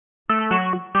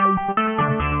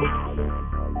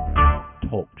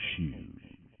Shoes.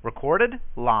 Recorded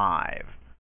live.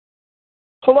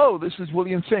 Hello, this is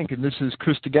William Fink, and this is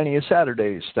Christogenea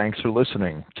Saturdays. Thanks for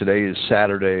listening. Today is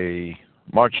Saturday,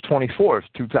 March 24th,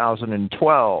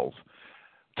 2012.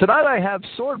 Tonight I have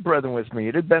Sword Brethren with me.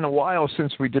 It had been a while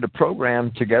since we did a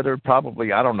program together,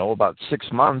 probably, about 6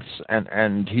 months,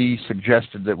 and he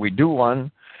suggested that we do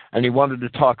one, and he wanted to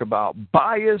talk about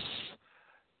bias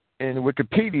in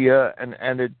Wikipedia,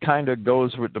 and it kind of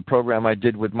goes with the program I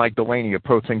did with Mike Delaney of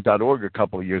ProThink.org a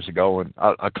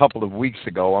couple of weeks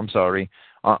ago,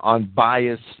 on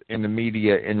bias in the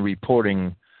media in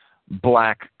reporting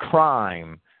black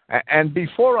crime. And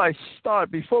before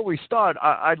we start,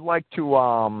 I'd like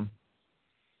to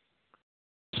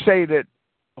say that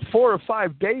 4 or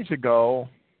 5 days ago,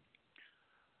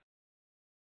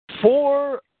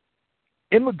 4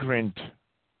 immigrant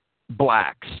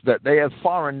blacks, that they have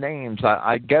foreign names.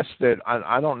 I guess that,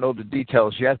 I don't know the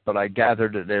details yet, but I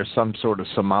gathered that they're some sort of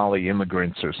Somali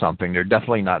immigrants or something. They're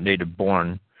definitely not native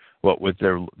born, with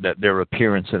their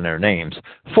appearance and their names.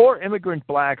 4 immigrant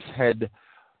blacks had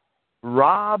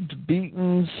robbed,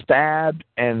 beaten, stabbed,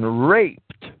 and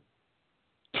raped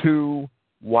 2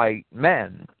 white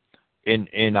men in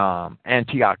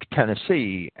Antioch,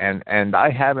 Tennessee, and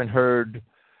I haven't heard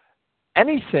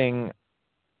anything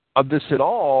of this at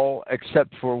all,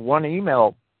 except for one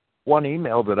email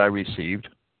that I received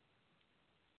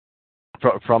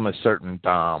from a certain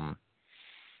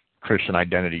Christian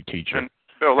identity teacher. And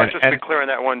Bill, let's just be clear on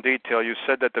that one detail. You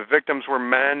said that the victims were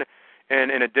men, and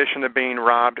in addition to being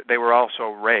robbed, they were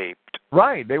also raped.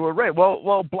 Right, they were raped.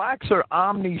 Well, blacks are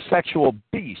omnisexual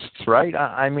beasts, right?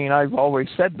 I mean, I've always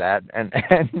said that, and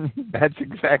that's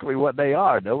exactly what they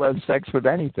are. They'll have sex with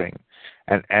anything.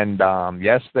 And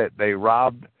yes, that they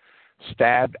robbed,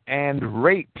 stabbed, and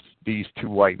raped these 2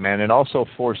 white men, and also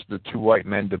forced the 2 white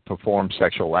men to perform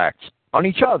sexual acts on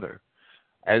each other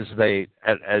as their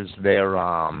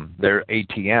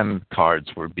ATM cards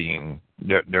were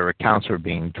their accounts were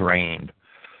being drained.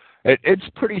 It's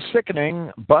pretty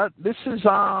sickening, but this is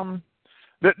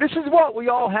what we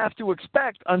all have to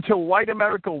expect until white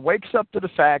America wakes up to the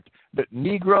fact that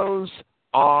Negroes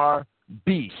are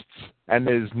beasts, and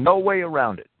there's no way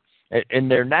around it. In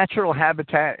their natural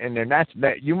habitat,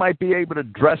 you might be able to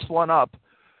dress one up,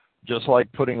 just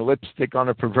like putting lipstick on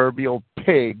a proverbial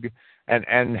pig,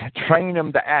 and train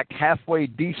them to act halfway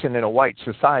decent in a white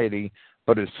society.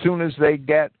 But as soon as they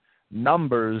get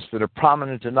numbers that are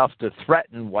prominent enough to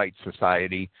threaten white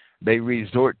society, they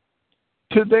resort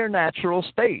to their natural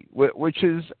state, which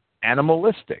is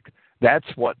animalistic. That's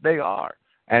what they are.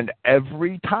 And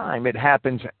every time it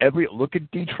happens, look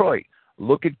at Detroit,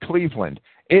 look at Cleveland.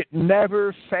 It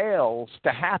never fails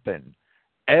to happen.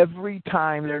 Every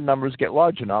time their numbers get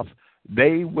large enough,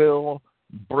 they will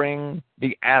bring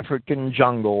the African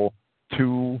jungle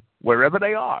to wherever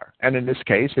they are. And in this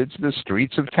case, it's the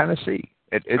streets of Tennessee.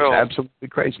 It's absolutely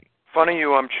crazy. Funny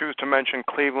you choose to mention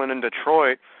Cleveland and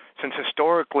Detroit, since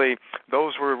historically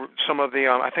those were some of the,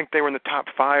 I think they were in the top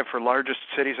 5 for largest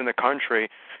cities in the country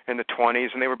in the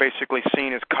 20s, and they were basically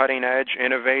seen as cutting edge,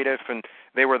 innovative, and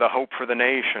they were the hope for the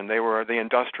nation. They were the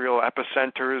industrial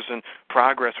epicenters, and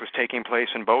progress was taking place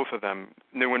in both of them.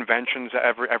 New inventions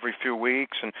every few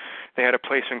weeks, and they had a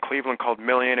place in Cleveland called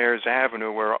Millionaires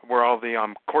Avenue where all the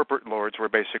corporate lords were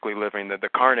basically living, the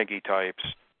Carnegie types.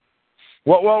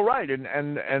 Well, right,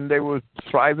 and they were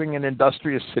thriving in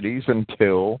industrious cities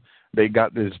until they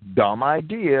got this dumb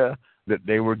idea that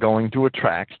they were going to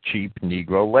attract cheap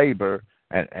Negro labor,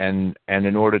 and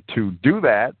in order to do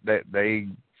that, they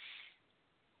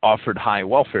offered high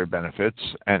welfare benefits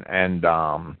and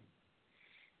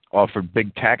offered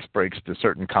big tax breaks to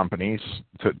certain companies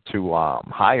to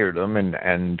hire them,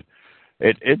 and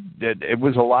it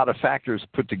was a lot of factors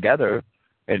put together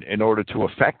in order to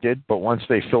affect it. But once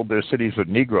they filled their cities with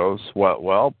Negroes,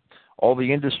 well, all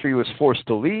the industry was forced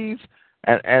to leave,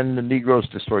 and the Negroes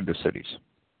destroyed the cities.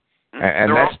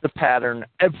 And that's the pattern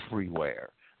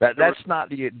everywhere. That's not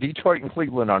Detroit and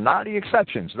Cleveland are not the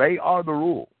exceptions. They are the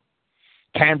rule.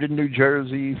 Camden, New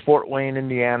Jersey, Fort Wayne,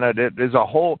 Indiana. There's a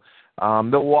whole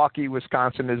Milwaukee,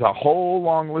 Wisconsin. There's a whole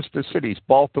long list of cities.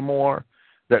 Baltimore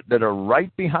that are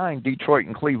right behind Detroit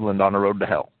and Cleveland on the road to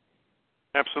hell.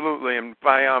 Absolutely. And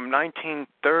by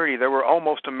 1930, there were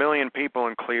almost 1 million people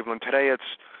in Cleveland. Today, it's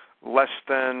less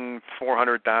than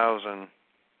 400,000.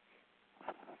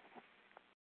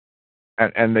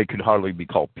 And they could hardly be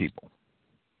called people.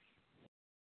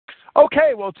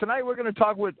 Okay, well, tonight we're going to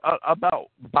talk about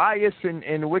bias in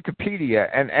Wikipedia,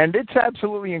 and it's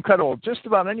absolutely incredible. Just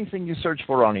about anything you search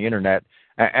for on the Internet,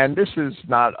 and this is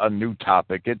not a new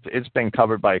topic. It's been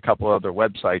covered by a couple other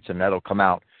websites, and that'll come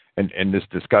out in this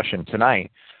discussion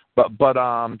tonight. But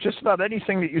just about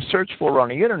anything that you search for on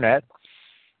the internet,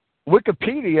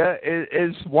 Wikipedia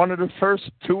is one of the first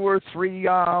 2 or 3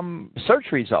 search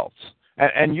results,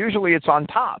 and usually it's on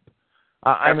top.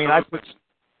 I mean, I put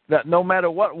that no matter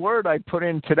what word I put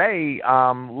in today,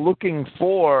 looking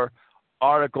for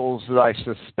articles that I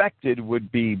suspected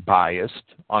would be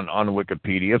biased on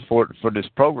Wikipedia for this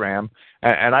program,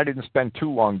 and I didn't spend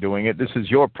too long doing it. This is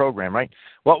your program, right?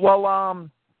 Well,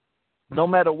 no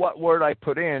matter what word I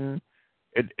put in,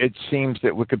 it seems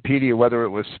that Wikipedia, whether it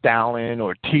was Stalin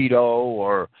or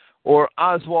Tito or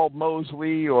Oswald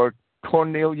Mosley or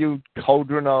Corneliu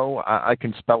Codrino, I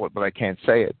can spell it, but I can't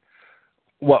say it.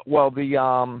 Well,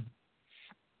 the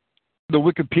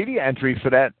Wikipedia entry for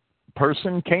that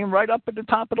person came right up at the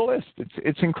top of the list.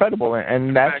 It's incredible,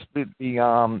 and that's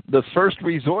the first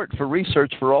resort for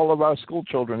research for all of our school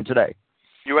children today.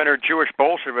 You enter Jewish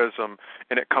Bolshevism,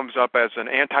 and it comes up as an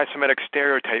anti-Semitic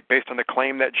stereotype based on the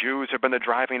claim that Jews have been the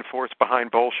driving force behind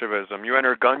Bolshevism. You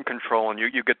enter gun control, and you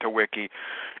get to Wiki.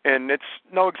 And it's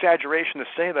no exaggeration to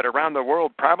say that around the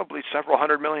world, probably several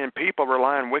 100 million people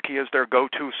rely on Wiki as their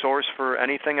go-to source for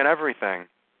anything and everything.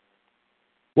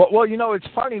 Well, you know, it's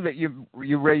funny that you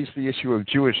raised the issue of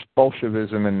Jewish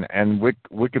Bolshevism and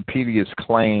Wikipedia's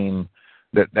claim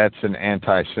that that's an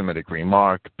anti-Semitic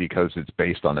remark because it's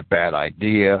based on a bad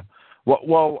idea.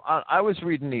 Well, I was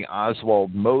reading the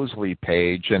Oswald Mosley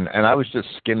page, and I was just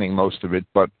skimming most of it,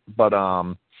 but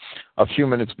a few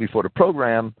minutes before the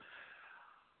program,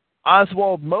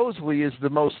 Oswald Mosley is the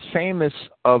most famous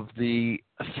of the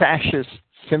fascist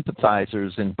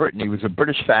sympathizers in Britain. He was a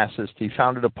British fascist. He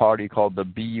founded a party called the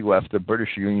BUF, the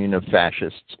British Union of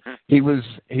Fascists. He was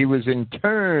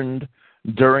interned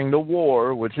during the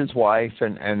war with his wife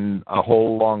and a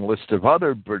whole long list of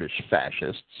other British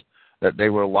fascists that they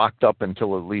were locked up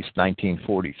until at least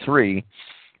 1943,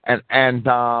 and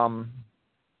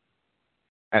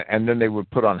then they were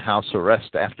put on house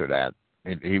arrest after that.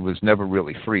 He was never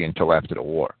really free until after the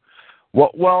war.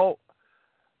 Well,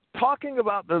 talking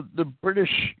about the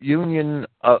British Union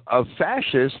of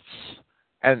Fascists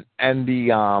and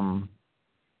the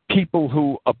people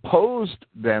who opposed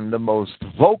them the most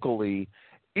vocally,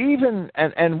 and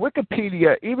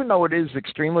Wikipedia, even though it is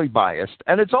extremely biased,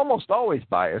 and it's almost always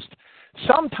biased,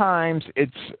 sometimes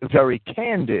it's very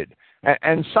candid,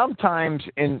 and sometimes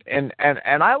and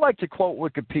I like to quote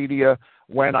Wikipedia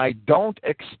when I don't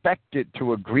expect it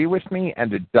to agree with me,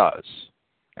 and it does,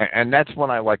 and that's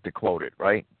when I like to quote it,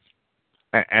 right?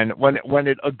 And when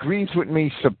it agrees with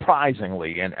me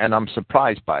surprisingly, and I'm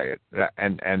surprised by it,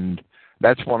 and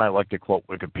that's when I like to quote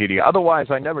Wikipedia. Otherwise,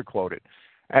 I never quote it.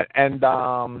 And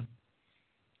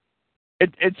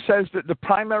it says that the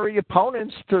primary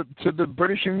opponents to the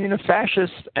British Union of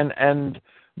Fascists and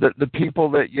the people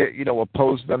that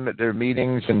opposed them at their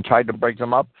meetings and tried to break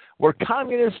them up were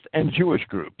communist and Jewish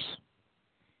groups.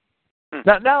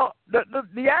 Now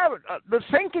the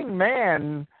thinking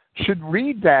man should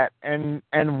read that and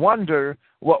wonder,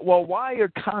 well, why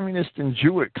are communist and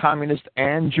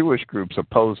Jewish groups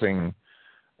opposing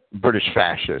British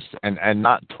fascists and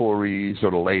not Tories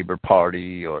or the Labour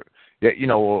Party or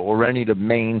any of the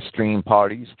mainstream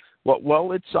parties?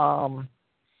 Well,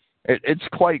 it's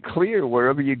quite clear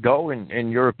wherever you go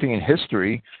in European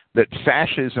history that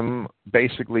fascism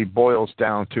basically boils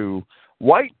down to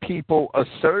white people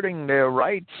asserting their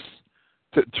rights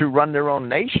to run their own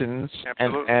nations,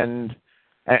 and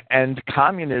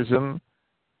communism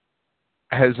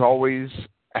has always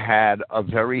had a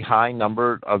very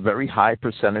high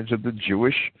percentage of the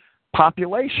Jewish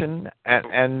population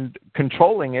and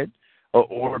controlling it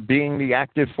or being the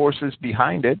active forces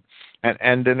behind it,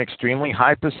 and an extremely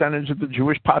high percentage of the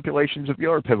Jewish populations of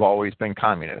Europe have always been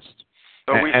communists.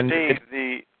 So we see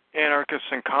the anarchists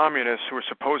and communists who are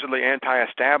supposedly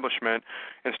anti-establishment,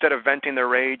 instead of venting their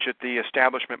rage at the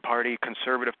establishment party,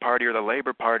 Conservative Party, or the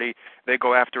Labour Party, they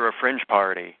go after a fringe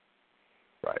party.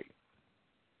 Right.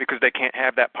 Because they can't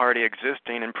have that party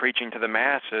existing and preaching to the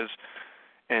masses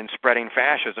and spreading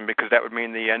fascism, because that would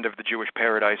mean the end of the Jewish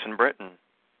paradise in Britain.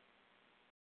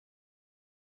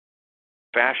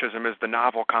 Fascism is the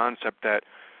novel concept that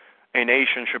a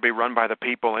nation should be run by the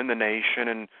people in the nation,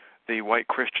 and the white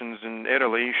Christians in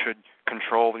Italy should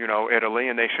control, Italy,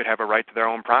 and they should have a right to their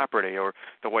own property, or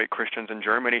the white Christians in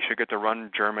Germany should get to run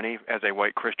Germany as a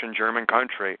white Christian German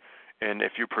country, and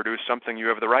if you produce something, you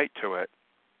have the right to it.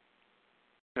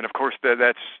 And of course,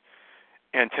 that's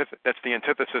the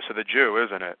antithesis of the Jew,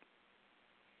 isn't it?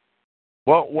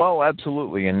 Well,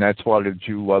 absolutely, and that's why the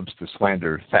Jew loves to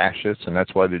slander fascists, and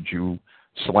that's why the Jew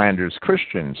slanders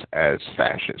Christians as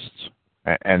fascists,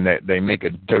 and they make a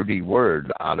dirty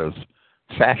word out of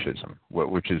fascism,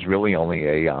 which is really only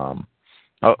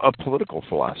a political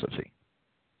philosophy.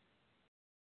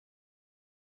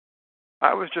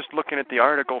 I was just looking at the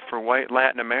article for white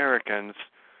Latin Americans,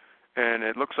 and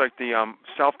it looks like the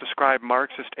self-described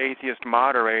Marxist atheist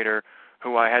moderator,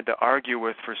 who I had to argue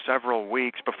with for several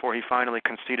weeks before he finally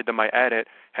conceded to my edit,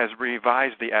 has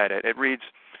revised the edit. It reads,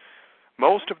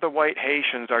 "Most of the white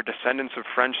Haitians are descendants of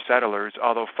French settlers,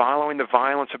 although following the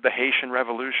violence of the Haitian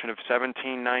Revolution of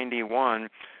 1791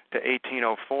 to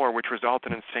 1804, which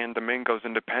resulted in San Domingo's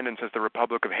independence as the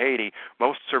Republic of Haiti,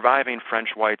 most surviving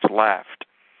French whites left."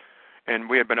 And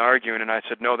we had been arguing, and I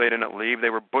said, no, they didn't leave.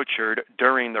 They were butchered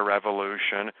during the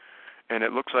revolution. And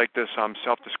it looks like this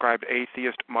self-described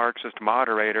atheist Marxist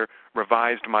moderator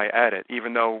revised my edit,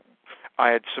 even though I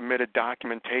had submitted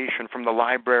documentation from the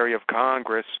Library of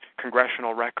Congress,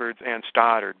 congressional records, and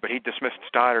Stoddard. But he dismissed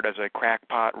Stoddard as a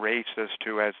crackpot racist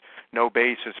who has no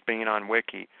basis being on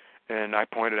Wiki. And I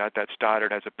pointed out that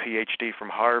Stoddard has a Ph.D. from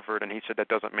Harvard, and he said that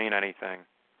doesn't mean anything.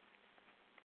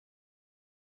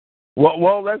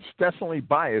 Well, that's definitely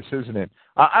bias, isn't it?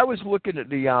 I was looking at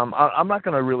the. I'm not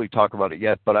going to really talk about it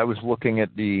yet, but I was looking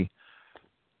at the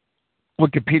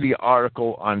Wikipedia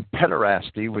article on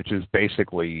pederasty, which is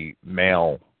basically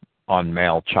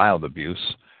male-on-male child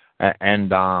abuse, and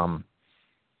the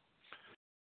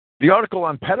article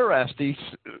on pederasty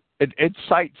it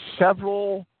cites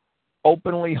several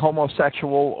openly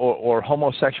homosexual or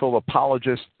homosexual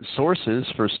apologist sources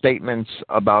for statements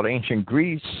about ancient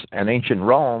Greece and ancient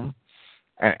Rome.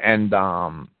 And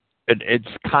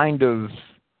it's kind of,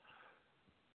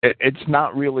 it's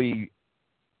not really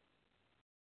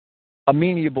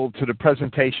amenable to the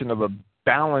presentation of a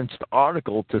balanced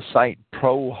article to cite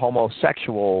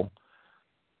pro-homosexual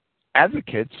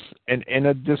advocates in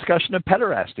a discussion of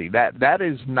pederasty. That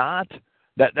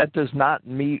does not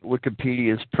meet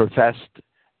Wikipedia's professed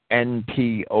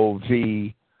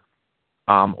NPOV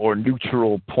or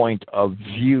neutral point of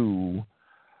view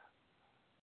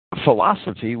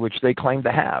philosophy, which they claim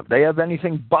to have. They have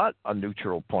anything but a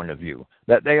neutral point of view.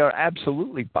 That they are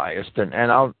absolutely biased, and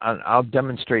I'll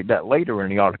demonstrate that later in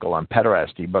the article on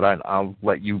pederasty. But I'll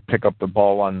let you pick up the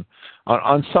ball on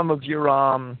some of your.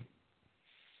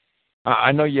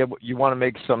 I know you want to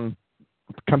make some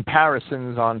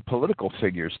comparisons on political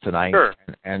figures tonight, sure,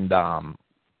 and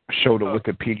show the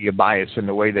Wikipedia bias in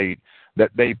the way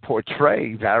they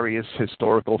portray various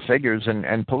historical figures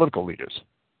and political leaders.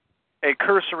 A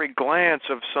cursory glance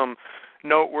of some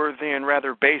noteworthy and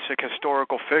rather basic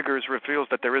historical figures reveals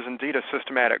that there is indeed a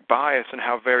systematic bias in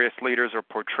how various leaders are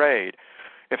portrayed.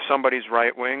 If somebody's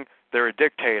right-wing, they're a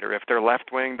dictator. If they're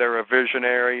left-wing, they're a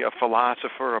visionary, a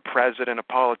philosopher, a president, a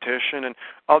politician. And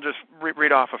I'll just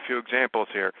read off a few examples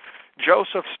here.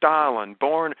 Joseph Stalin,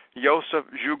 born Yosef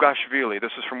Zhugashvili,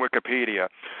 this is from Wikipedia,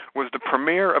 was the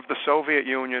premier of the Soviet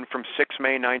Union from 6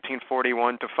 May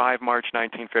 1941 to 5 March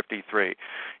 1953.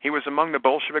 He was among the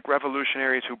Bolshevik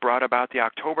revolutionaries who brought about the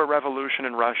October Revolution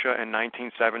in Russia in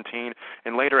 1917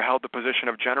 and later held the position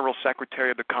of General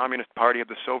Secretary of the Communist Party of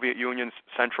the Soviet Union's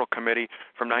Central Committee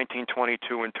from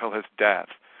 1922 until his death.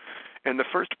 In the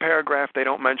first paragraph, they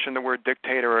don't mention the word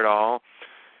dictator at all.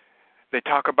 They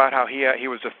talk about how he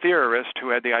was a theorist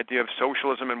who had the idea of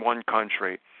socialism in one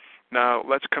country. Now,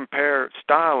 let's compare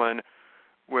Stalin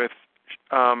with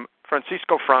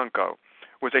Francisco Franco,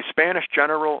 was a Spanish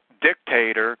general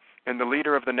dictator and the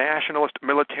leader of the nationalist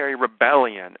military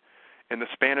rebellion in the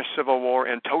Spanish Civil War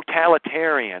and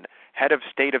totalitarian head of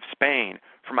state of Spain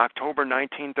from October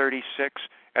 1936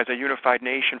 as a unified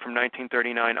nation from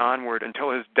 1939 onward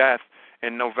until his death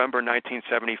in November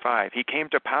 1975. He came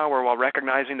to power while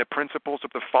recognizing the principles of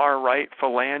the far-right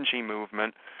Phalange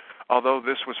movement, although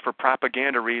this was for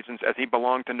propaganda reasons, as he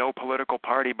belonged to no political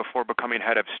party before becoming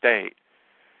head of state.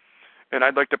 And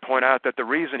I'd like to point out that the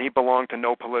reason he belonged to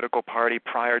no political party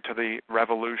prior to the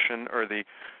revolution or the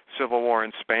Civil War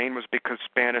in Spain was because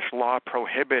Spanish law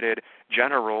prohibited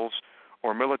generals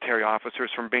or military officers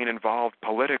from being involved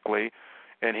politically,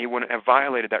 and he wouldn't have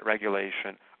violated that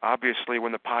regulation. Obviously,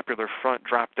 when the Popular Front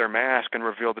dropped their mask and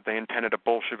revealed that they intended a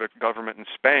Bolshevik government in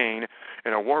Spain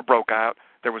and a war broke out,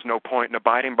 there was no point in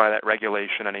abiding by that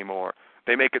regulation anymore.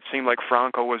 They make it seem like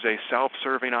Franco was a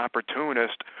self-serving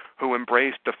opportunist who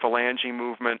embraced the Phalange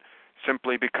movement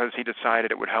simply because he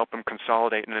decided it would help him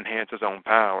consolidate and enhance his own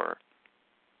power.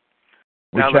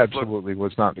 Which absolutely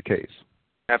was not the case.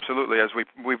 Absolutely, as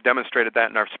we've demonstrated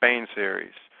that in our Spain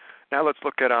series. Now let's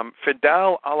look at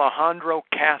Fidel Alejandro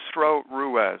Castro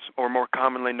Ruiz, or more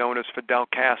commonly known as Fidel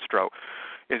Castro,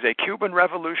 is a Cuban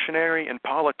revolutionary and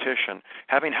politician,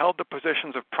 having held the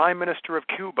positions of Prime Minister of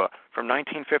Cuba from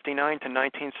 1959 to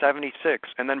 1976,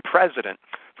 and then President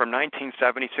from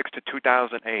 1976 to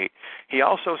 2008. He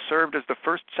also served as the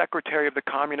first secretary of the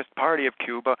Communist Party of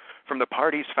Cuba from the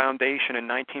party's foundation in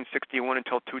 1961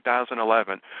 until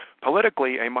 2011.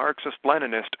 Politically a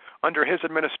Marxist-Leninist, under his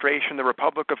administration the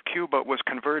Republic of Cuba was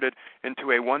converted into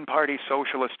a one-party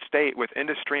socialist state with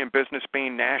industry and business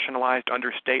being nationalized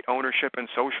under state ownership and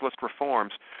socialist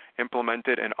reforms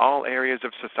implemented in all areas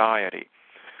of society.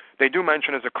 They do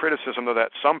mention as a criticism, though,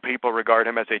 that some people regard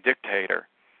him as a dictator.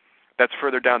 That's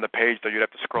further down the page, though. You'd have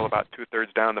to scroll about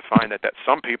two-thirds down to find that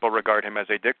some people regard him as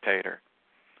a dictator.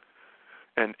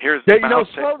 And here's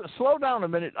slow down a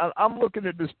minute. I'm looking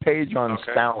at this page on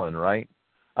Stalin, right?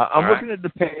 I'm looking at the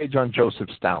page on Joseph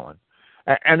Stalin.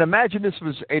 And imagine this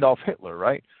was Adolf Hitler,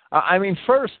 right? I mean,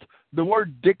 first, the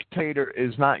word dictator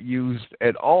is not used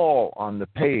at all on the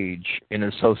page in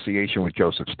association with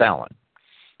Joseph Stalin.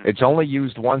 It's only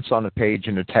used once on the page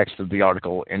in the text of the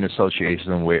article in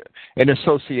association with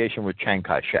Chiang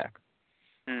Kai-shek.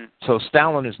 So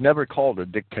Stalin is never called a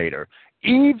dictator,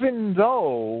 even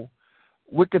though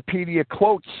Wikipedia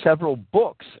quotes several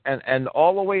books, and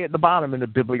all the way at the bottom in the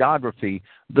bibliography,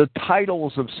 the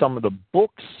titles of some of the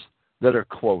books that are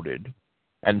quoted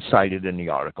and cited in the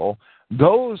article,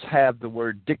 those have the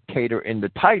word dictator in the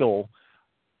title,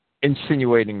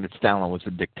 insinuating that Stalin was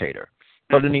a dictator.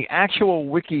 But in the actual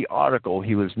wiki article,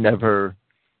 he was never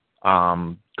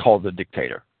called a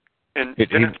dictator. And he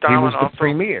was the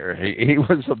premier. He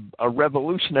was a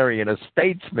revolutionary and a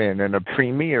statesman and a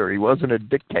premier. He wasn't a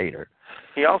dictator.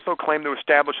 He also claimed to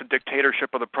establish a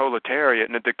dictatorship of the proletariat,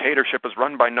 and a dictatorship is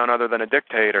run by none other than a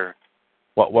dictator.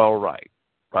 Well, right,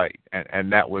 and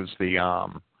that was the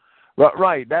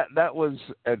right. That was.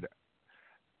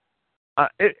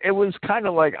 It was kind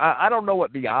of like, I don't know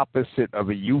what the opposite of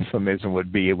a euphemism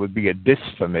would be. It would be a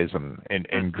dysphemism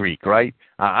in Greek, right?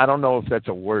 I don't know if that's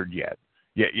a word yet.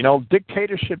 Yeah,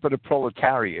 dictatorship of the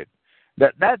proletariat.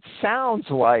 That sounds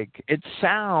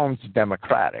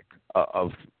democratic.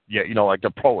 Like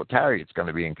the proletariat's going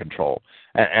to be in control,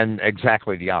 and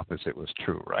exactly the opposite was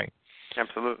true, right?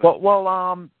 Absolutely.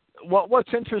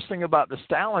 What's interesting about the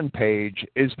Stalin page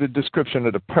is the description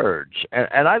of the purge,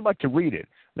 and I'd like to read it.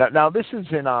 Now this is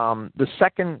in the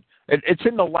second. It's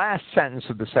in the last sentence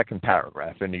of the second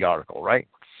paragraph in the article, right?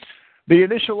 The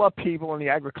initial upheaval in the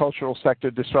agricultural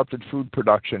sector disrupted food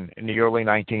production in the early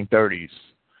 1930s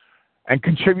and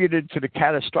contributed to the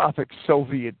catastrophic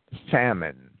Soviet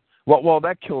famine. Well,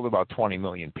 that killed about 20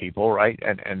 million people, right?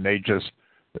 And they just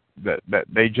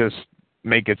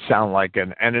make it sound like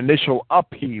an initial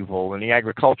upheaval in the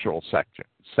agricultural sector.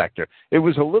 It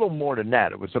was a little more than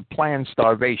that. It was a planned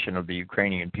starvation of the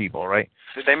Ukrainian people, right?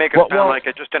 Did they make it sound like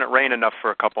it just didn't rain enough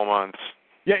for a couple months?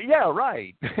 Yeah,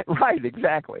 right. Right,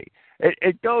 exactly.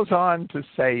 It goes on to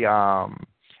say,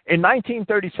 in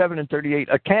 1937 and 38,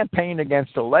 a campaign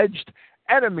against alleged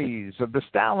enemies of the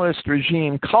Stalinist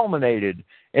regime culminated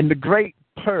in the Great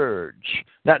Purge.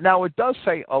 Now it does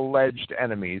say alleged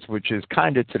enemies, which is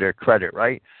kind of to their credit,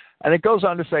 right? And it goes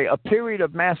on to say a period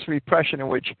of mass repression in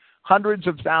which hundreds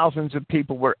of thousands of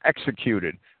people were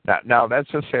executed. Now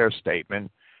that's a fair statement,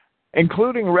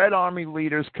 including Red Army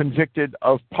leaders convicted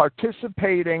of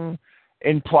participating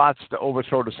in plots to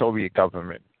overthrow the Soviet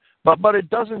government. But it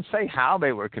doesn't say how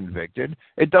they were convicted.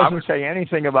 It doesn't say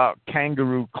anything about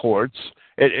kangaroo courts.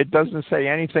 It doesn't say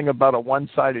anything about a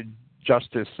one-sided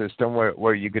justice system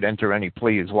where you could enter any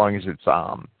plea as long as it's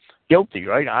guilty,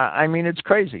 right? I mean, it's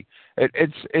crazy.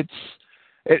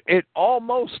 It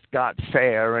almost got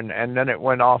fair, and then it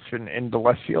went off in the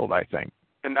left field, I think.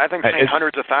 And I think saying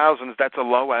hundreds of thousands, that's a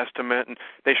low estimate, and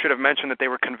they should have mentioned that they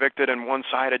were convicted in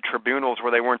one-sided tribunals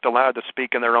where they weren't allowed to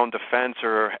speak in their own defense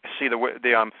or see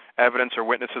the evidence or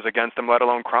witnesses against them, let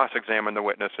alone cross-examine the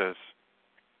witnesses.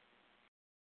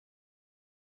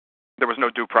 There was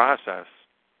no due process.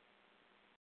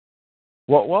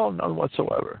 Well, none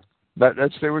whatsoever.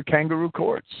 They were kangaroo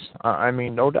courts. I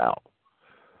mean, no doubt.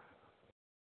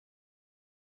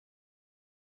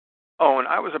 Oh, and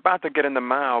I was about to get into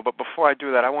Mao, but before I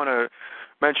do that, I want to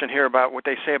mention here about what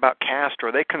they say about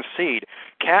Castro. They concede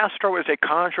Castro is a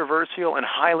controversial and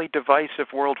highly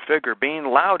divisive world figure, being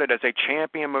lauded as a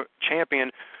champion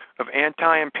of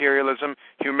anti-imperialism,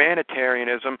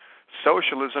 humanitarianism,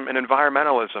 socialism, and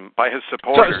environmentalism by his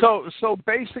supporters. So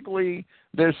basically,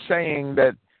 they're saying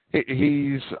that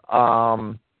he's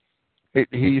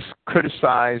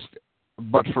criticized,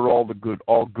 but for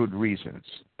all good reasons.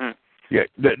 Yeah,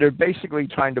 they're basically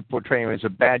trying to portray him as a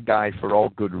bad guy for all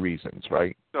good reasons,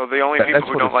 right? So the only people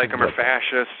who don't like him are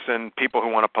fascists and people who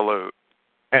want to pollute.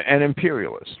 And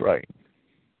imperialists, right.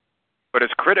 But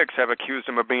his critics have accused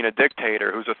him of being a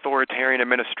dictator whose authoritarian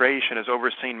administration has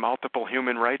overseen multiple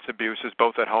human rights abuses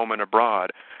both at home and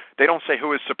abroad. They don't say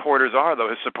who his supporters are, though.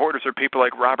 His supporters are people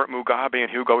like Robert Mugabe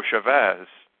and Hugo Chavez,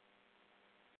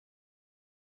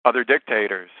 other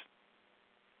dictators.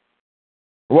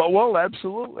 Well,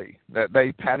 absolutely.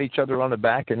 They pat each other on the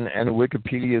back, and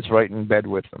Wikipedia is right in bed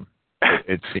with them,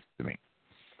 it seems to me.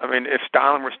 I mean, if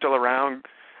Stalin were still around,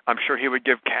 I'm sure he would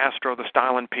give Castro the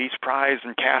Stalin Peace Prize,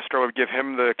 and Castro would give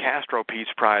him the Castro Peace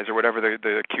Prize, or whatever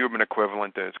the Cuban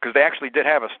equivalent is. Because they actually did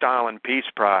have a Stalin Peace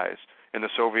Prize in the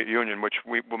Soviet Union, which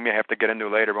we may have to get into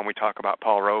later when we talk about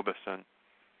Paul Robeson.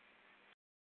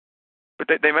 But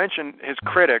they mention his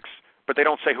critics, but they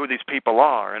don't say who these people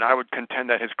are. And I would contend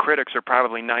that his critics are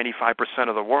probably 95%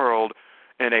 of the world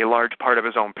and a large part of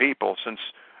his own people, since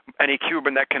any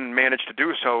Cuban that can manage to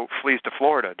do so flees to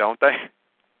Florida, don't they?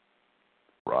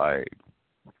 Right.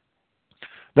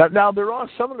 Now there are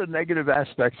some of the negative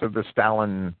aspects of the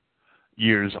Stalin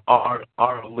years are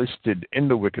listed in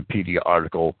the Wikipedia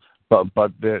article,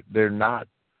 but they're not.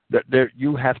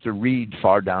 You have to read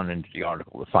far down into the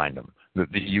article to find them. The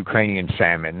Ukrainian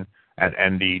famine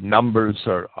and the numbers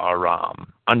are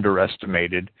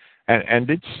underestimated, and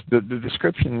it's the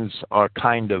descriptions are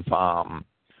kind of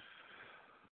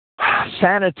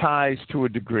sanitized to a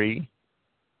degree.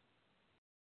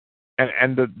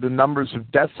 And the numbers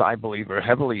of deaths, I believe, are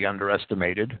heavily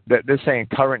underestimated. They're saying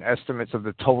current estimates of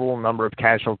the total number of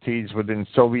casualties within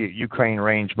Soviet Ukraine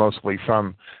range mostly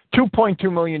from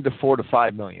 2.2 million to 4 to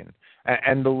 5 million.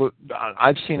 And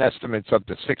I've seen estimates up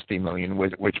to 60 million,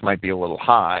 which might be a little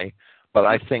high. But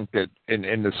I think that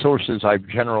in the sources I've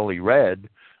generally read,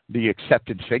 the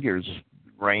accepted figures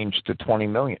range to 20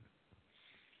 million.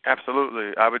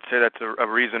 Absolutely. I would say that's a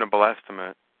reasonable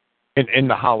estimate. In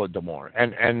the Holodomor,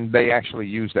 and they actually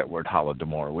use that word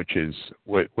Holodomor, which is,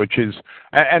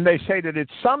 and they say that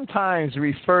it's sometimes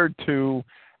referred to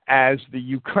as the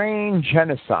Ukraine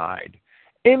genocide,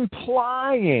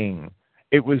 implying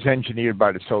it was engineered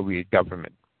by the Soviet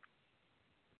government,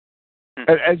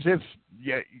 as if,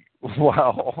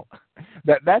 well,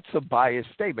 that's a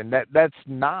biased statement. That's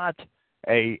not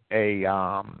I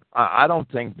don't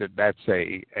think that's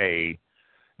a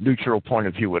neutral point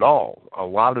of view at all. A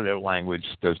lot of their language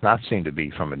does not seem to be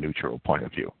from a neutral point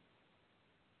of view.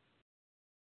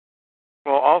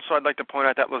 Well, also I'd like to point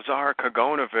out that Lazar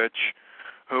Kaganovich,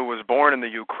 who was born in the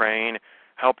Ukraine,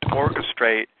 helped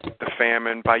orchestrate the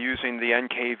famine by using the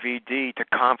NKVD to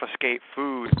confiscate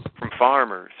food from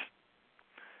farmers.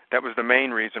 That was the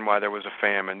main reason why there was a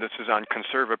famine. This is on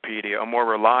Conservapedia, a more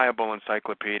reliable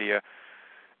encyclopedia.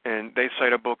 And they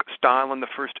cite a book, Stalin, the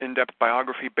First In-Depth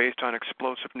Biography Based on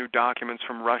Explosive New Documents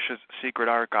from Russia's Secret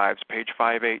Archives, page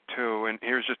 582. And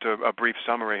here's just a brief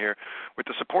summary here. With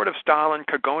the support of Stalin,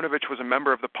 Kaganovich was a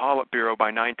member of the Politburo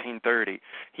by 1930.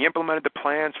 He implemented the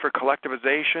plans for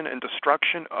collectivization and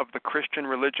destruction of the Christian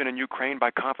religion in Ukraine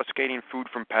by confiscating food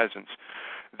from peasants.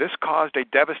 This caused a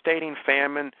devastating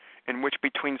famine in which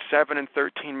between 7 and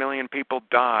 13 million people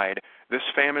died. This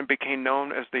famine became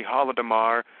known as the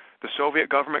Holodomor. The Soviet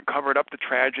government covered up the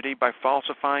tragedy by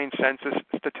falsifying census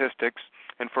statistics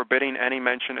and forbidding any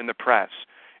mention in the press.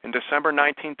 In December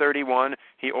 1931,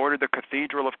 he ordered the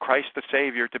Cathedral of Christ the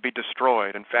Savior to be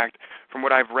destroyed. In fact, from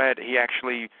what I've read, he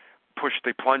actually pushed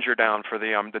the plunger down for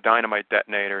the dynamite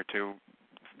detonator to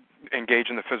engage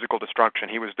in the physical destruction.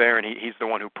 He was there, and he's the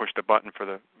one who pushed the button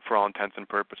for all intents and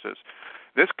purposes.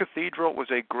 This cathedral was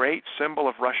a great symbol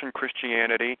of Russian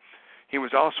Christianity. He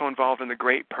was also involved in the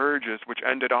Great Purges, which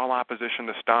ended all opposition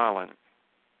to Stalin.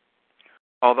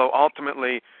 Although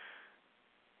ultimately,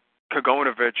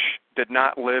 Kaganovich did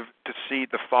not live to see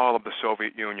the fall of the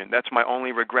Soviet Union. That's my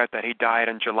only regret, that he died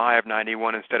in July of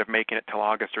 91 instead of making it till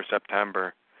August or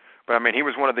September. But I mean, he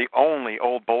was one of the only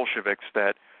old Bolsheviks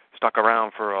that stuck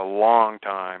around for a long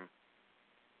time.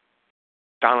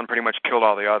 Stalin pretty much killed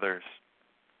all the others.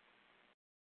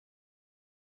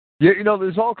 Yeah,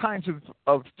 there's all kinds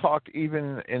of talk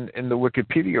even in the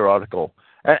Wikipedia article,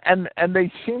 and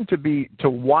they seem to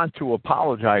want to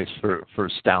apologize for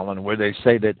Stalin, where they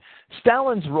say that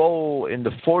Stalin's role in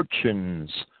the fortunes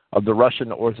of the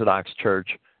Russian Orthodox Church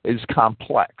is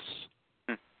complex.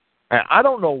 And I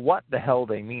don't know what the hell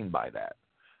they mean by that.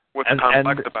 What's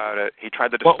complex about it? He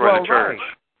tried to destroy the church.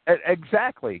 Right.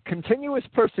 Exactly. Continuous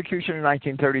persecution in the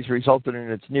 1930s resulted in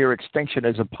its near extinction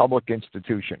as a public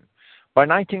institution. By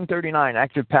 1939,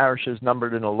 active parishes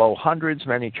numbered in the low hundreds.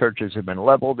 Many churches had been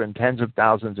leveled, and tens of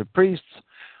thousands of priests,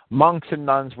 monks, and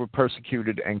nuns were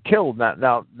persecuted and killed.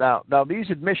 Now, these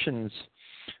admissions,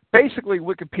 basically,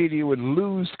 Wikipedia would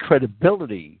lose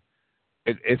credibility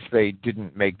if they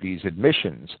didn't make these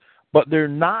admissions. but they're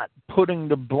not putting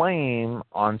the blame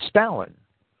on Stalin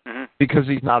because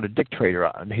he's not a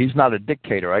dictator. He's not a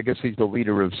dictator. I guess he's the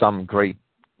leader of some great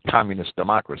communist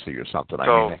democracy or something. So,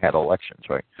 I mean, they had elections,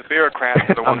 right? The bureaucrats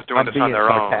are the ones doing this on their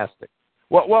sarcastic.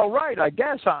 own. Well, right. I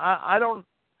guess I don't.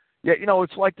 Yeah,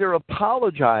 it's like they're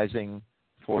apologizing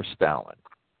for Stalin.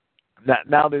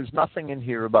 Now there's nothing in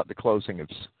here about the closing of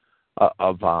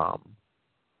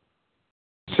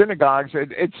synagogues.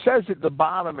 It says at the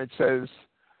bottom. It says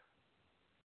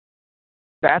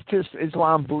Baptist,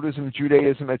 Islam, Buddhism,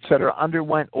 Judaism, etc.,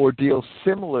 underwent ordeals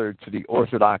similar to the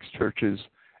Orthodox churches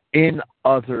in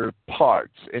other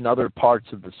parts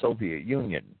of the Soviet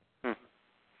Union.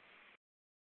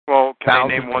 Well, can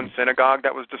they name one synagogue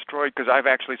that was destroyed? Because I've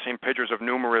actually seen pictures of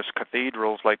numerous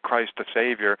cathedrals like Christ the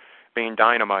Savior being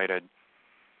dynamited.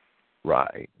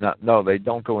 Right. No, they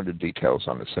don't go into details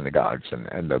on the synagogues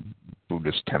and the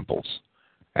Buddhist temples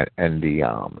and the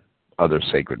other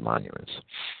sacred monuments.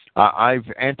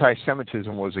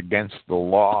 Anti-Semitism was against the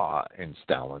law in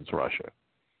Stalin's Russia.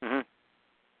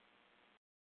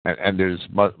 And there's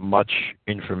much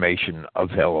information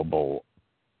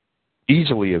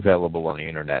easily available on the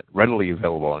internet, readily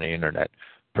available on the internet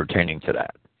pertaining to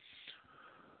that.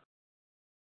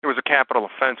 It was a capital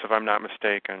offense, if I'm not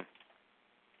mistaken.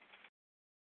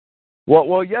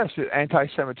 Well, yes,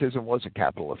 anti-Semitism was a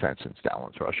capital offense in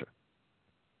Stalin's Russia,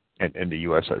 in the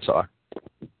USSR.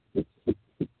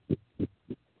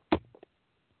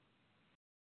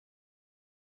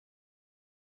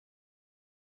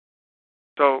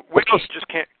 So wikis just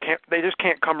can't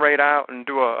come right out and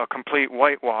do a complete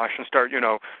whitewash and start,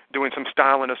 doing some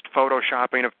Stalinist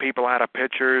photoshopping of people out of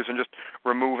pictures and just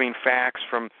removing facts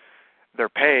from their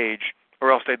page,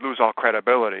 or else they'd lose all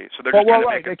credibility. So they're just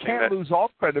right. They can't lose all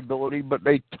credibility, but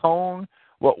they tone.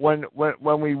 When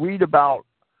we read about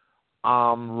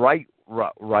right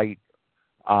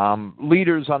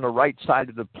leaders on the right side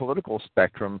of the political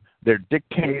spectrum, they're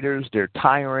dictators, they're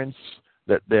tyrants,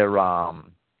 that they're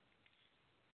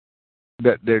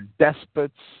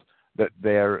despots, that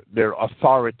they're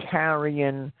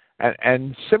authoritarian,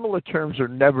 and similar terms are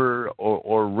never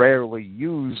or rarely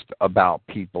used about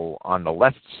people on the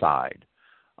left side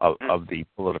of the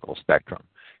political spectrum.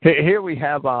 Here we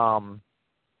have Bela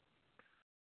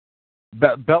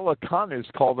Kun is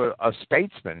called a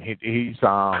statesman. He's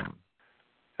a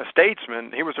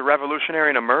statesman. He was a revolutionary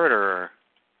and a murderer.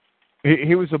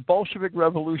 He was a Bolshevik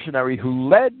revolutionary who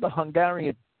led the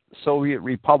Hungarian Soviet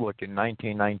Republic in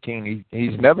 1919.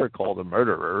 He's never called a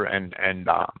murderer, and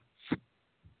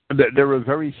there are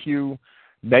very few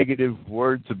negative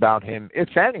words about him,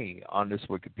 if any, on this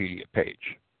Wikipedia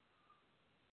page.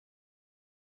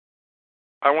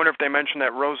 I wonder if they mentioned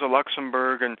that Rosa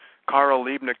Luxemburg and Karl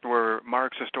Liebknecht were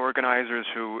Marxist organizers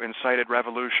who incited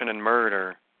revolution and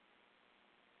murder.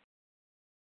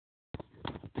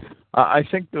 I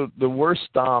think the worst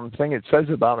thing it says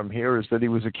about him here is that he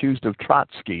was accused of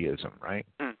Trotskyism, right?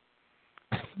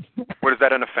 What, is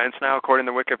that an offense now, according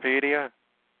to Wikipedia?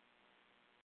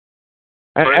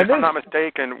 And if I'm not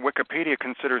mistaken, Wikipedia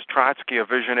considers Trotsky a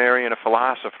visionary and a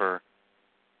philosopher.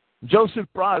 Joseph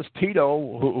Broz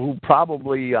Tito, who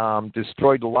probably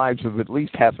destroyed the lives of at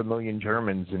least 500,000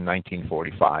 Germans in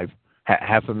 1945,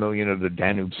 500,000 of the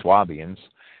Danube Swabians,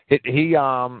 he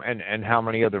and how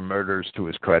many other murders to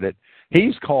his credit,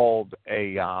 he's called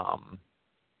a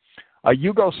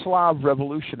Yugoslav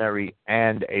revolutionary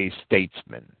and a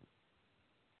statesman.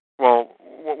 Well,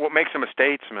 what makes him a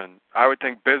statesman? I would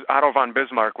think Otto von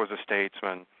Bismarck was a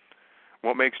statesman.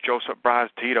 What makes Joseph Broz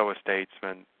Tito a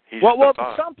statesman?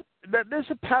 There's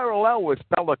a parallel with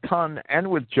Bela Kun and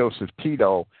with Joseph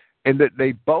Tito in that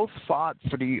they both fought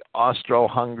for the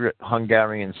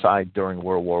Austro-Hungarian side during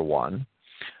World War I.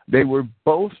 They were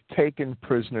both taken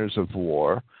prisoners of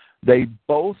war. They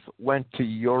both went to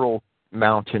Ural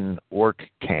Mountain work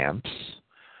camps.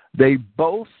 They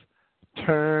both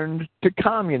turned to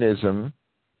communism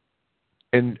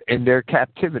in their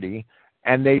captivity,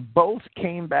 and they both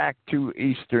came back to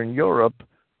Eastern Europe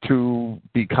to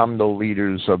become the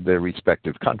leaders of their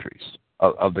respective countries,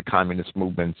 of the communist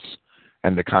movements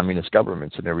and the communist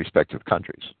governments in their respective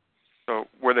countries. So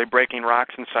were they breaking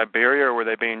rocks in Siberia, or were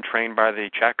they being trained by the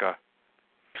Cheka?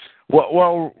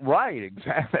 Well, right,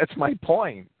 exactly. That's my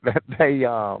point. That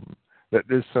that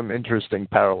there's some interesting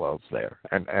parallels there,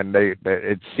 and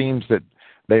it seems that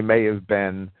they may have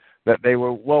been that they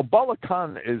were. Well, Bela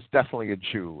Kun is definitely a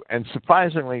Jew, and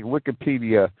surprisingly,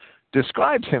 Wikipedia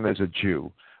describes him as a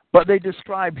Jew, but they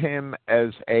describe him as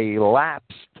a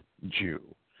lapsed Jew,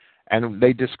 and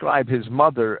they describe his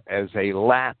mother as a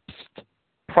lapsed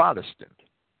Protestant.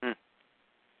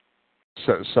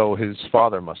 So his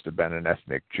father must have been an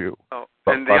ethnic Jew. Oh,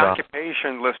 and the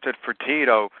occupation listed for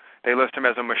Tito, they list him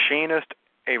as a machinist,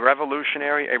 a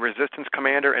revolutionary, a resistance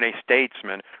commander, and a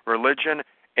statesman. Religion,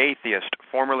 atheist,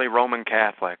 formerly Roman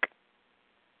Catholic.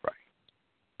 Right.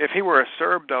 If he were a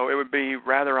Serb, though, it would be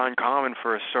rather uncommon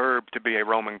for a Serb to be a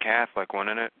Roman Catholic,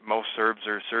 wouldn't it? Most Serbs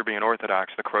are Serbian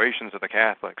Orthodox. The Croatians are the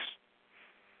Catholics.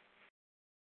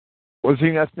 Was he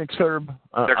an ethnic Serb?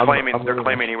 They're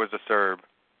claiming he was a Serb.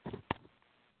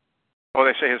 Well,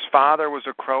 they say his father was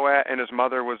a Croat and his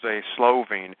mother was a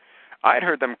Slovene. I've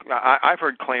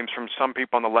heard claims from some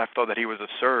people on the left, though, that he was a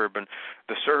Serb, and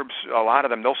the Serbs, a lot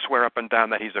of them, they'll swear up and down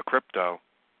that he's a crypto.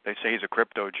 They say he's a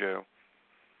crypto Jew.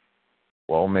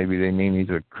 Well, maybe they mean he's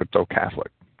a crypto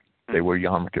Catholic. They wear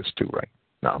yarmulkes too, right?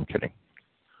 No, I'm kidding.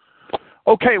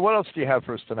 Okay, what else do you have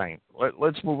for us tonight?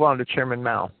 Let's move on to Chairman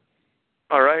Mao.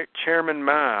 All right, Chairman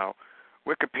Mao.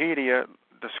 Wikipedia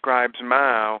describes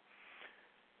Mao.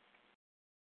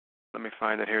 Let me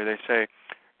find it here. They say,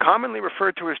 commonly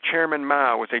referred to as Chairman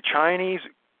Mao, was a Chinese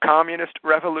communist,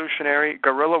 revolutionary,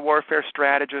 guerrilla warfare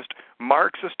strategist,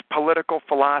 Marxist political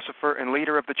philosopher, and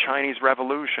leader of the Chinese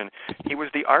Revolution. He was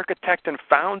the architect and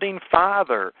founding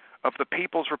father of the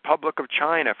People's Republic of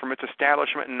China from its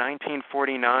establishment in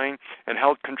 1949 and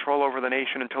held control over the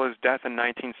nation until his death in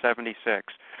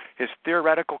 1976. His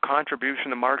theoretical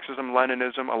contribution to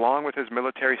Marxism-Leninism, along with his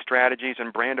military strategies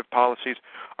and brand of policies,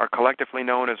 are collectively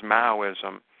known as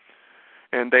Maoism.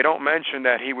 And they don't mention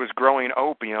that he was growing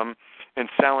opium and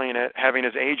selling it, having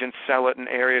his agents sell it in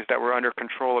areas that were under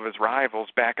control of his rivals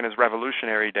back in his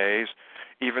revolutionary days,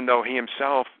 even though he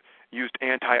himself used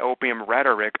anti-opium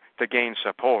rhetoric to gain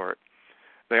support.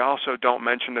 They also don't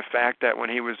mention the fact that when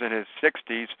he was in his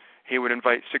 60s, he would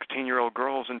invite 16-year-old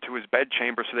girls into his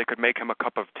bedchamber so they could make him a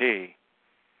cup of tea.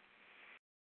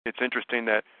 It's interesting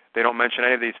that they don't mention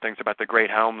any of these things about the great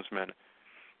helmsman.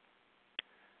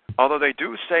 Although they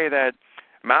do say that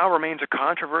Mao remains a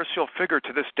controversial figure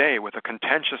to this day with a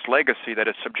contentious legacy that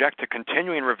is subject to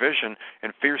continuing revision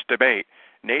and fierce debate.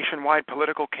 Nationwide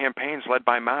political campaigns led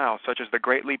by Mao, such as the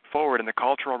Great Leap Forward and the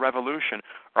Cultural Revolution,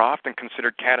 are often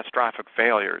considered catastrophic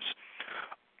failures.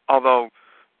 Although,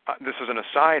 this is an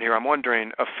aside here, I'm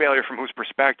wondering, a failure from whose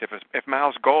perspective? If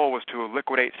Mao's goal was to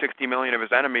liquidate 60 million of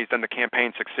his enemies, then the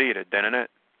campaign succeeded, didn't it?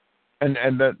 And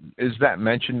is that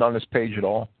mentioned on this page at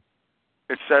all?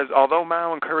 It says, although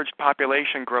Mao encouraged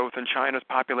population growth and China's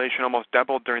population almost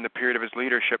doubled during the period of his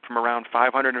leadership from around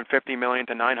 550 million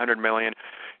to 900 million,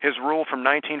 his rule from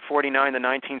 1949 to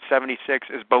 1976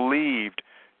 is believed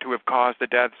to have caused the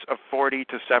deaths of 40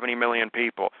 to 70 million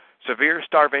people. Severe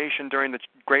starvation during the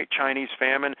Great Chinese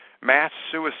Famine, mass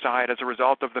suicide as a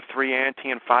result of the 3 anti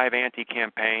and 5 anti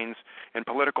campaigns, and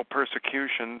political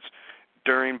persecutions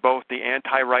during both the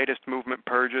anti-rightist movement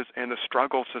purges and the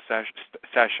struggle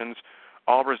sessions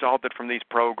all resulted from these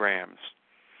programs.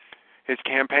 His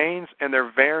campaigns and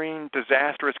their varying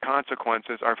disastrous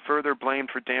consequences are further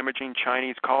blamed for damaging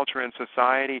Chinese culture and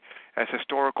society as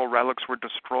historical relics were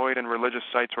destroyed and religious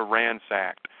sites were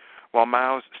ransacked. While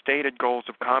Mao's stated goals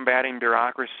of combating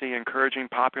bureaucracy, encouraging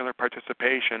popular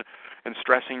participation, and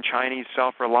stressing Chinese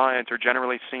self-reliance are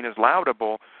generally seen as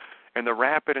laudable, and the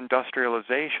rapid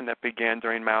industrialization that began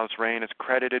during Mao's reign is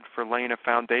credited for laying a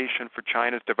foundation for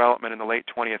China's development in the late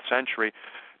 20th century,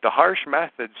 the harsh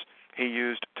methods he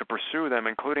used to pursue them,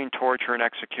 including torture and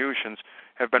executions,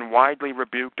 have been widely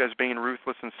rebuked as being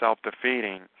ruthless and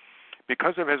self-defeating.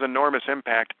 Because of his enormous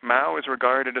impact, Mao is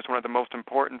regarded as one of the most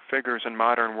important figures in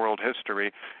modern world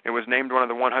history. It was named one of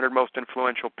the 100 most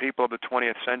influential people of the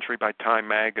 20th century by Time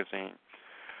magazine.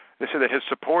 They say that his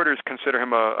supporters consider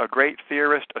him a great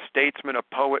theorist, a statesman, a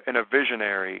poet, and a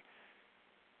visionary.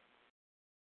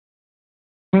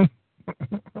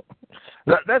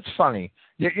 That's funny.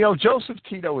 You know, Joseph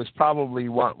Tito is probably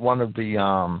one of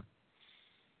the.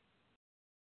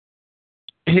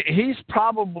 He's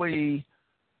probably,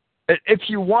 if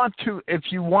you want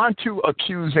to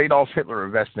accuse Adolf Hitler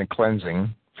of ethnic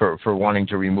cleansing for wanting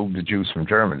to remove the Jews from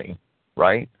Germany,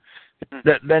 right?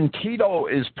 Then Tito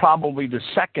is probably the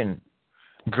second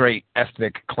great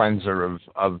ethnic cleanser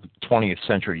of 20th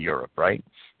century Europe, right?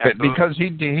 Absolutely. Because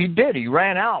he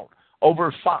ran out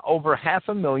over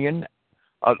 500,000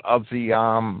 of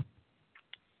the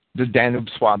Danube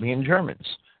Swabian Germans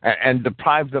and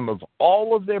deprived them of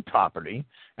all of their property,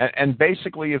 and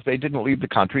basically if they didn't leave the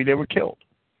country, they were killed.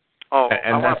 Oh,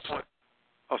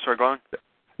 sorry, go on.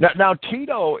 Now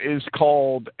Tito is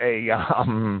called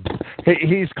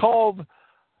he's called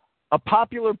a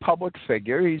popular public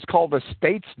figure. He's called a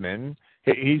statesman.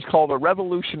 He's called a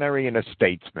revolutionary and a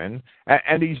statesman,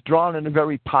 and he's drawn in a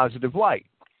very positive light.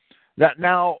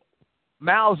 Now,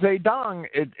 Mao Zedong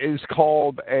is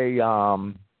called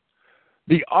the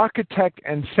architect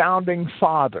and founding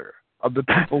father of the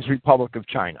People's Republic of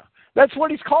China. That's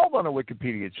what he's called on the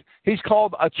Wikipedia. He's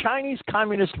called a Chinese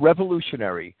communist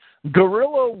revolutionary,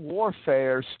 guerrilla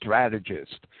warfare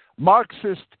strategist,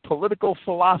 Marxist political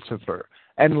philosopher,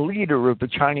 and leader of the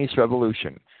Chinese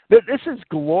Revolution. This is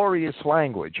glorious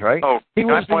language, right? Oh, he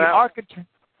was the architect.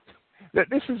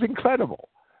 This is incredible.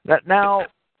 Now,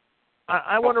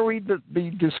 I want to read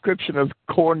the description of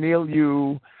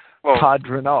Corneliu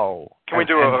Cadranau. Can we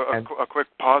do a quick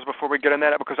pause before we get in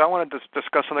that? Because I want to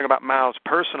discuss something about Mao's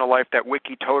personal life that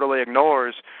Wiki totally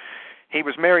ignores. He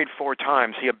was married 4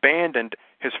 times. He abandoned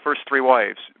his first 3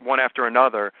 wives, one after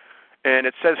another. And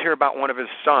it says here about one of his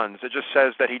sons. It just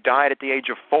says that he died at the age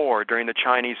of 4 during the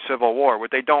Chinese Civil War.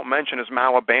 What they don't mention is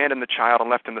Mao abandoned the child and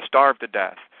left him to starve to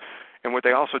death. And what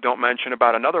they also don't mention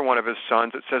about another one of his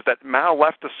sons, it says that Mao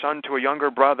left the son to a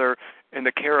younger brother in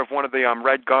the care of one of the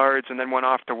Red Guards and then went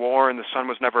off to war, and the son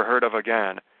was never heard of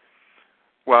again.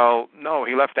 Well, no,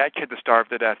 he left that kid to starve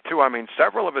to death, too. I mean,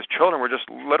 several of his children were just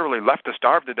literally left to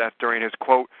starve to death during his,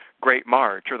 quote, Great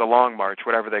March, or the Long March,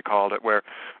 whatever they called it, where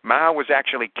Mao was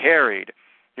actually carried,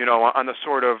 on the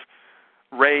sort of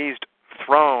raised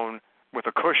throne with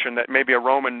a cushion that maybe a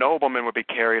Roman nobleman would be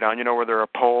carried on, where there are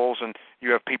poles and you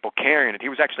have people carrying it. He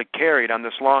was actually carried on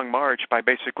this long march by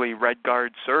basically Red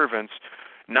Guard servants.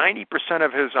 90%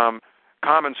 of his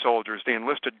common soldiers, the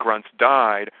enlisted grunts,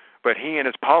 died, but he and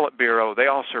his Politburo, they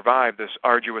all survived this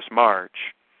arduous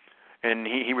march. And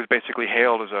he was basically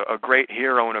hailed as a great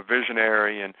hero and a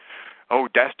visionary, and,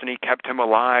 destiny kept him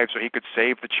alive so he could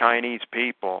save the Chinese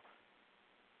people.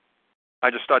 I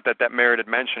just thought that merited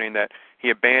mentioning, that he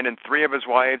abandoned 3 of his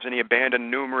wives and he abandoned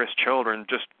numerous children,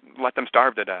 just let them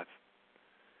starve to death.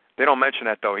 They don't mention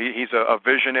that, though. He's a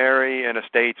visionary and a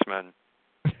statesman.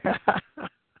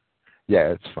 Yeah,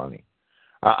 it's funny.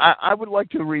 I would like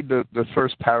to read the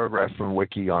first paragraph from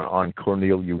Wiki on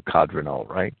Corneliu Cadranau,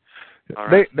 right? All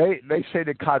right. They say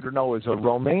that Cadranau is a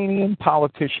Romanian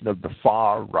politician of the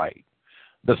far right,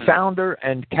 the founder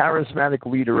and charismatic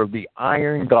leader of the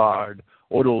Iron Guard,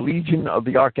 or the Legion of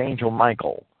the Archangel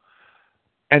Michael,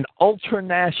 an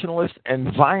ultranationalist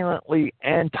and violently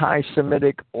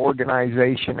anti-Semitic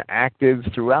organization active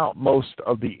throughout most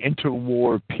of the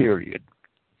interwar period.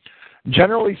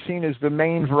 Generally seen as the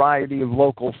main variety of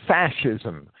local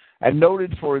fascism, and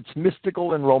noted for its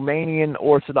mystical and Romanian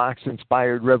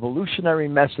Orthodox-inspired revolutionary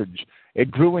message,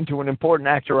 it grew into an important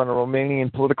actor on a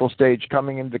Romanian political stage,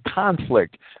 coming into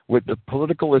conflict with the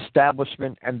political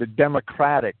establishment and the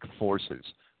democratic forces,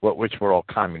 which were all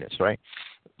communists, right?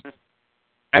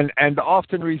 And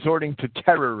often resorting to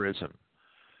terrorism.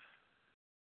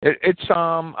 It's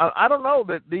I don't know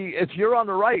that if you're on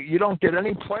the right, you don't get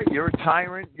any play. You're a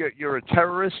tyrant. You're a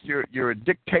terrorist. You're a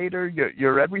dictator.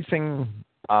 You're everything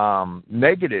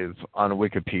negative on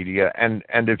Wikipedia. And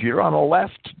if you're on the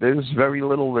left, there's very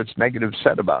little that's negative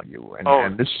said about you.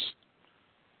 And this.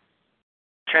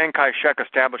 Chiang Kai-shek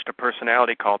established a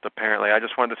personality cult, apparently. I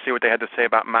just wanted to see what they had to say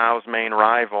about Mao's main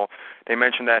rival. They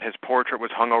mentioned that his portrait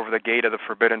was hung over the gate of the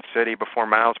Forbidden City before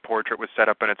Mao's portrait was set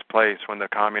up in its place when the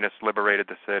communists liberated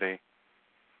the city.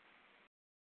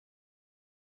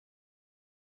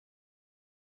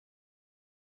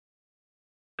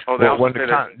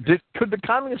 Could the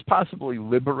communists possibly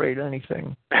liberate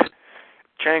anything?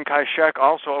 Chiang Kai-shek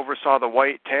also oversaw the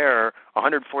White Terror.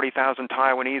 140,000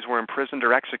 Taiwanese were imprisoned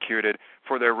or executed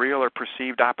for their real or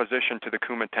perceived opposition to the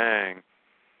Kuomintang.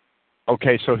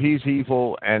 Okay, so he's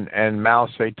evil, and Mao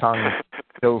Zedong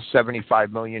kills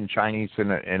 75 million Chinese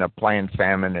in a planned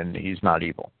famine, and he's not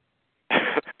evil.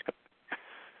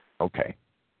 Okay.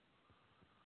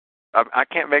 I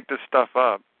can't make this stuff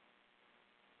up.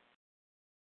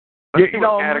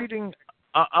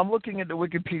 I'm looking at the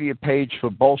Wikipedia page for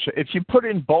Bolshevik. If you put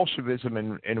in Bolshevism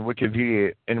in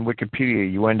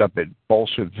Wikipedia, you end up at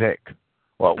Bolshevik.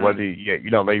 Well, whether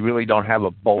they really don't have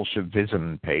a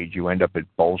Bolshevism page, you end up at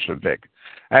Bolshevik,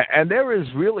 and there is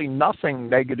really nothing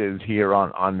negative here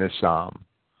on this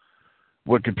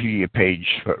Wikipedia page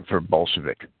for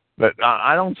Bolshevik. But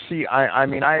I don't see. I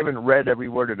mean, I haven't read every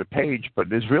word of the page, but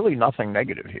there's really nothing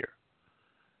negative here.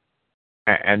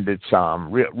 And it's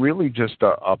really just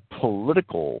a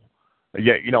political,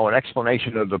 an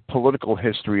explanation of the political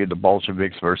history of the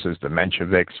Bolsheviks versus the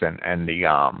Mensheviks and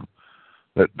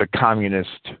the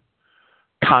communist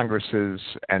congresses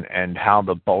and how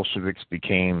the Bolsheviks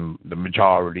became the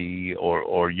majority,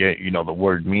 or the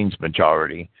word means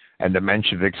majority, and the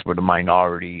Mensheviks were the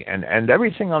minority, and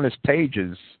everything on this page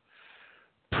is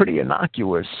pretty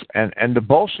innocuous, and the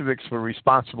Bolsheviks were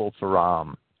responsible for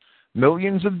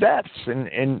millions of deaths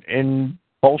in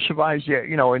Bolsheviks,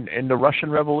 in the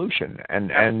Russian Revolution,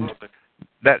 and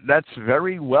that's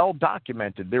very well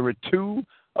documented. There were two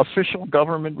official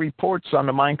government reports on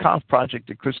the Mein Kampf project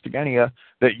at Christogenea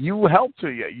that you helped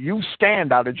you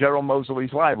scanned out of Gerald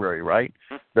Moseley's library, right?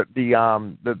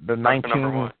 The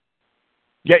 19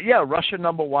 Russia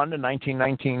number 1, the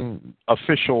 1919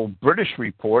 official British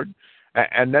report,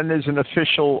 and then there's an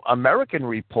official American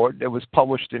report that was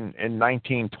published in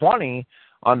 1920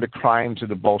 on the crimes of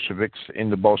the Bolsheviks in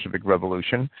the Bolshevik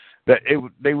Revolution. That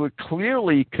they were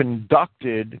clearly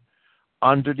conducted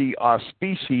under the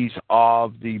auspices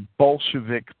of the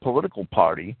Bolshevik political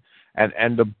party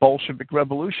and the Bolshevik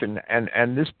Revolution.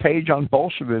 And this page on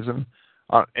Bolshevism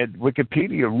at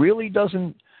Wikipedia really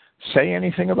doesn't say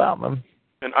anything about them.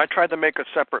 And I tried to make a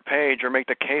separate page or make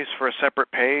the case for a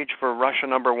separate page for Russia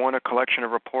number 1, a collection of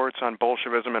reports on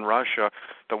Bolshevism in Russia,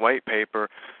 the white paper,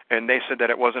 and they said that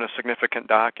it wasn't a significant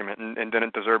document and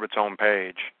didn't deserve its own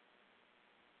page.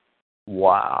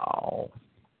 Wow.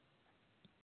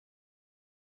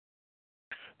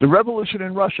 The revolution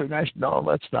in Russia, no,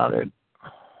 that's not it.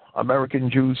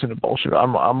 American Jews and the Bolshevik.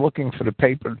 I'm looking for the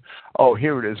paper. Oh,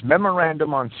 here it is.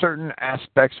 Memorandum on Certain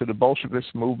Aspects of the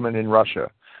Bolshevist Movement in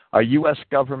Russia, a U.S.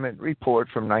 government report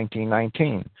from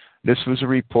 1919. This was a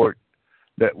report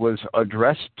that was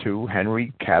addressed to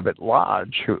Henry Cabot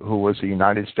Lodge, who was a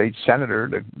United States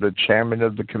Senator, the chairman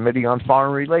of the Committee on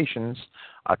Foreign Relations,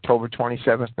 October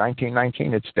 27,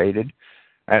 1919, it stated.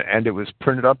 And it was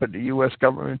printed up at the U.S.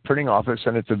 government printing office,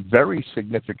 and it's a very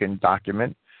significant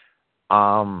document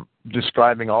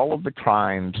describing all of the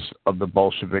crimes of the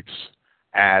Bolsheviks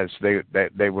as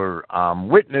they were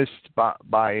witnessed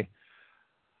by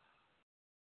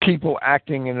people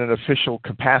acting in an official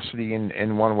capacity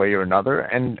in one way or another,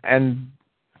 and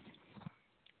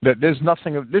that there's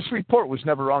nothing of this report was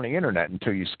never on the internet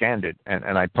until you scanned it,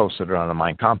 and I posted it on the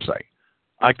Mein Kampf site.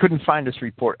 I couldn't find this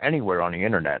report anywhere on the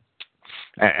internet.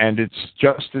 And it's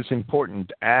just as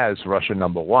important as Russia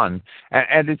number 1.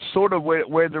 And it's sort of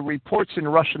where the reports in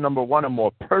Russia number 1 are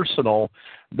more personal.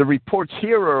 The reports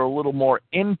here are a little more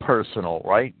impersonal,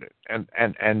 right? And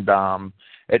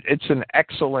it's an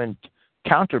excellent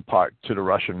counterpart to the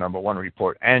Russia number 1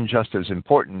 report, and just as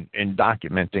important in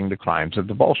documenting the crimes of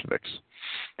the Bolsheviks.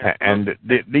 And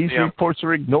these reports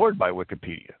are ignored by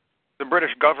Wikipedia. The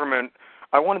British government,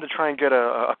 I wanted to try and get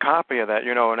a copy of that,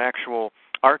 an actual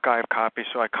archive copy,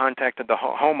 so I contacted the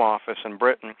Home Office in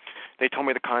Britain. They told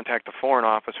me to contact the Foreign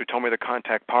Office, who told me to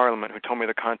contact Parliament, who told me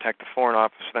to contact the Foreign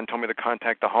Office, then told me to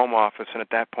contact the Home Office, and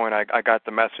at that point I got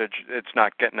the message, it's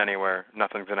not getting anywhere,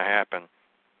 nothing's going to happen.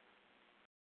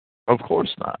 Of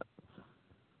course not.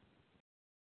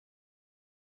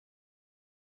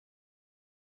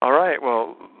 All right,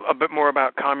 well, a bit more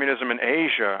about communism in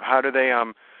Asia. How do they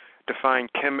define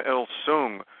Kim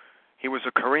Il-sung? He was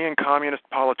a Korean communist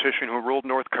politician who ruled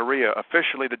North Korea,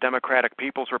 officially the Democratic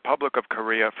People's Republic of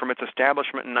Korea, from its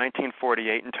establishment in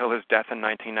 1948 until his death in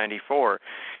 1994.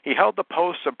 He held the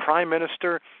posts of Prime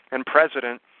Minister and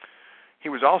President. He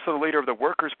was also the leader of the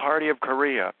Workers' Party of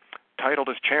Korea, titled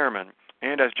as chairman,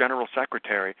 and as general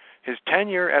secretary. His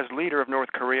tenure as leader of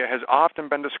North Korea has often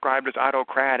been described as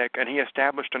autocratic, and he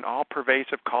established an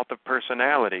all-pervasive cult of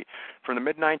personality. From the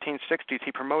mid-1960s,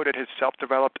 he promoted his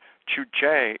self-developed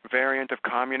Chuche variant of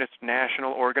Communist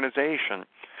National Organization.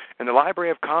 In the Library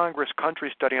of Congress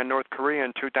Country Study on North Korea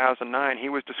in 2009, he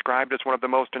was described as one of the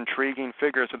most intriguing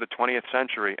figures of the 20th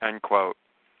century, end quote.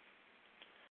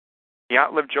 He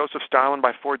outlived Joseph Stalin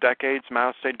by 4 decades,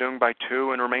 Mao Zedong by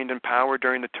 2, and remained in power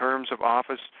during the terms of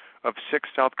office of 6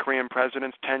 South Korean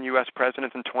presidents, 10 U.S.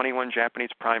 presidents, and 21 Japanese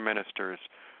prime ministers.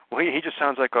 Well, he just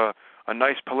sounds like a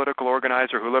nice political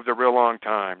organizer who lived a real long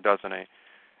time, doesn't he?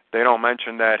 They don't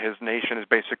mention that his nation is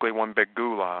basically one big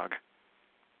gulag.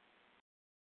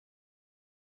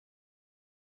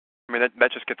 I mean,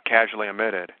 that just gets casually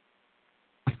omitted.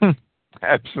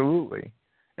 Absolutely.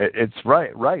 It's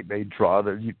right. They draw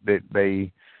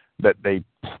they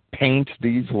paint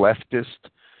these leftist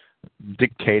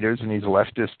dictators and these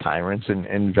leftist tyrants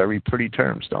in very pretty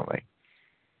terms, don't they?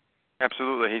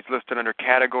 Absolutely. He's listed under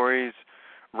categories: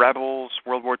 rebels,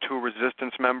 World War II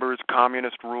resistance members,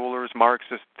 communist rulers,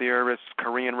 Marxist theorists,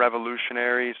 Korean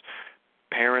revolutionaries,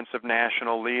 parents of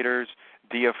national leaders,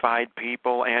 deified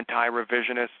people,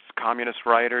 anti-revisionists, communist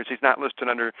writers. He's not listed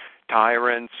under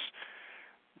tyrants,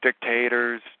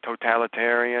 dictators,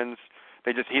 totalitarians.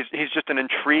 He's just an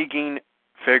intriguing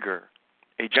figure,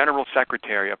 a general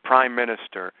secretary, a prime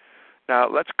minister. Now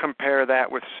let's compare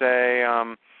that with, say,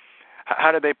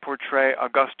 how do they portray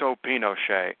Augusto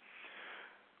Pinochet?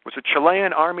 was a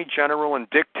Chilean army general and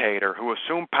dictator who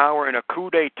assumed power in a coup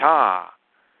d'etat.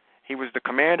 He was the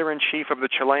commander-in-chief of the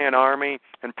Chilean army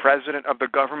and president of the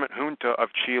government junta of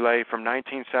Chile from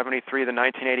 1973 to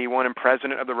 1981 and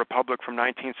president of the republic from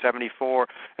 1974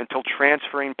 until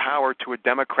transferring power to a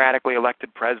democratically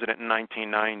elected president in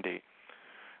 1990.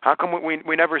 How come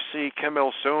we never see Kim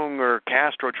Il-sung or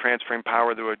Castro transferring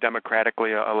power to a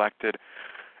democratically elected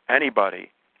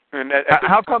anybody? And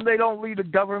how come they don't lead a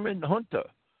government junta?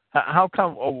 How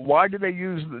come? Why do they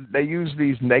use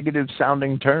these negative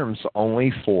sounding terms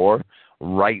only for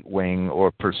right wing or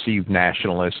perceived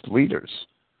nationalist leaders,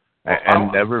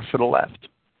 and never for the left?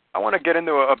 I want to get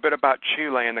into a bit about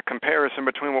Chile and the comparison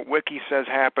between what Wiki says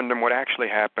happened and what actually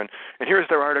happened. And here's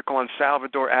their article on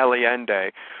Salvador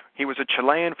Allende. He was a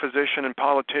Chilean physician and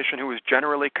politician who was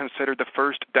generally considered the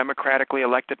first democratically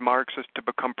elected Marxist to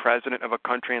become president of a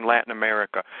country in Latin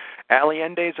America.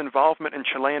 Allende's involvement in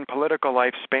Chilean political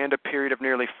life spanned a period of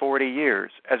nearly 40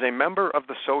 years. As a member of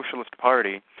the Socialist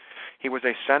Party, he was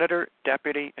a senator,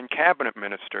 deputy, and cabinet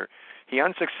minister. He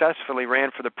unsuccessfully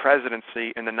ran for the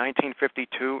presidency in the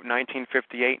 1952,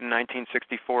 1958, and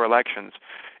 1964 elections.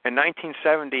 In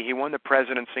 1970, he won the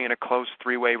presidency in a close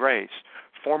three-way race,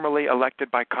 formally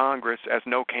elected by Congress as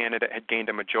no candidate had gained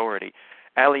a majority.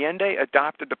 Allende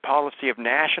adopted the policy of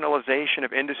nationalization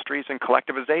of industries and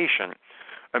collectivization.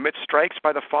 Amid strikes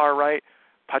by the far right,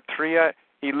 Patria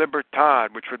y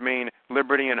Libertad, which would mean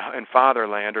liberty and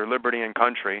fatherland or liberty and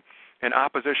country, and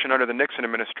opposition under the Nixon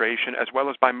administration, as well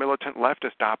as by militant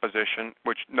leftist opposition,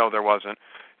 which, no, there wasn't,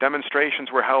 demonstrations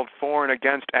were held for and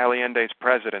against Allende's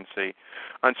presidency.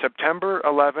 On September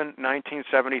 11,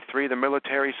 1973, the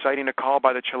military, citing a call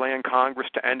by the Chilean Congress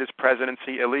to end his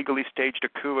presidency, illegally staged a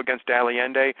coup against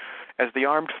Allende. As the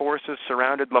armed forces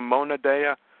surrounded La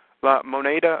Moneda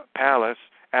Palace,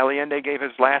 Allende gave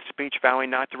his last speech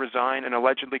vowing not to resign and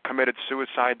allegedly committed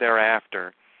suicide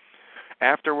thereafter.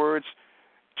 Afterwards,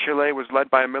 Chile was led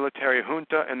by a military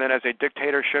junta and then as a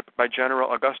dictatorship by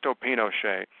General Augusto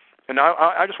Pinochet. And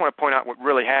I just want to point out what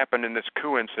really happened in this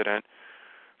coup incident.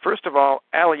 First of all,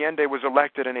 Allende was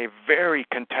elected in a very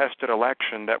contested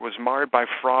election that was marred by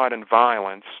fraud and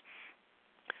violence.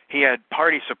 He had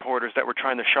party supporters that were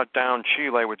trying to shut down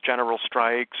Chile with general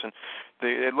strikes, and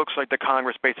it looks like the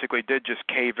Congress basically did just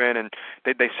cave in, and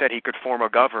they said he could form a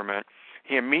government.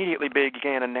 He immediately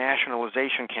began a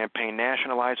nationalization campaign,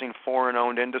 nationalizing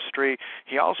foreign-owned industry.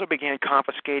 He also began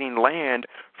confiscating land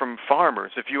from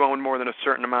farmers. If you own more than a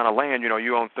certain amount of land,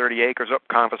 you own 30 acres,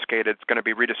 confiscated, it's going to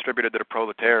be redistributed to the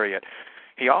proletariat.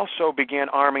 He also began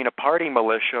arming a party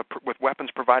militia with weapons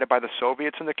provided by the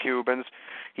Soviets and the Cubans.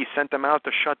 He sent them out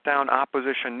to shut down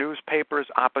opposition newspapers,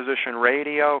 opposition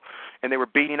radio, and they were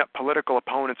beating up political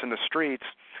opponents in the streets.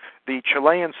 The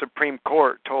Chilean Supreme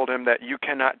Court told him that you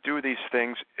cannot do these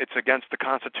things. It's against the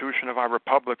Constitution of our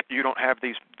republic. You don't have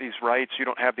these rights. You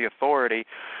don't have the authority.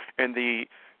 And the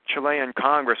Chilean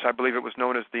Congress, I believe it was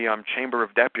known as the Chamber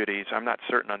of Deputies, I'm not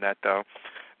certain on that though,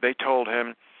 they told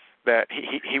him that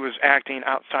he was acting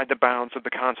outside the bounds of the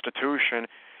Constitution.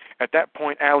 At that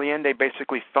point, Allende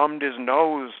basically thumbed his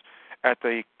nose at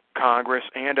the Congress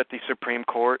and at the Supreme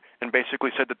Court and basically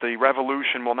said that the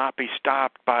revolution will not be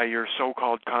stopped by your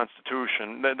so-called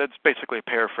Constitution. That's basically a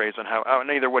paraphrase on how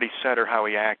neither what he said or how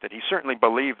he acted. He certainly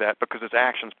believed that because his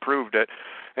actions proved it.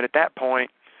 And at that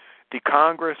point, the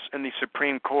Congress and the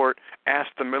Supreme Court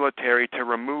asked the military to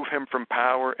remove him from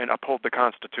power and uphold the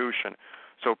Constitution.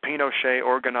 So Pinochet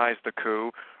organized the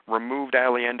coup, removed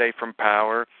Allende from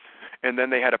power, and then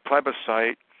they had a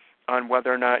plebiscite on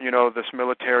whether or not, this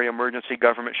military emergency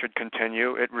government should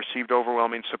continue. It received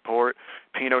overwhelming support.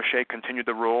 Pinochet continued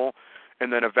the rule.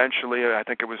 And then eventually, I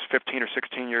think it was 15 or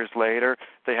 16 years later,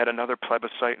 they had another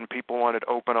plebiscite and people wanted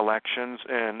open elections.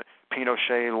 And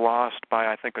Pinochet lost by,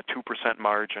 I think, a 2%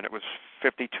 margin. It was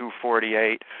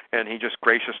 52-48. And he just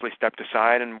graciously stepped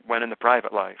aside and went into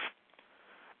private life.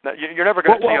 Now, you're never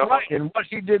going to see... Right. And what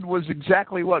he did was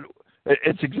exactly what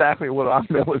our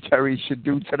military should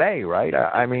do today, right?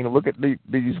 I mean, look at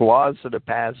these laws that are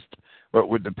passed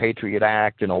with the Patriot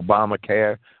Act and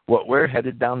Obamacare. We're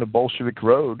headed down the Bolshevik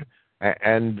road,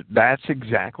 and that's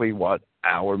exactly what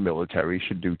our military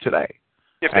should do today.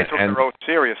 If they took their role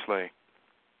seriously.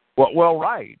 Well,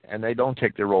 right. And they don't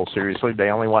take their role seriously. They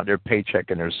only want their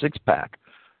paycheck and their six-pack.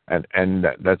 And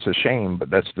that's a shame, but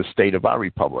that's the state of our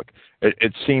republic.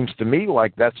 It seems to me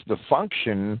like that's the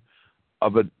function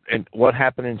and what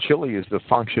happened in Chile is the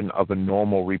function of a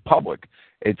normal republic.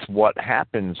 It's what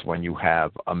happens when you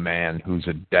have a man who's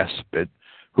a despot,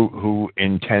 who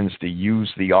intends to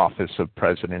use the office of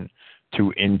president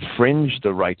to infringe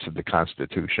the rights of the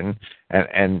Constitution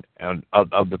and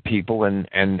of the people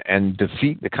and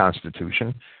defeat the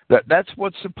Constitution. That's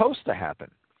what's supposed to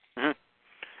happen. Mm-hmm.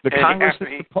 The Congress is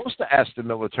supposed to ask the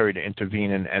military to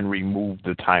intervene and remove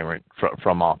the tyrant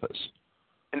from office.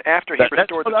 And after he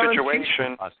restored the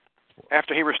situation,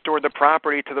 after he restored the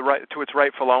property to its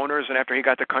rightful owners, and after he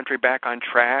got the country back on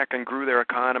track and grew their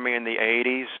economy in the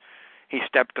 80s, he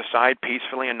stepped aside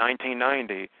peacefully in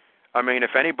 1990. I mean, if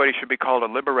anybody should be called a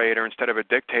liberator instead of a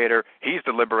dictator, he's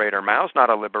the liberator. Mao's not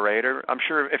a liberator. I'm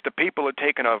sure if the people had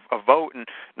taken a vote in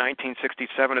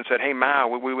 1967 and said, "Hey, Mao,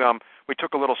 we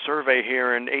took a little survey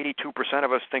here, and 82%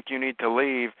 of us think you need to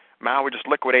leave," Mao would just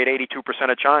liquidate 82%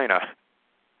 of China.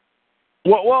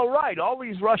 Well, right. All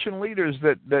these Russian leaders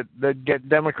that get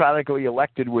democratically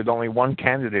elected with only one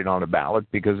candidate on the ballot,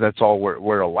 because that's all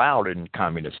we're allowed in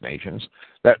communist nations.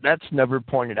 That's never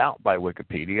pointed out by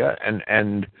Wikipedia.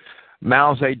 And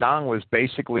Mao Zedong was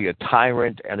basically a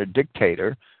tyrant and a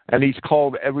dictator, and he's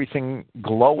called everything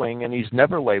glowing, and he's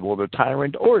never labeled a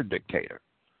tyrant or a dictator.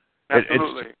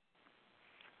 Absolutely.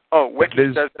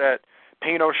 Wiki says that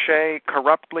Pinochet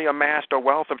corruptly amassed a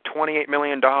wealth of $28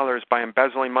 million by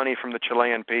embezzling money from the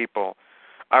Chilean people.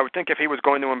 I would think if he was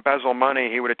going to embezzle money,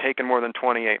 he would have taken more than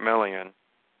 $28 million.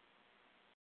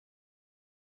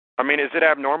 I mean, is it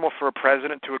abnormal for a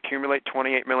president to accumulate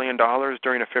 $28 million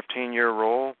during a 15-year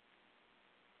rule?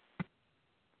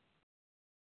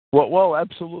 Well,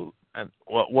 absolutely.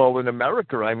 Well, in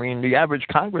America, I mean, the average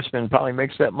congressman probably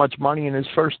makes that much money in his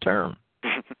first term.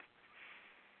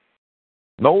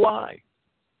 No lie.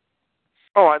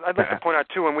 Oh, I'd like to point out,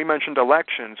 too, when we mentioned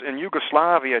elections, in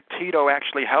Yugoslavia, Tito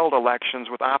actually held elections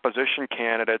with opposition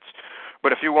candidates,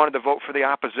 but if you wanted to vote for the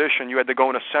opposition, you had to go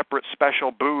in a separate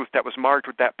special booth that was marked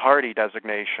with that party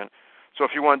designation. So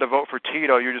if you wanted to vote for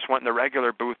Tito, you just went in the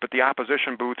regular booth, but the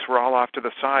opposition booths were all off to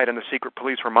the side, and the secret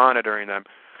police were monitoring them.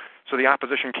 So the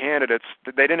opposition candidates,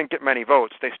 they didn't get many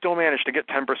votes. They still managed to get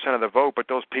 10% of the vote, but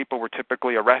those people were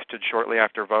typically arrested shortly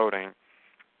after voting.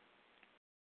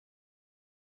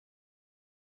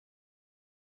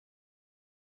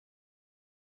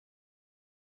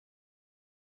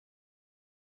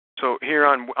 So here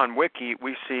on Wiki,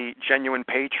 we see genuine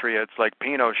patriots like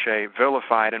Pinochet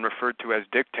vilified and referred to as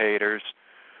dictators,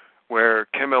 where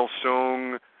Kim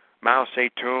Il-sung, Mao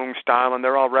Zedong, Stalin,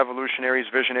 they're all revolutionaries,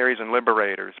 visionaries, and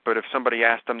liberators. But if somebody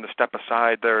asked them to step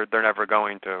aside, they're never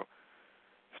going to.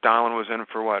 Stalin was in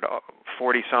for,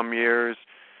 40-some years.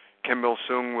 Kim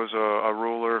Il-sung was a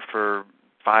ruler for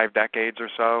 5 decades or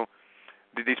so.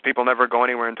 These people never go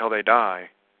anywhere until they die.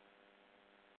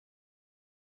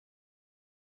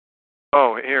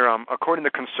 Oh, here, according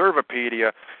to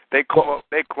Conservapedia, they quote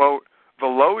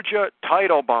Volodya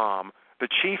Teitelbaum, the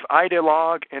chief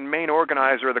ideologue and main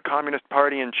organizer of the Communist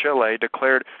Party in Chile,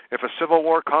 declared, if a civil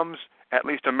war comes, at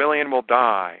least 1 million will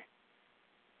die.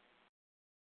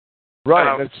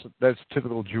 Right, that's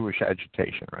typical Jewish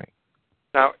agitation, right?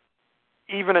 Now,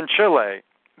 even in Chile,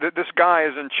 this guy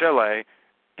is in Chile.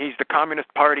 He's the Communist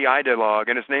Party ideologue,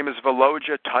 and his name is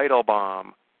Volodya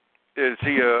Teitelbaum. Is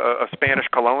he a Spanish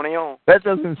colonial? That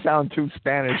doesn't sound too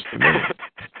Spanish to me.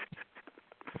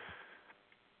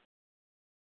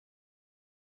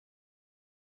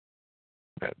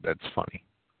 That's funny.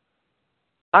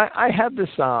 I have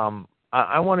this.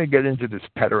 I want to get into this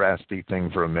pederasty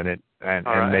thing for a minute, and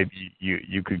maybe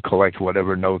you could collect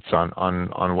whatever notes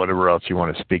on whatever else you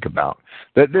want to speak about.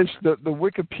 The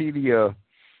Wikipedia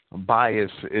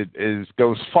bias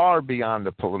goes far beyond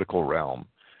the political realm.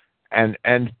 And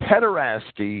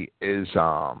pederasty is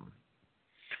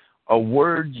a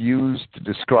word used to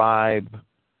describe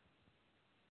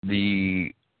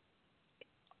the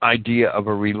idea of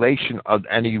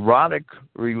an erotic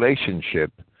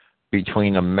relationship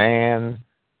between a man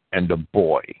and a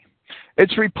boy.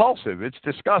 It's repulsive. It's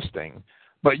disgusting.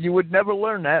 But you would never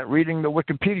learn that reading the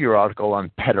Wikipedia article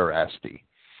on pederasty.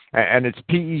 And it's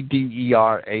P-E-D-E-R-A-S-T-Y,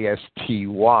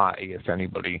 if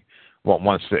anybody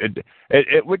wants to.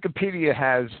 Wikipedia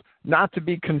has not to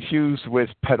be confused with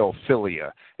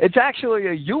pedophilia. It's actually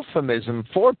a euphemism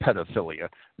for pedophilia.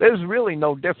 There's really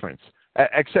no difference,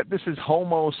 except this is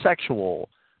homosexual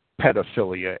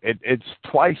pedophilia. It's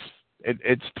twice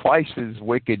as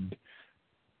wicked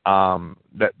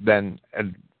than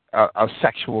a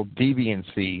sexual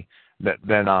deviancy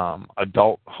than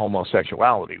adult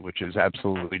homosexuality, which is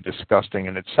absolutely disgusting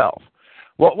in itself.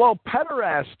 Well,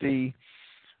 pederasty.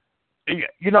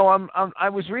 I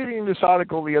was reading this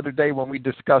article the other day when we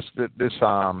discussed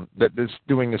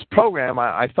doing this program.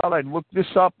 I thought I'd look this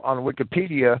up on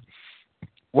Wikipedia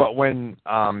Well, when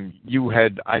you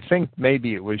had, I think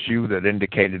maybe it was you that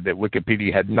indicated that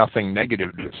Wikipedia had nothing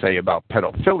negative to say about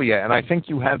pedophilia, and I think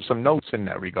you have some notes in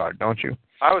that regard, don't you?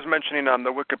 I was mentioning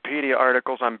the Wikipedia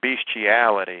articles on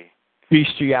bestiality.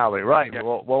 Bestiality, right. Yeah.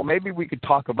 Well, maybe we could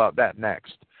talk about that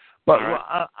next. But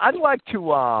Right. I'd like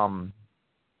to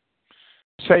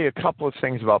say a couple of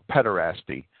things about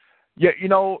pederasty. Yeah, you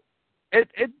know, it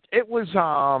was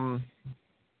a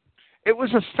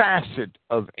facet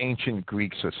of ancient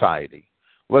Greek society.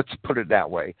 Let's put it that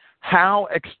way. How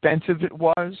extensive it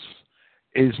was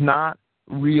is not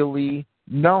really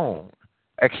known,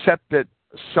 except that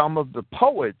some of the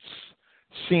poets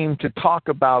seem to talk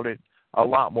about it a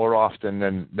lot more often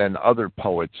than other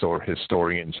poets or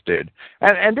historians did.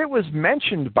 And it was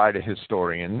mentioned by the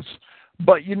historians,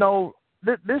 but, you know,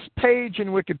 this page in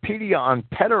Wikipedia on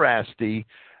pederasty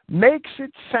makes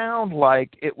it sound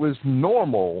like it was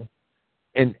normal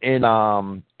in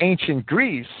ancient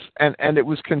Greece, and it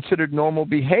was considered normal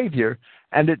behavior,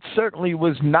 and it certainly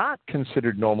was not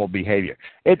considered normal behavior.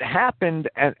 It happened,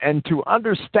 and to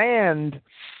understand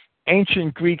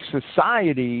ancient Greek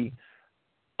society,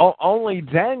 only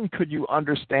then could you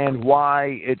understand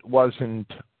why it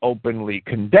wasn't openly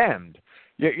condemned.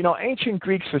 You know, ancient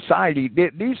Greek society,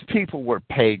 these people were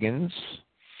pagans.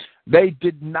 They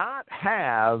did not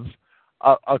have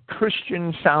a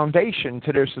Christian foundation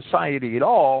to their society at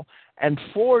all, and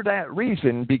for that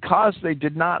reason, because they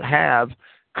did not have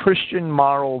Christian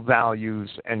moral values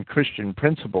and Christian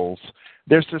principles,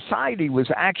 their society was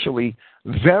actually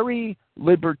very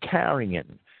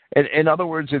libertarian. In other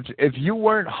words, if you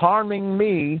weren't harming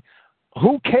me,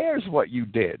 who cares what you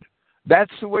did?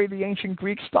 That's the way the ancient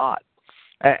Greeks thought.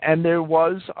 And there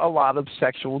was a lot of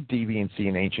sexual deviancy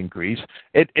in ancient Greece.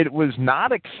 It was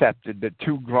not accepted that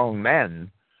two grown men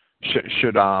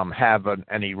should have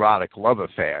an erotic love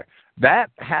affair. That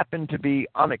happened to be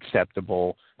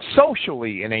unacceptable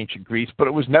socially in ancient Greece, but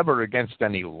it was never against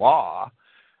any law.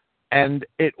 And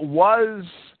it was,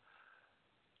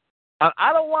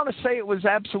 I don't want to say it was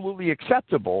absolutely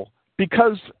acceptable,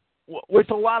 because with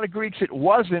a lot of Greeks it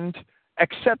wasn't,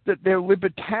 except that their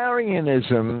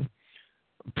libertarianism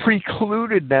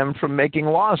precluded them from making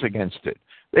laws against it.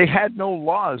 They had no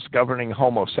laws governing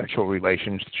homosexual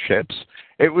relationships.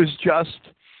 It was just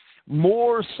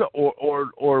more so,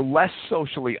 or less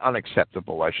socially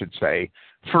unacceptable, I should say,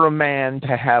 for a man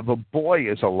to have a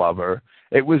boy as a lover.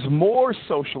 It was more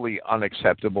socially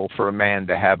unacceptable for a man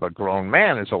to have a grown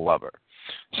man as a lover.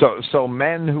 So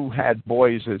men who had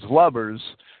boys as lovers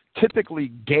typically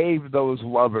gave those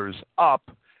lovers up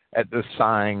at the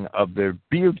sign of their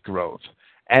beard growth.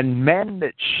 And men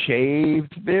that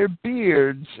shaved their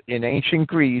beards in ancient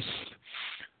Greece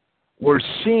were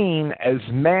seen as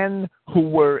men who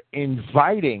were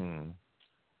inviting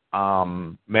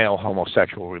male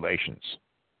homosexual relations.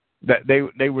 That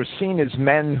they were seen as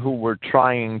men who were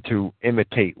trying to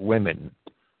imitate women,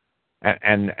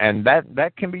 and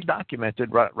that can be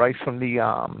documented right from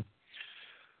the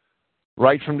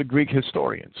Greek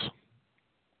historians.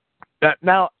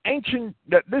 Now,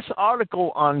 this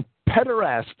article on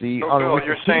pederasty on Bill, Wikipedia,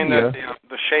 you're saying that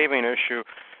the shaving issue,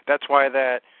 that's why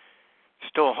that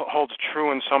still holds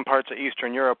true in some parts of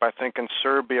Eastern Europe. I think in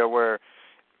Serbia, where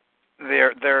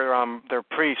their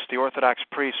priests, the Orthodox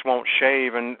priests, won't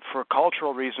shave, and for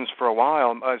cultural reasons for a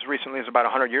while, as recently as about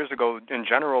 100 years ago, in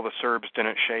general, the Serbs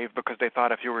didn't shave because they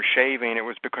thought if you were shaving, it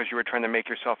was because you were trying to make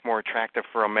yourself more attractive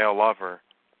for a male lover.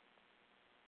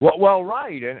 Well,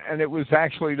 right, and it was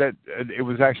actually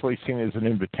seen as an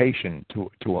invitation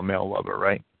to a male lover,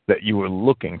 right? That you were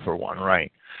looking for one,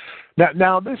 right?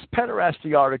 Now this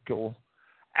pederasty article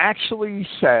actually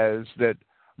says that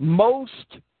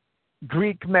most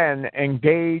Greek men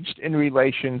engaged in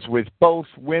relations with both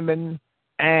women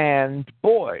and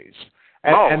boys,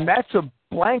 and that's a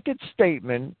blanket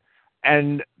statement,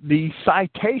 and the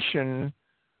citation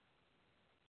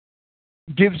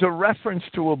gives a reference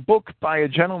to a book by a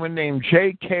gentleman named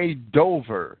J.K.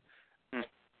 Dover.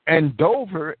 And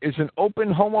Dover is an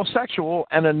open homosexual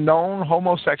and a known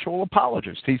homosexual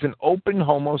apologist. He's an open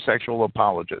homosexual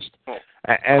apologist. Well,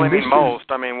 and claiming most.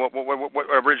 I mean, what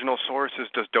original sources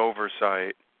does Dover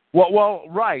cite? Well,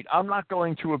 right. I'm not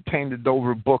going to obtain the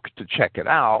Dover book to check it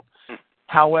out.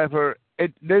 However,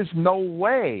 there's no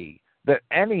way that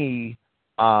any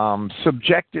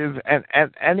subjective and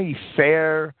any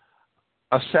fair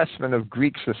assessment of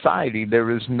Greek society,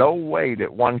 there is no way that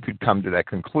one could come to that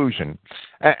conclusion.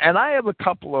 And I have a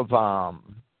couple of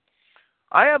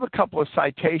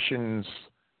citations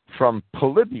from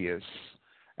Polybius,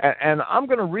 and I'm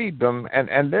going to read them,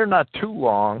 and they're not too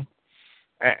long.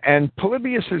 And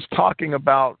Polybius is talking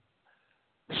about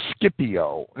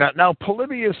Scipio. Now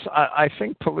Polybius, I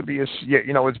think Polybius,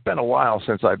 it's been a while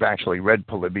since I've actually read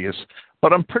Polybius,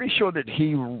 but I'm pretty sure that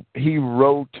he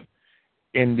wrote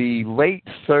in the late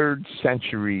 3rd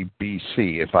century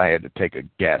BC, if I had to take a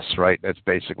guess, right? That's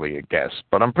basically a guess.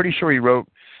 But I'm pretty sure he wrote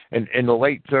in the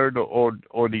late 3rd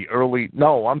or the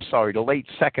late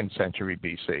 2nd century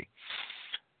BC.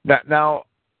 Now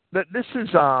this is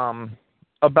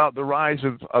about the rise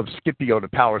of Scipio to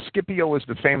power. Scipio was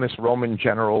the famous Roman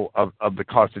general of the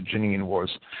Carthaginian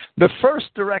Wars. The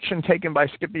first direction taken by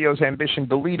Scipio's ambition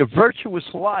to lead a virtuous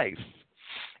life,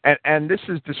 and this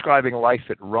is describing life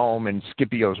at Rome and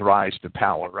Scipio's rise to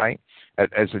power, right,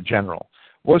 as a general,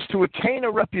 was to attain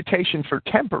a reputation for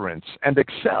temperance and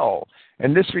excel,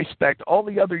 in this respect, all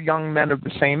the other young men of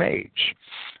the same age.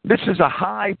 This is a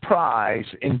high prize,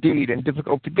 indeed, and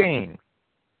difficult to gain.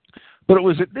 But it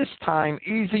was at this time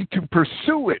easy to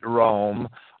pursue at Rome,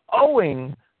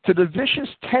 owing to the vicious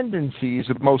tendencies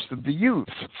of most of the youth.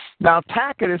 Now,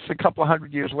 Tacitus, a couple of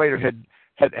hundred years later,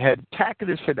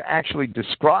 Tacitus had actually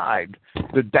described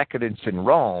the decadence in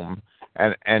Rome,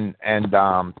 and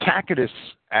Tacitus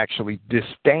actually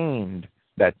disdained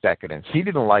that decadence. He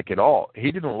didn't like it all.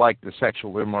 He didn't like the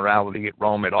sexual immorality at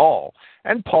Rome at all.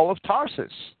 And Paul of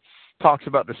Tarsus talks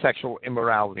about the sexual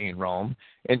immorality in Rome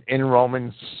in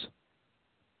Romans.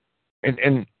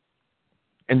 In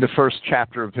the first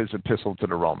chapter of his epistle to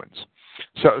the Romans.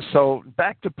 So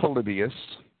back to Polybius.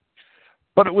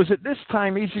 But it was at this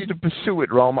time easy to pursue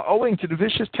at Rome, owing to the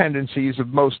vicious tendencies of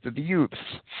most of the youths.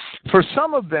 For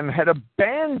some of them had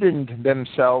abandoned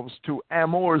themselves to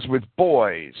amours with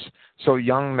boys, so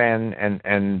young men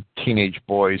and teenage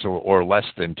boys, or less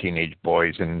than teenage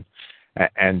boys, and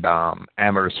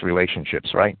amorous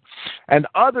relationships, right? And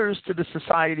others to the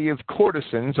society of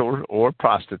courtesans or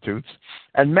prostitutes,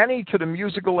 and many to the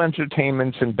musical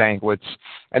entertainments and banquets,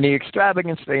 and the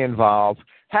extravagance they involve,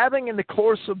 having in the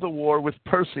course of the war with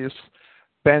Perseus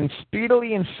been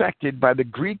speedily infected by the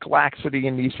Greek laxity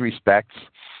in these respects.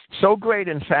 So great,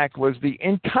 in fact, was the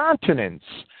incontinence.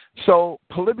 So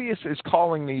Polybius is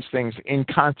calling these things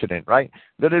incontinent, right?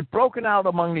 That had broken out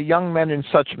among the young men in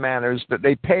such manners that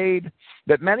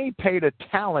many paid a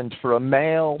talent for a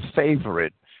male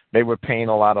favorite. They were paying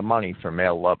a lot of money for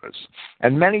male lovers.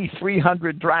 And many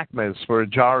 300 drachmas for a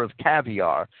jar of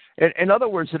caviar. In other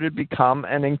words, it had become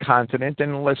an incontinent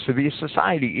and lascivious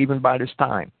society even by this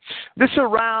time. This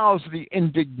aroused the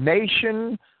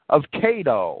indignation of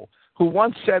Cato, who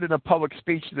once said in a public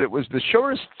speech that it was the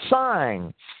surest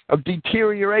sign of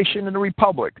deterioration in a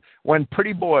republic when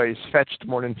pretty boys fetched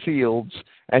more than fields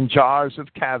and jars of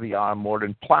caviar more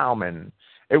than plowmen.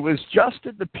 It was just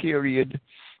at the period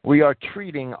we are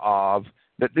treating of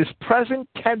that this present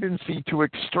tendency to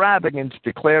extravagance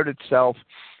declared itself,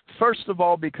 first of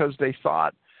all because they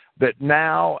thought that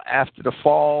now, after the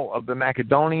fall of the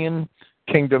Macedonian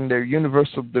kingdom, their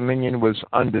universal dominion was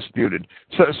undisputed.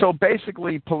 So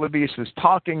basically, Polybius is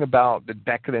talking about the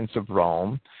decadence of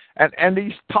Rome, and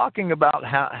he's talking about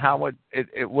how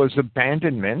it was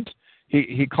abandonment.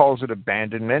 He calls it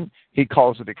abandonment. He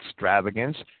calls it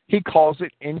extravagance. He calls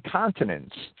it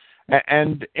incontinence.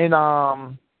 And in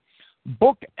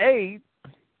Book 8,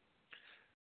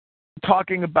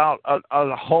 talking about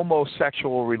a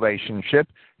homosexual relationship,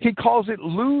 he calls it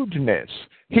lewdness.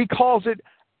 He calls it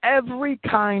every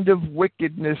kind of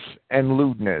wickedness and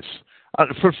lewdness.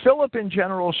 For Philip in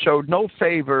general showed no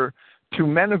favor to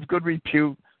men of good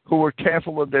repute who were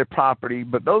careful of their property,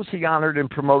 but those he honored and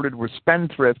promoted were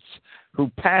spendthrifts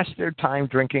who passed their time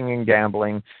drinking and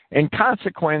gambling. In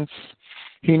consequence,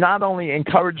 he not only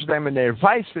encouraged them in their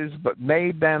vices, but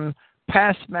made them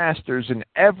past masters in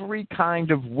every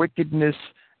kind of wickedness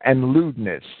and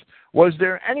lewdness. Was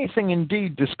there anything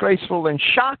indeed disgraceful and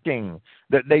shocking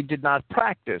that they did not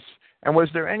practice? And was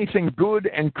there anything good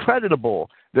and creditable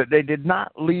that they did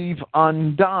not leave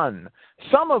undone?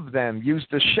 Some of them used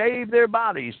to shave their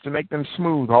bodies to make them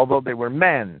smooth, although they were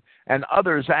men, and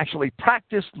others actually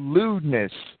practiced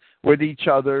lewdness with each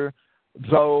other,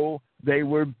 though they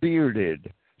were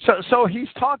bearded. So he's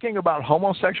talking about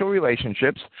homosexual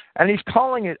relationships, and he's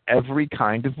calling it every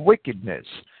kind of wickedness,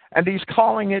 and he's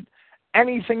calling it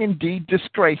anything indeed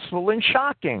disgraceful and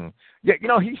shocking. Yet,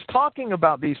 he's talking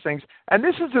about these things, and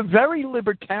this is a very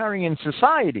libertarian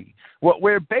society,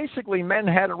 where basically men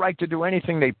had a right to do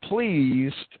anything they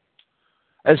pleased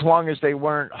as long as they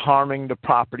weren't harming the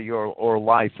property or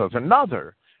life of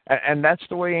another. And that's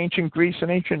the way ancient Greece and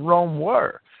ancient Rome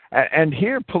were. And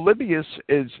here Polybius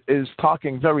is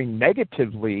talking very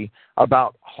negatively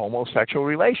about homosexual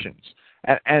relations.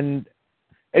 And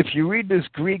if you read this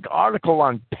Greek article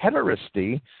on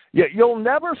pederasty, you'll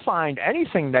never find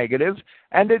anything negative,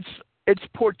 and it's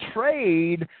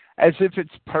portrayed as if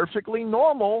it's perfectly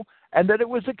normal and that it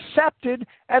was accepted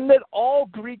and that all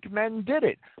Greek men did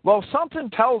it. Well, something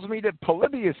tells me that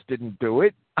Polybius didn't do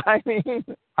it. I mean,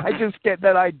 I just get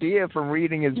that idea from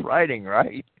reading his writing,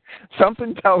 right?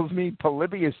 Something tells me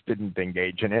Polybius didn't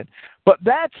engage in it. But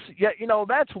that's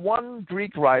one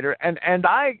Greek writer, and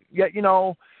I,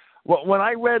 when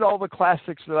I read all the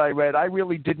classics that I read, I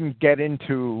really didn't get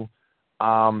into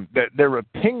their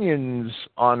opinions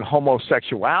on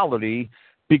homosexuality,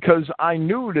 because I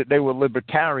knew that they were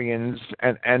libertarians,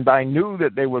 and I knew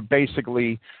that they were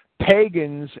basically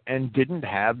pagans and didn't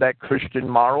have that Christian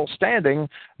moral standing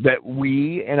that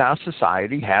we in our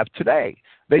society have today.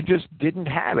 They just didn't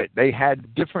have it. They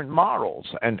had different morals,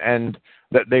 and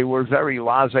that they were very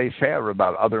laissez-faire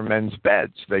about other men's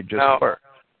beds. They just were.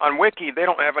 On Wiki, they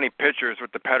don't have any pictures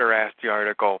with the pederasty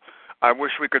article. I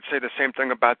wish we could say the same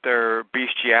thing about their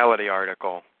bestiality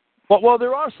article. Well,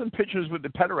 there are some pictures with the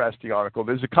pederasty article.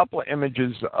 There's a couple of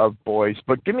images of boys,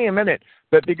 but give me a minute,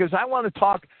 because I want to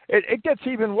talk. It gets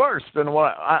even worse than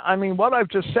what what I've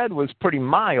just said was pretty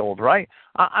mild, right?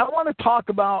 I want to talk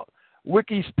about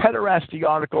Wiki's pederasty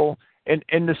article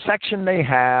in the section they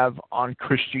have on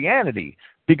Christianity,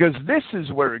 because this is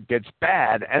where it gets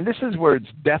bad, and this is where it's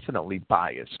definitely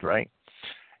biased, right?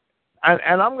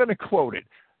 And I'm going to quote it.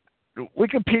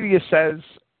 Wikipedia says,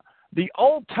 the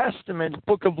Old Testament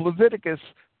book of Leviticus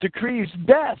decrees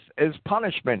death as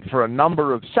punishment for a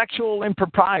number of sexual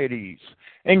improprieties,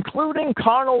 including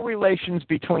carnal relations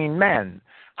between men.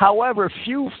 However,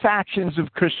 few factions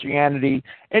of Christianity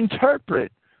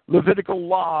interpret Levitical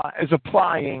law as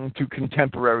applying to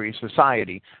contemporary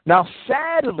society. Now,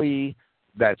 sadly,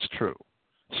 that's true.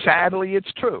 Sadly,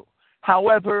 it's true.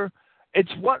 However,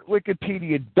 it's what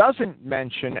Wikipedia doesn't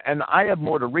mention, and I have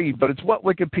more to read, but it's what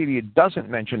Wikipedia doesn't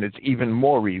mention that's even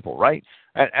more evil, right?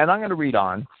 And I'm going to read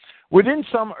on. Within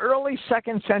some early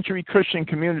second century Christian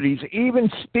communities, even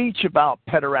speech about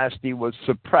pederasty was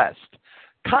suppressed.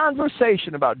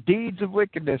 Conversation about deeds of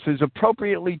wickedness is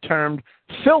appropriately termed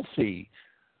filthy,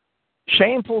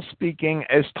 shameful speaking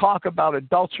as talk about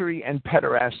adultery and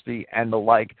pederasty and the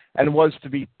like, and was to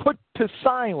be put to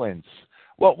silence.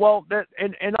 Well,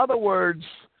 in other words,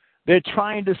 they're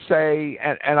trying to say,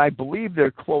 and I believe they're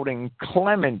quoting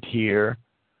Clement here,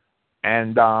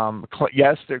 and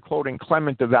yes, they're quoting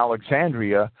Clement of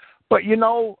Alexandria, but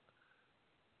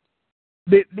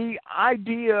the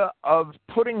idea of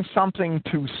putting something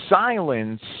to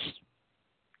silence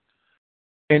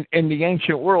in the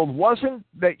ancient world wasn't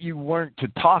that you weren't to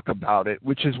talk about it,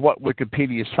 which is what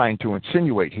Wikipedia is trying to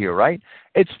insinuate here, right?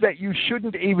 It's that you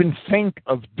shouldn't even think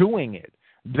of doing it.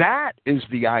 That is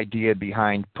the idea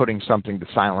behind putting something to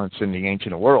silence in the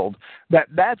ancient world.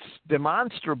 That's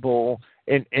demonstrable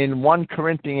in 1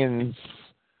 Corinthians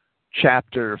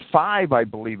chapter 5, I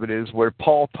believe it is, where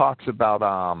Paul talks about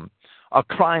a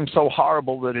crime so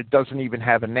horrible that it doesn't even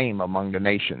have a name among the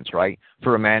nations, right?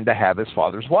 For a man to have his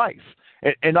father's wife.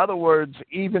 In other words,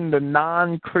 even the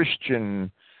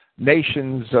non-Christian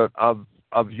nations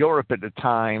of Europe at the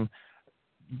time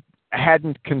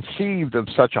hadn't conceived of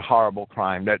such a horrible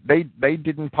crime, that they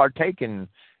didn't partake in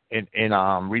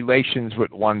relations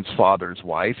with one's father's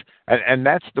wife, and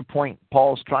that's the point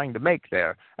Paul's trying to make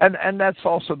there, and that's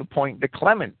also the point that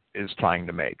Clement is trying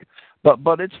to make,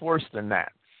 but it's worse than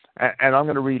that, and I'm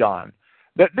going to read on.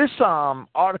 That this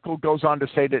article goes on to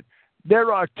say that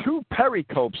there are 2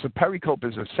 pericopes. A pericope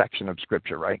is a section of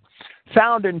Scripture, right?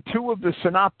 Found in 2 of the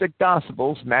synoptic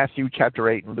Gospels, Matthew chapter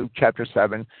 8 and Luke chapter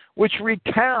 7, which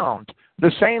recount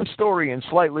the same story in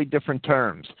slightly different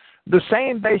terms. The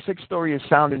same basic story is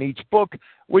found in each book,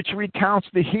 which recounts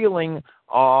the healing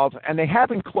of, and they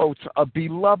have in quotes, a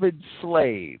beloved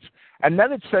slave. And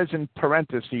then it says in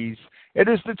parentheses, it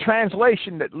is the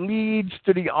translation that leads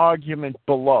to the argument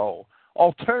below.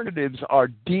 Alternatives are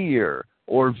dear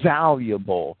or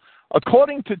valuable.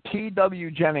 According to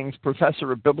T.W. Jennings,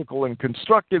 professor of biblical and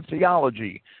constructive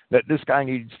theology, that this guy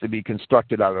needs to be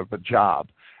constructed out of a job,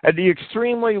 at the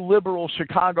extremely liberal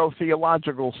Chicago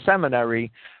Theological Seminary,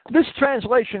 this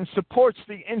translation supports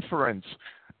the inference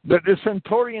that the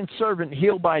centurion servant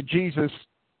healed by Jesus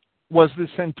was the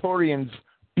centurion's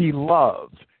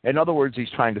beloved. In other words, he's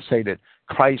trying to say that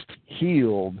Christ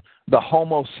healed the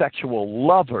homosexual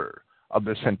lover of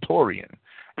the centurion.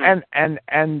 And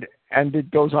it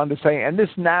goes on to say, and this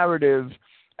narrative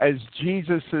as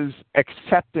Jesus's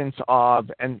acceptance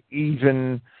of and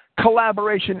even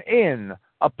collaboration in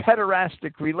a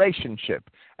pederastic relationship.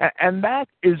 And that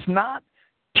is not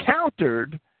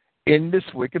countered in this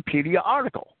Wikipedia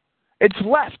article. It's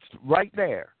left right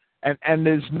there. And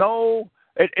there's no,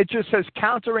 it just says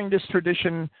countering this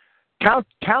tradition,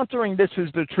 countering this is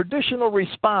the traditional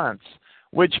response,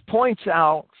 which points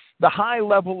out the high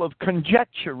level of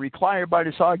conjecture required by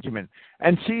this argument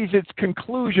and sees its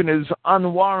conclusion as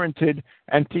unwarranted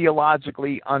and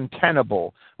theologically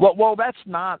untenable. Well, that's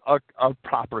not a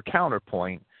proper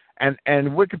counterpoint, and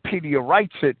Wikipedia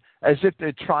writes it as if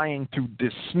they're trying to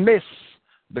dismiss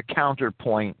the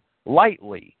counterpoint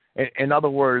lightly. In other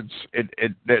words,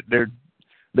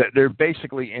 they're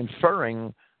basically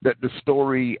inferring that the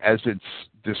story as it's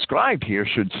described here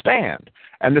should stand.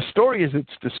 And the story as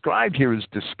it's described here is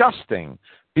disgusting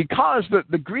because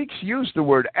the Greeks used the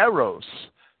word eros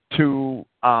to,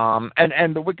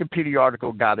 and the Wikipedia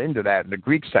article got into that in the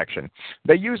Greek section.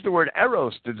 They used the word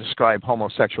eros to describe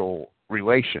homosexual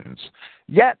relations.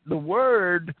 Yet the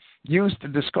word used to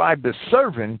describe the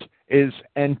servant is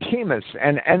entemus,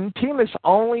 and entemus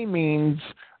only means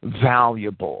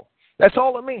valuable. That's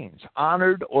all it means,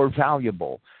 honored or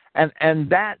valuable. And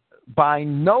that by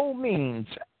no means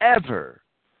ever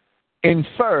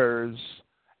infers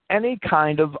any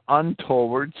kind of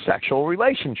untoward sexual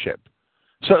relationship.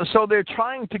 So they're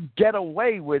trying to get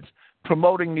away with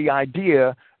promoting the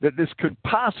idea that this could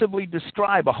possibly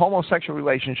describe a homosexual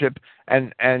relationship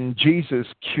and Jesus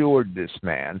cured this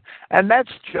man. And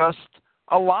that's just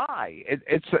a lie.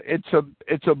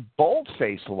 It's a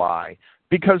bold-faced lie,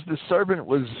 because the servant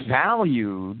was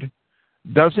valued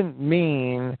doesn't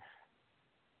mean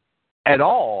at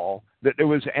all that there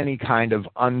was any kind of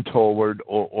untoward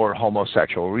or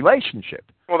homosexual relationship.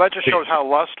 Well, that just shows how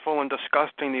lustful and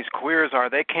disgusting these queers are.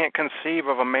 They can't conceive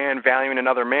of a man valuing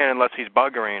another man unless he's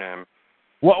buggering him.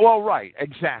 Well, right,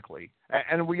 exactly.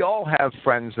 And we all have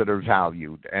friends that are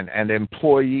valued and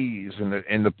employees in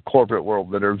the corporate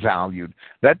world that are valued.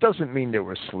 That doesn't mean they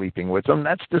were sleeping with them.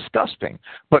 That's disgusting.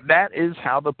 But that is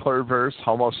how the perverse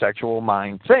homosexual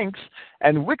mind thinks.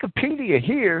 And Wikipedia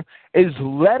here is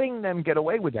letting them get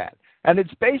away with that. And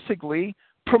it's basically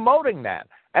promoting that.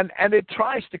 And it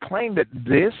tries to claim that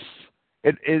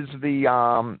it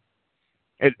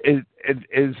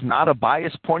is not a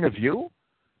biased point of view.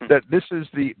 That this is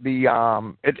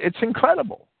it's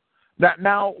incredible.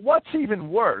 Now, what's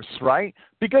even worse, right?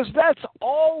 Because that's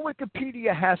all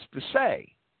Wikipedia has to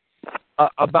say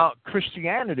about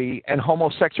Christianity and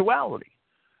homosexuality.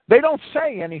 They don't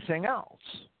say anything else,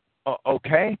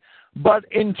 okay? But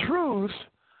in truth,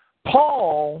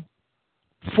 Paul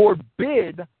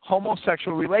forbid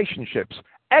homosexual relationships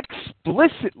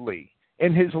explicitly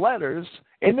in his letters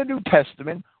in the New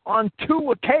Testament on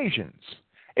 2 occasions.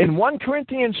 In 1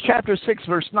 Corinthians chapter 6,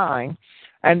 verse 9,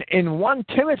 and in 1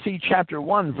 Timothy chapter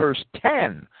 1, verse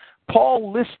 10,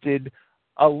 Paul listed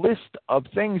a list of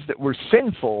things that were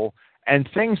sinful and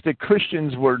things that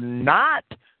Christians were not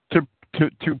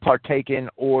to partake in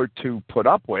or to put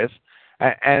up with.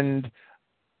 And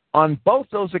on both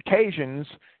those occasions,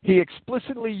 he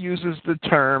explicitly uses the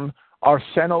term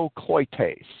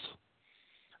arsenokoites.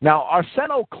 Now,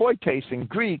 arsenokoites in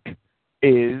Greek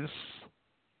is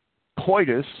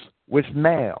coitus with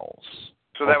males.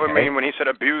 So that would mean when he said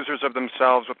abusers of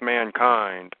themselves with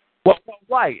mankind. Well,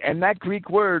 right, and that Greek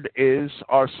word is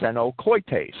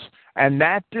arsenokoites, and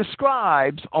that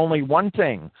describes only one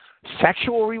thing: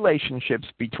 sexual relationships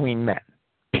between men.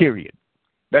 Period.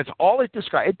 That's all it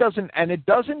describes. It doesn't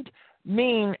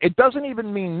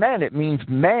even mean men. It means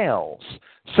males.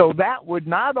 So that would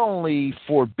not only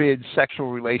forbid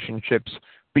sexual relationships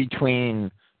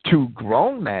between 2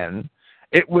 grown men,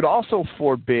 it would also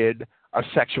forbid a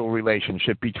sexual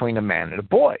relationship between a man and a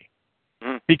boy,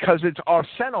 because it's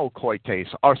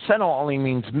arsenokoites. Arseno only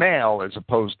means male as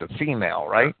opposed to female,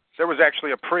 right? There was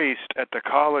actually a priest at the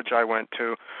college I went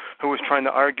to who was trying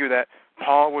to argue that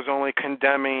Paul was only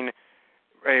condemning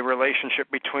a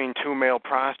relationship between 2 male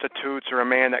prostitutes, or a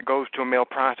man that goes to a male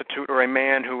prostitute, or a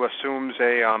man who assumes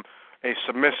a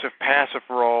submissive, passive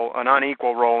role, an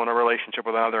unequal role in a relationship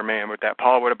with another man, but that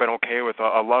Paul would have been okay with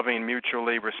a loving,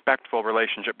 mutually respectful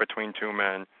relationship between 2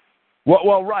 men.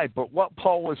 Well, right, but what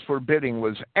Paul was forbidding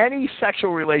was any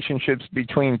sexual relationships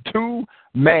between 2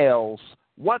 males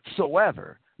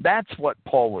whatsoever. That's what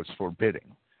Paul was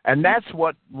forbidding, and that's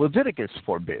what Leviticus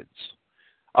forbids.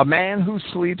 A man who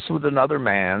sleeps with another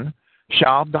man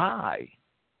shall die.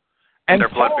 And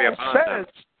Paul says,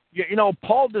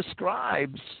 Paul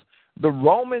describes the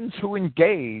Romans who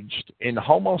engaged in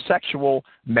homosexual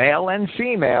male and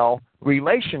female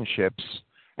relationships,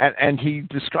 and he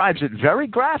describes it very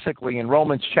graphically in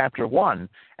Romans chapter 1.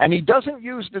 And he doesn't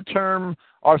use the term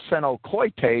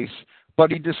arsenokoites,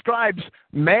 but he describes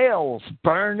males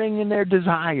burning in their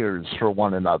desires for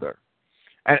one another.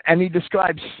 And he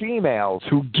describes females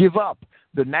who give up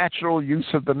the natural use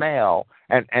of the male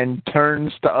and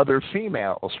turns to other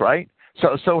females, right?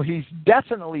 So he's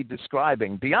definitely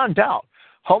describing, beyond doubt,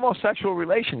 homosexual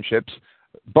relationships,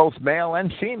 both male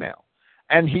and female.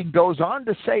 And he goes on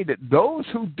to say that those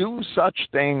who do such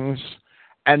things,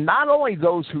 and not only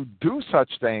those who do such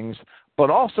things, but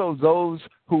also those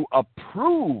who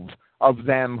approve of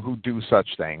them who do such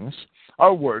things,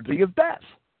 are worthy of death.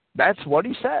 That's what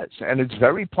he says, and it's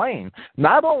very plain.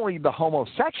 Not only the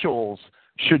homosexuals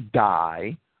should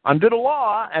die under the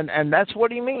law, and that's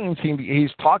what he means.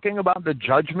 He's talking about the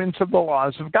judgments of the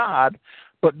laws of God,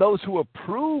 but those who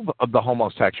approve of the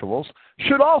homosexuals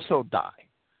should also die.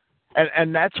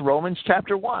 And that's Romans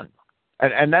chapter 1.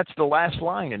 And that's the last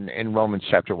line in Romans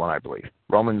chapter 1, I believe.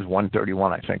 Romans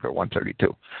 1:31, I think, or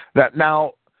 1:32. That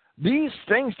now, these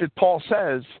things that Paul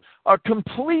says are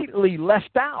completely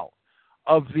left out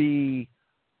of the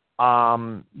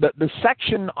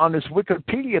section on this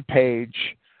Wikipedia page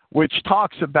which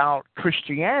talks about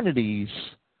Christianity's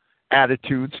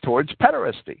attitudes towards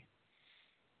pederasty.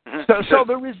 So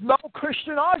there is no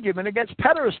Christian argument against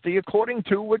pederasty according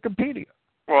to Wikipedia.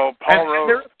 Well, Paul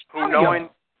wrote, who knowing,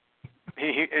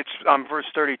 it's verse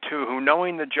 32, who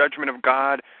knowing the judgment of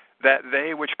God, that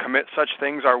they which commit such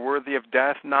things are worthy of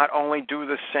death, not only do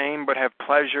the same, but have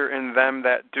pleasure in them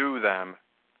that do them.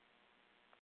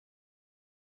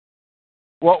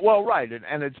 Well, right,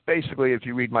 and it's basically, if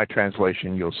you read my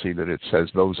translation, you'll see that it says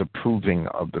those approving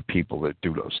of the people that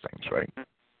do those things, right?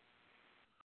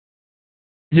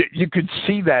 You could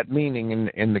see that meaning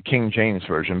in the King James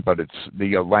Version, but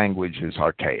the language is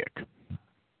archaic.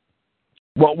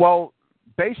 Well,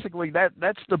 basically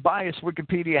that's the bias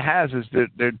Wikipedia has, is that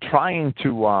they're trying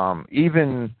to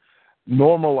even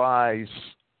normalize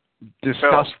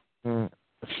discussing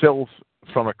filth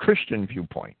from a Christian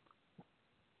viewpoint.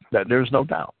 That there's no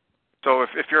doubt. So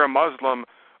if you're a Muslim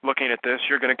looking at this,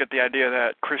 you're going to get the idea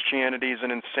that Christianity is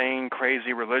an insane,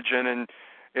 crazy religion, and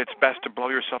it's best to blow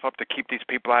yourself up to keep these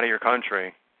people out of your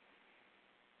country.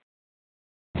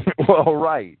 Well,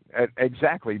 right,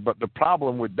 exactly. But the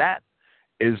problem with that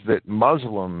is that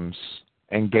Muslims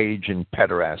engage in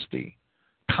pederasty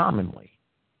commonly.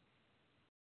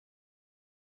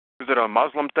 Is it a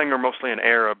Muslim thing or mostly an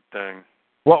Arab thing?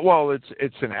 Well,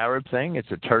 it's an Arab thing.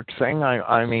 It's a Turk thing.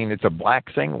 I mean, it's a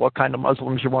black thing. What kind of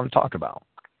Muslims you want to talk about?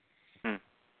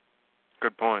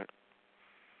 Good point.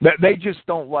 They just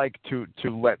don't like to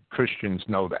let Christians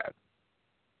know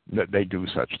that they do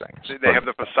such things. They have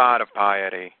the facade of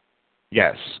piety.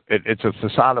 Yes, it's a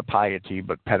facade of piety,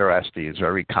 but pederasty is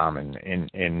very common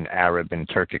in Arab and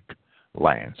Turkic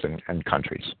lands and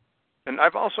countries. And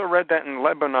I've also read that in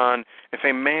Lebanon, if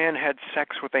a man had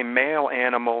sex with a male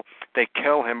animal, they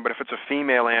kill him, but if it's a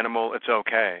female animal, it's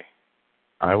okay.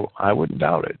 I wouldn't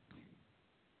doubt it.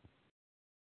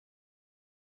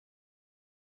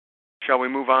 Shall we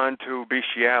move on to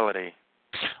bestiality?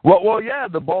 Well, yeah,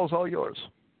 the ball's all yours.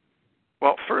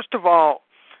 Well, first of all,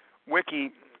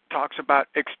 Wiki talks about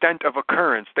extent of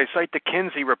occurrence. They cite the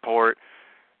Kinsey report,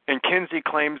 and Kinsey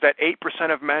claims that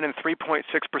 8% of men and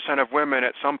 3.6% of women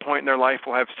at some point in their life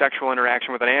will have sexual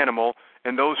interaction with an animal,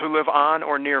 and those who live on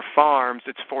or near farms,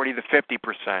 it's 40 to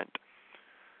 50%.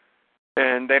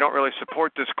 And they don't really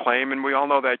support this claim, and we all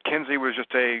know that Kinsey was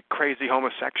just a crazy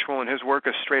homosexual, and his work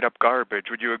is straight up garbage.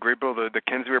 Would you agree, Bill? The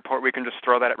Kinsey report, we can just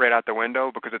throw that right out the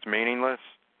window because it's meaningless?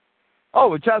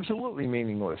 Oh, it's absolutely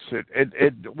meaningless.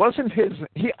 It wasn't his.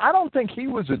 I don't think he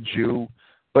was a Jew,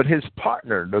 but his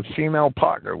partner, the female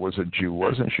partner, was a Jew,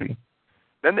 wasn't she?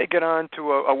 Then they get on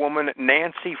to a woman,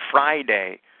 Nancy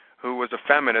Friday, who was a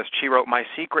feminist. She wrote My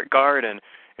Secret Garden,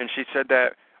 and she said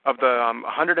that of the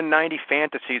 190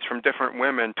 fantasies from different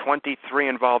women, 23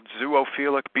 involved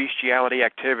zoophilic bestiality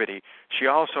activity. She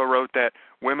also wrote that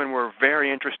women were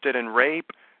very interested in rape,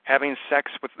 having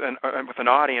sex with an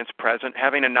audience present,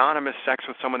 having anonymous sex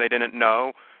with someone they didn't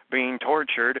know, being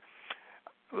tortured.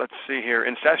 Let's see here,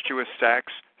 incestuous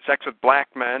sex, sex with black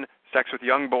men, sex with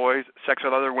young boys, sex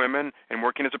with other women, and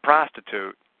working as a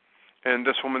prostitute. And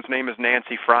this woman's name is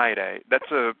Nancy Friday.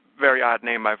 That's a very odd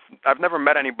name. I've never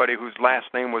met anybody whose last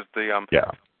name was the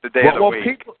day of the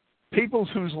week. People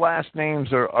whose last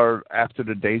names are after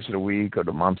the days of the week or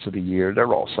the months of the year,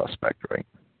 they're all suspect, right?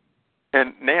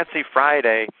 And Nancy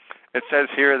Friday, it says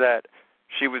here that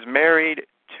she was married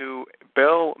to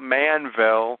Bill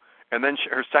Manville, and then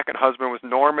her second husband was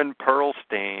Norman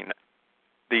Pearlstein,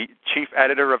 the chief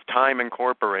editor of Time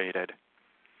Incorporated.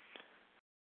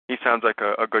 He sounds like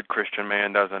a good Christian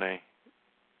man, doesn't he?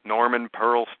 Norman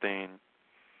Pearlstein.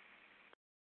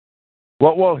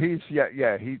 Well, he's he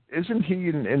isn't he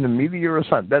in the media or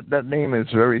something? That name is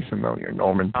very familiar,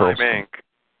 Norman Time Pearlson. Inc.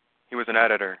 He was an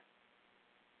editor.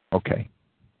 Okay.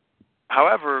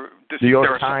 However, New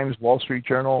York Times, Wall Street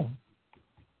Journal.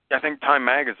 I think Time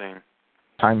Magazine.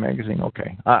 Time Magazine.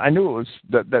 Okay, I knew it was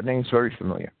that name's very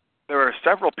familiar. There are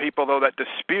several people though that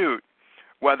dispute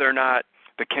whether or not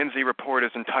the Kinsey report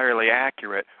is entirely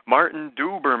accurate. Martin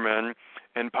Duberman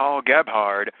and Paul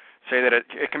Gebhard say that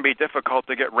it can be difficult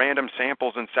to get random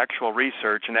samples in sexual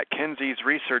research, and that Kinsey's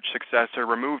research successor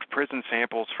removed prison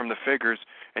samples from the figures,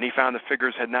 and he found the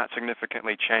figures had not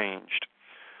significantly changed.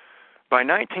 By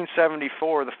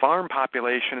 1974, the farm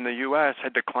population in the U.S.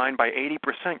 had declined by 80%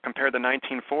 compared to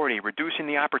 1940, reducing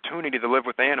the opportunity to live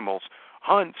with animals.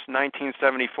 Hunt's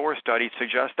 1974 study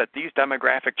suggests that these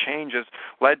demographic changes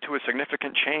led to a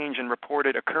significant change in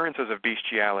reported occurrences of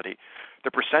bestiality. The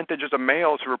percentages of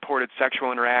males who reported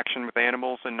sexual interaction with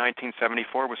animals in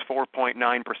 1974 was 4.9%,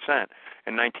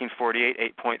 in 1948,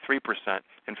 8.3%,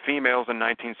 and females in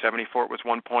 1974 it was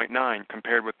 1.9,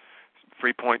 compared with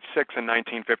 3.6 in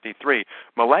 1953.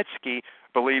 Maletsky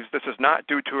believes this is not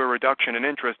due to a reduction in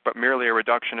interest, but merely a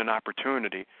reduction in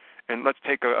opportunity. And let's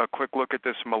take a quick look at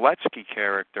this Maletsky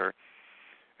character.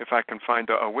 If I can find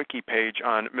a wiki page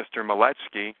on Mr.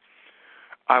 Maletsky,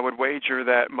 I would wager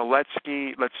that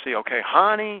Maletsky,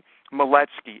 Hani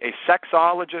Maletsky, a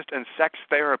sexologist and sex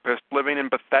therapist living in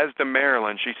Bethesda,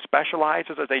 Maryland. She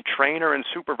specializes as a trainer and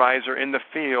supervisor in the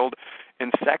field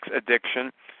in sex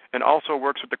addiction and also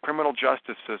works with the criminal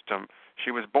justice system.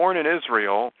 She was born in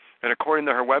Israel and, according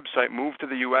to her website, moved to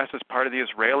the U.S. as part of the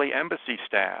Israeli embassy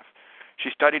staff. She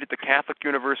studied at the Catholic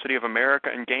University of America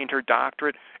and gained her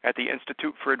doctorate at the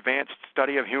Institute for Advanced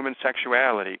Study of Human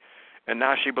Sexuality. And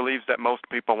now she believes that most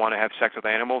people want to have sex with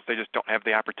animals, they just don't have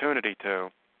the opportunity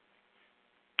to.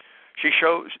 She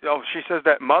says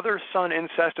that mother-son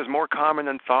incest is more common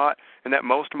than thought, and that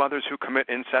most mothers who commit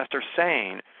incest are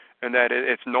sane, and that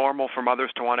it's normal for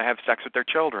mothers to want to have sex with their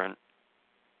children.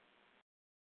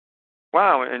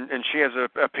 Wow, and she has a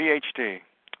PhD.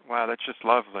 Wow, that's just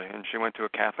lovely. And she went to a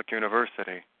Catholic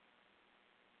university.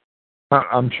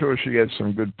 I'm sure she had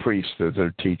some good priests as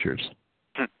her teachers.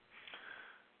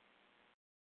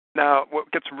 Now, what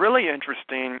gets really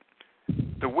interesting,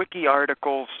 the wiki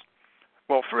articles,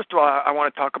 well, first of all, I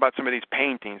want to talk about some of these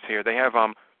paintings here. They have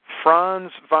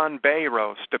Franz von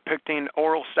Bayros depicting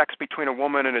oral sex between a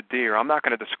woman and a deer. I'm not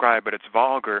going to describe it, it's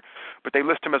vulgar, but they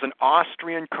list him as an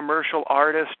Austrian commercial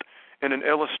artist and an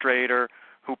illustrator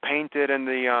who painted in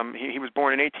the, he was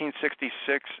born in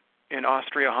 1866 in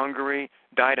Austria-Hungary,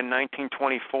 died in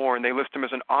 1924, and they list him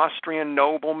as an Austrian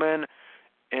nobleman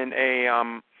and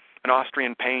an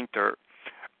Austrian painter.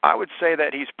 I would say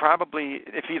that he's probably,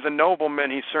 if he's a nobleman,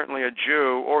 he's certainly a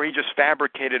Jew, or he just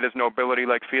fabricated his nobility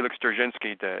like Felix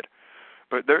Dzerzhinsky did.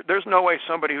 But there's no way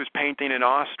somebody who's painting in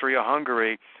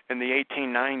Austria-Hungary in the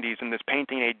 1890s and is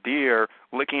painting a deer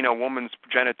licking a woman's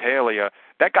genitalia,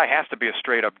 that guy has to be a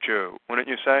straight-up Jew, wouldn't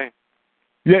you say?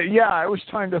 Yeah. I was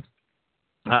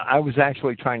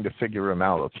actually trying to figure him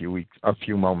out a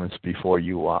few moments before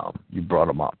you brought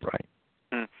him up,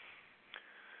 right?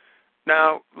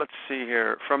 Now, let's see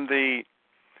here. From the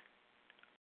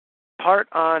part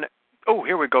on,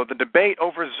 here we go, the debate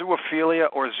over zoophilia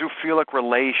or zoophilic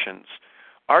relations.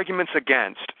 Arguments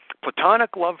against.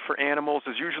 Platonic love for animals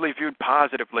is usually viewed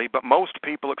positively, but most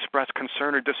people express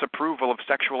concern or disapproval of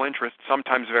sexual interest,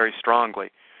 sometimes very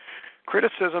strongly.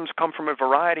 Criticisms come from a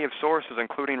variety of sources,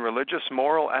 including religious,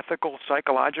 moral, ethical,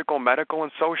 psychological, medical,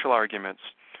 and social arguments.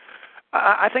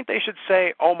 I think they should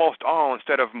say almost all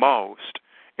instead of most.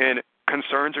 In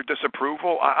concerns or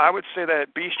disapproval, I would say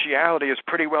that bestiality is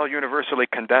pretty well universally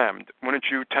condemned. Wouldn't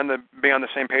you tend to be on the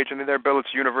same page with me there, Bill?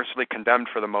 It's universally condemned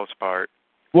for the most part.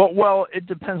 Well, it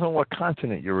depends on what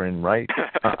continent you're in, right?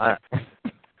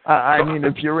 I mean,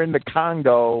 if you're in the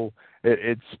Congo,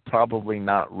 it's probably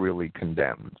not really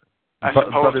condemned. But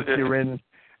if you're in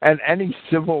any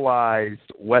civilized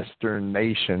Western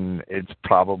nation, it's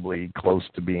probably close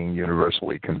to being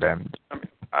universally condemned.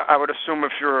 I would assume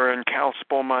if you're in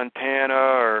Kalispell, Montana,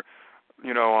 or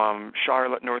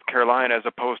Charlotte, North Carolina, as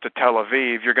opposed to Tel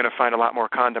Aviv, you're going to find a lot more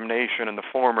condemnation in the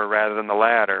former rather than the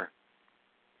latter.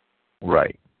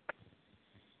 Right.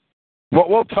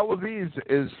 Well, Tel Aviv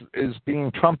is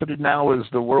being trumpeted now as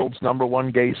the world's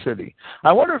 #1 gay city.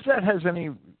 I wonder if that has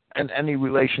any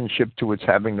relationship to its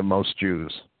having the most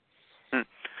Jews.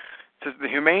 The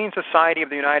Humane Society of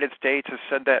the United States has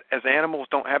said that as animals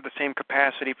don't have the same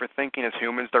capacity for thinking as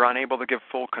humans, they're unable to give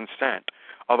full consent.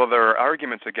 although there are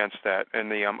arguments against that, and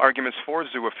the arguments for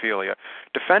zoophilia.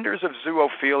 Defenders of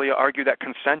zoophilia argue that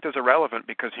consent is irrelevant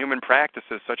because human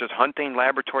practices such as hunting,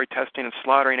 laboratory testing, and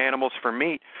slaughtering animals for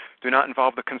meat do not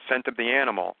involve the consent of the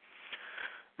animal.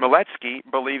 Maletsky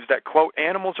believes that, quote,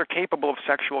 animals are capable of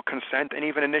sexual consent and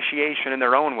even initiation in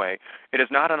their own way. It is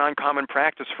not an uncommon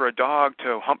practice for a dog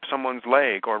to hump someone's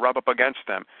leg or rub up against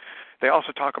them. They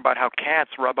also talk about how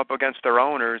cats rub up against their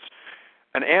owners.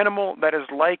 An animal that is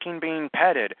liking being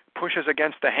petted pushes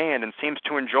against the hand and seems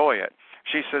to enjoy it.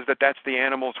 She says that that's the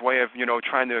animal's way of,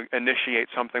 trying to initiate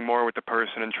something more with the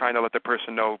person and trying to let the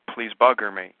person know, please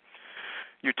bugger me.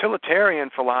 Utilitarian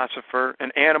philosopher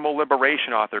and animal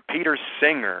liberation author Peter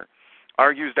Singer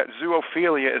argues that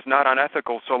zoophilia is not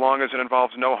unethical so long as it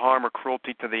involves no harm or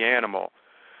cruelty to the animal.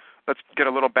 Let's get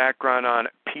a little background on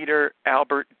Peter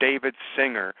Albert David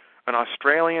Singer, an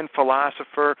Australian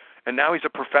philosopher, and now he's a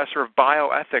professor of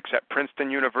bioethics at Princeton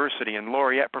University and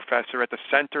laureate professor at the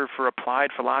Center for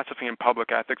Applied Philosophy and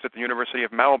Public Ethics at the University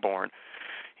of Melbourne.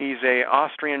 He's an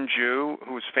Austrian Jew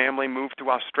whose family moved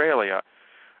to Australia.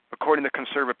 According to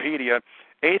Conservapedia,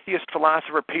 atheist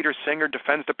philosopher Peter Singer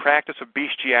defends the practice of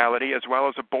bestiality as well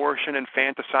as abortion,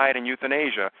 infanticide, and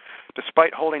euthanasia.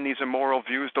 Despite holding these immoral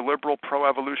views, the liberal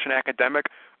pro-evolution academic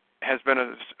has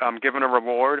been given a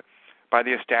reward by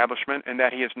the establishment in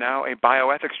that he is now a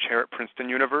bioethics chair at Princeton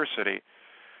University.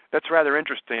 That's rather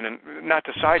interesting, and not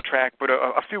to sidetrack, but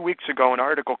a few weeks ago an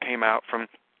article came out from,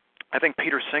 I think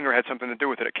Peter Singer had something to do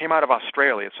with it. It came out of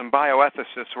Australia. Some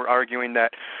bioethicists were arguing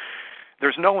that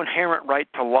there's no inherent right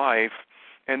to life,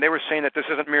 and they were saying that this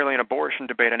isn't merely an abortion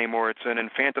debate anymore. It's an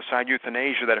infanticide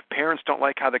euthanasia, that if parents don't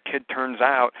like how the kid turns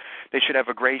out, they should have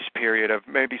a grace period of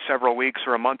maybe several weeks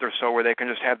or a month or so where they can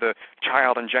just have the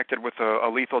child injected with a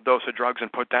lethal dose of drugs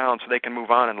and put down so they can move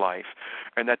on in life,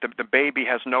 and that the baby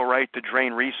has no right to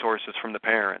drain resources from the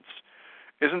parents.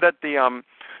 Isn't that the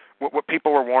what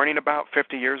people were warning about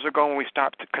 50 years ago when we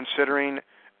stopped considering,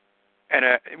 and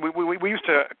we used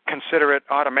to consider it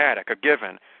automatic, a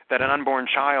given, that an unborn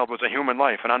child was a human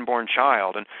life, an unborn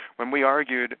child. And when we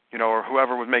argued, or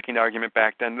whoever was making the argument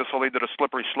back then, this will lead to the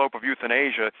slippery slope of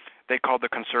euthanasia, they called the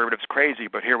conservatives crazy,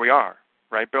 but here we are.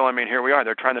 Right, Bill? I mean, here we are.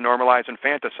 They're trying to normalize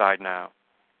infanticide now.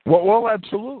 Well,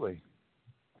 absolutely.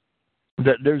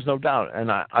 There's no doubt.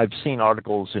 And I've seen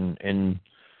articles in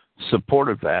support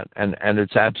of that, and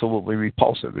it's absolutely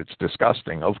repulsive. It's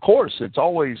disgusting. Of course, it's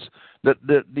always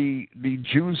the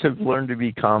Jews have learned to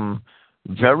become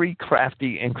very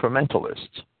crafty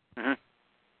incrementalists, mm-hmm.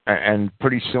 and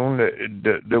pretty soon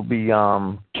they'll be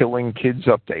killing kids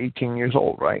up to 18 years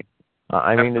old, right?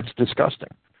 I mean, it's disgusting.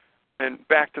 And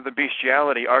back to the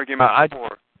bestiality argument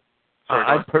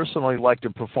I'd personally like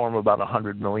to perform about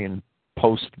 100 million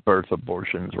post-birth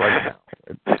abortions right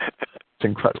now. It's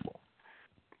incredible.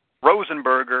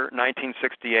 Rosenberger,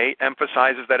 1968,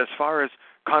 emphasizes that as far as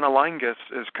cunnilingus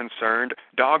is concerned,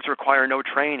 dogs require no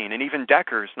training, and even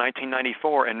Deckers,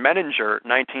 1994, and Menninger,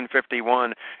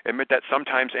 1951, admit that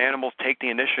sometimes animals take the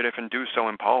initiative and do so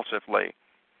impulsively.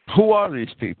 Who are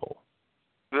these people?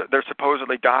 They're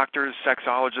supposedly doctors,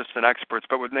 sexologists, and experts,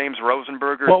 but with names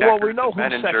Rosenberger, well, Deckers, we know who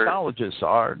Menninger. Sexologists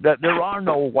are. That there are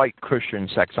no white Christian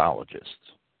sexologists.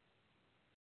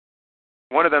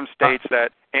 One of them states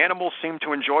that animals seem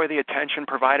to enjoy the attention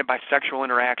provided by sexual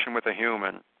interaction with a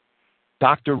human.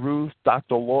 Dr. Ruth,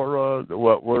 Dr. Laura,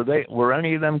 were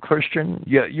any of them Christian?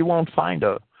 You won't find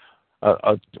a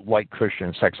white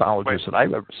Christian sexologist that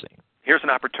I've ever seen. Here's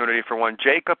an opportunity for one.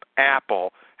 Jacob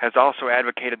Apple has also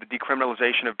advocated the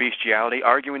decriminalization of bestiality,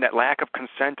 arguing that lack of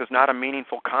consent is not a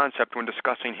meaningful concept when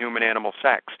discussing human-animal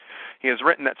sex. He has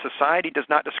written that society does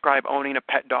not describe owning a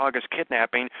pet dog as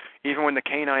kidnapping, even when the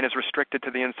canine is restricted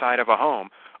to the inside of a home,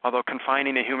 although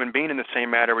confining a human being in the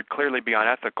same matter would clearly be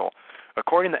unethical.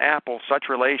 According to Apple, such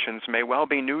relations may well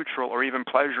be neutral or even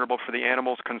pleasurable for the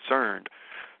animals concerned.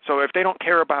 So if they don't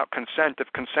care about consent,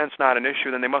 if consent's not an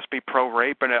issue, then they must be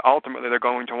pro-rape, and ultimately they're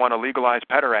going to want to legalize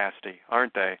pederasty,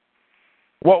 aren't they?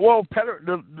 Well,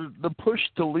 the push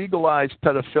to legalize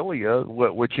pedophilia,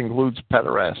 which includes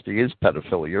pederasty, is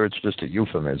pedophilia. It's just a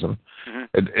euphemism. Mm-hmm.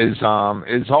 It is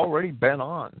already been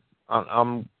on.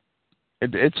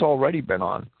 It's already been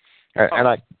on,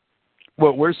 and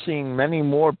we're seeing many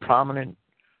more prominent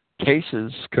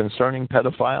cases concerning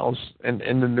pedophiles in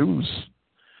the news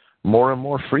more and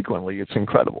more frequently. It's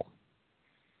incredible.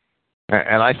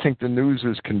 And I think the news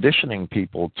is conditioning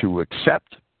people to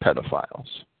accept pedophiles.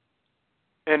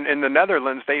 In the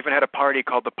Netherlands, they even had a party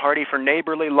called the Party for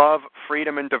Neighborly Love,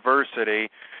 Freedom, and Diversity.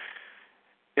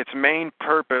 Its main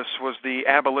purpose was the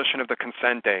abolition of the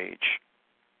consent age.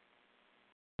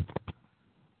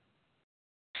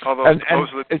 Although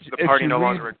supposedly the party no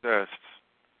longer exists.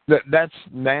 That's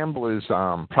NAMBLA's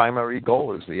primary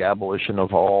goal is the abolition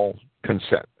of all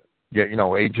consent.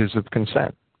 Ages of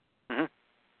consent. Mm-hmm.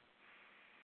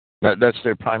 That's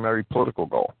their primary political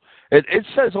goal. It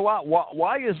says a lot.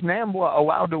 Why is NAMBLA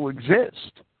allowed to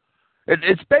exist?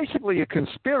 It's basically a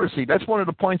conspiracy. That's one of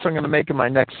the points I'm going to make in my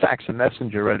next Saxon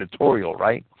Messenger editorial,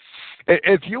 right?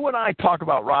 If you and I talk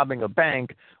about robbing a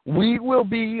bank, we will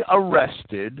be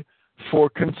arrested for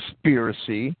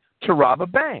conspiracy to rob a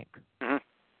bank.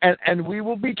 Mm-hmm. And we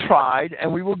will be tried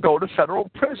and we will go to federal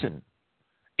prison,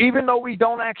 even though we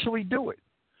don't actually do it.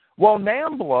 Well,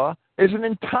 NAMBLA is an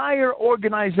entire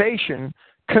organization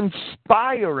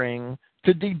conspiring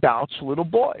to debauch little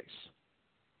boys.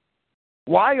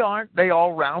 Why aren't they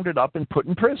all rounded up and put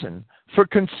in prison for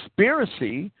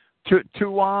conspiracy to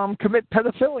commit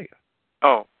pedophilia?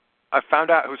 Oh, I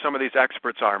found out who some of these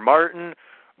experts are. Martin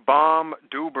Baum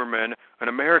Duberman, an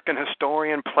American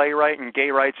historian, playwright, and gay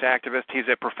rights activist. He's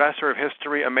a professor of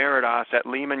history emeritus at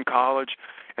Lehman College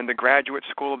and the Graduate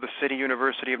School of the City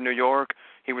University of New York.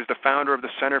 He was the founder of the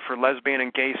Center for Lesbian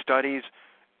and Gay Studies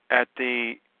at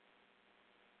the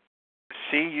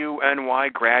CUNY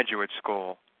Graduate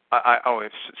School.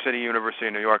 It's City University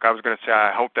of New York. I was going to say,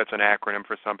 I hope that's an acronym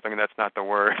for something, and that's not the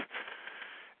word.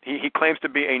 He claims to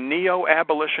be a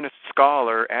neo-abolitionist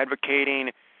scholar advocating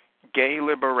gay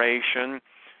liberation.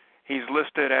 He's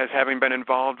listed as having been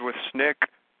involved with SNCC,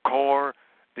 CORE,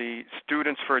 the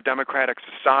Students for a Democratic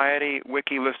Society.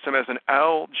 Wiki lists him as an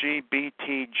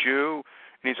LGBT Jew,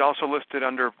 and he's also listed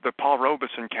under the Paul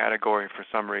Robeson category for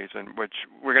some reason, which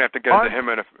we're going to have to get into him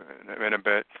in a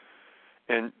bit.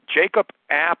 And Jacob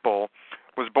Apple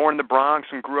was born in the Bronx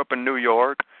and grew up in New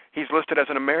York. He's listed as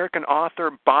an American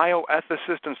author,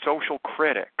 bioethicist, and social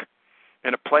critic,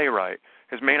 and a playwright.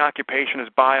 His main occupation is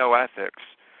bioethics.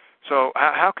 So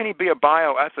how can he be a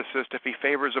bioethicist if he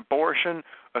favors abortion,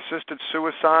 assisted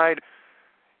suicide?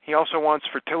 He also wants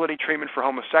fertility treatment for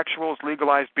homosexuals,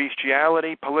 legalized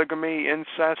bestiality, polygamy,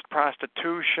 incest,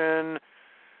 prostitution.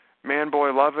 Man,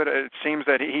 boy, love it. It seems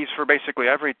that he's for basically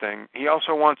everything. He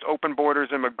also wants open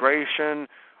borders immigration,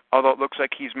 although it looks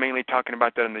like he's mainly talking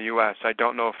about that in the U.S. I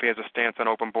don't know if he has a stance on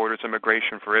open borders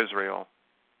immigration for Israel.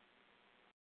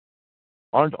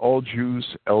 Aren't all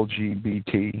Jews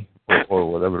LGBT or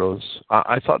whatever those?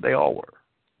 I thought they all were.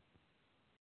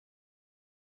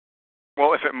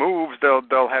 Well, if it moves,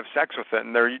 they'll have sex with it,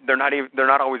 and they're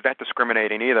not always that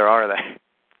discriminating either, are they?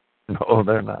 No,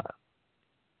 they're not.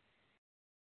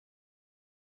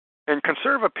 And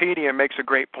Conservapedia makes a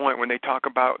great point when they talk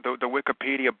about the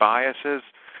Wikipedia biases.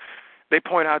 They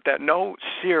point out that no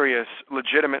serious,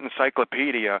 legitimate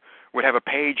encyclopedia would have a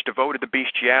page devoted to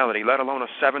bestiality, let alone a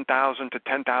 7,000 to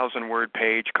 10,000 word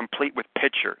page complete with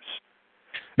pictures.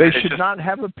 They should not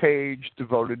have a page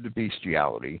devoted to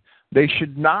bestiality. They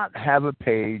should not have a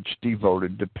page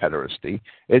devoted to pederasty.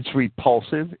 It's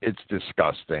repulsive. It's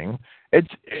disgusting. It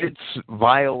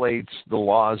violates the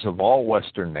laws of all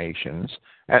Western nations,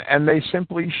 and they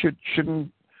simply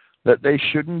shouldn't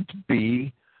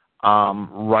be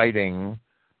writing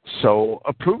so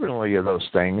approvingly of those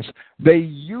things. They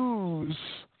use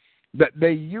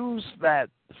that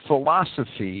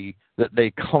philosophy that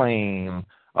they claim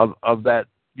of that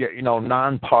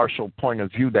non-partial point of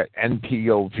view, that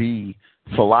NPOV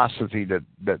philosophy that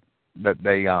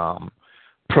they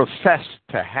profess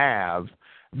to have.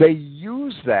 They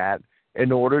use that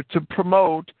in order to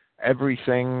promote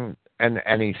everything and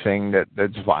anything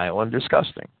that's vile and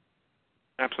disgusting.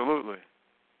 Absolutely.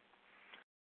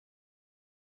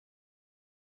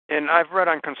 And I've read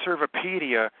on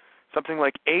Conservapedia something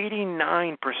like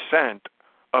 89%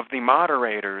 of the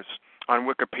moderators on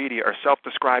Wikipedia are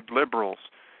self-described liberals,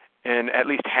 and at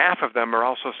least half of them are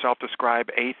also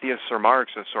self-described atheists or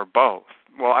Marxists or both.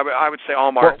 Well, I would say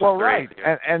all Marxists are right.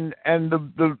 atheists. And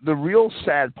the real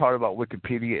sad part about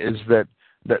Wikipedia is that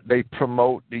they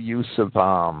promote the use of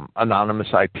anonymous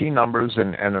IP numbers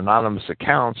and anonymous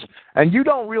accounts, and you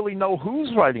don't really know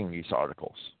who's writing these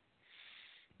articles.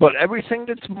 But everything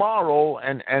that's moral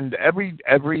and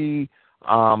every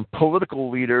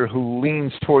political leader who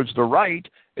leans towards the right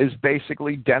is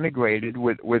basically denigrated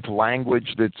with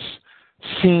language that's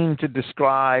seen to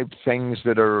describe things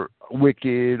that are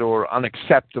wicked or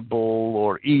unacceptable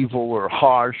or evil or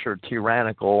harsh or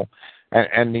tyrannical,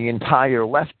 and the entire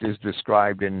left is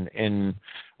described in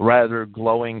rather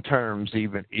glowing terms,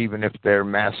 even if they're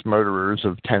mass murderers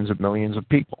of tens of millions of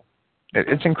people.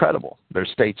 It's incredible. They're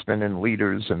statesmen and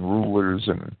leaders and rulers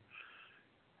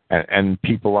and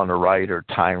people on the right are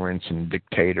tyrants and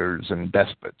dictators and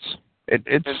despots.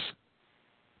 It's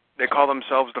they call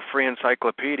themselves the Free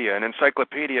Encyclopedia. An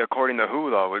encyclopedia, according to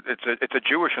who, though? It's a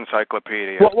Jewish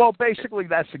encyclopedia. Well, basically,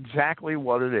 that's exactly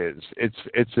what it is.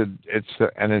 It's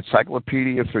an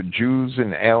encyclopedia for Jews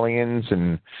and aliens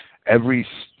and every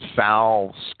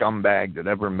foul scumbag that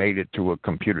ever made it to a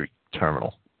computer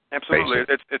terminal. Absolutely,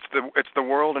 basically. it's the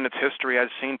world and its history as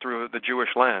seen through the Jewish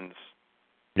lens.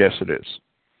 Yes, it is.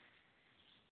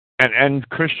 And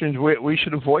Christians, we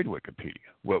should avoid Wikipedia.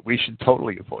 We should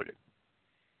totally avoid it.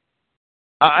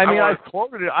 I mean, I've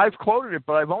quoted it,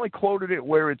 but I've only quoted it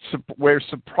where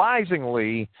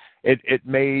surprisingly it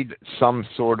made some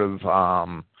sort of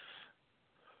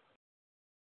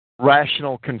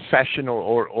rational confession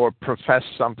or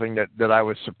professed something that I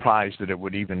was surprised that it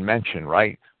would even mention.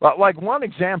 Right? Like one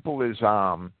example is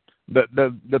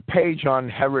the page on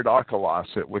Herod Archelaus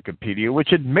at Wikipedia,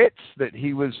 which admits that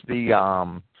he was the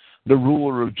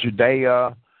ruler of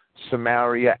Judea,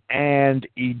 Samaria, and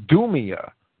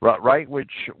Idumea. Right,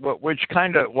 which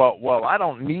kind of I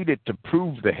don't need it to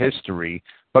prove the history,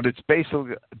 but it's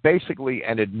basically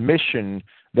an admission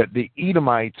that the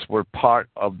Edomites were part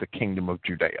of the kingdom of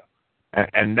Judea,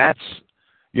 and that's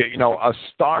a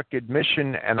stark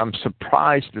admission, and I'm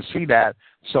surprised to see that.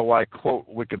 So I quote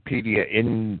Wikipedia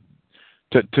in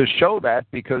to show that,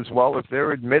 because if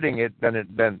they're admitting it, then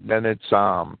it's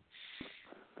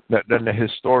then the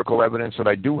historical evidence that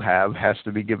I do have has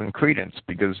to be given credence,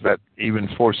 because that even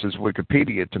forces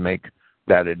Wikipedia to make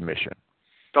that admission.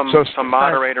 Some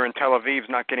moderator in Tel Aviv's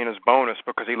not getting his bonus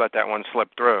because he let that one slip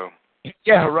through.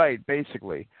 Yeah, right,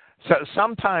 basically. So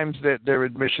sometimes their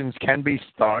admissions can be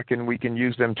stark and we can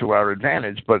use them to our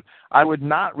advantage, but I would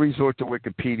not resort to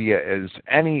Wikipedia as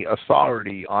any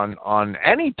authority on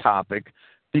any topic,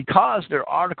 because their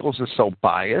articles are so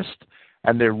biased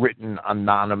and they're written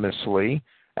anonymously.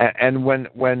 And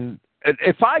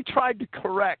if I tried to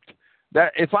correct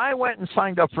that, if I went and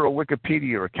signed up for a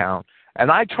Wikipedia account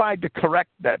and I tried to correct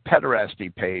that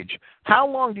pederasty page, how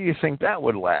long do you think that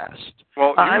would last?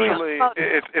 Well, usually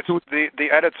the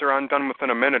edits are undone within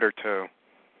a minute or two.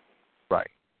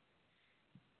 Right.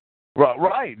 Well,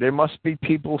 right. There must be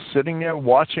people sitting there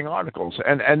watching articles,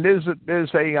 and there's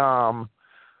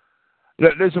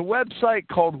a website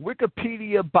called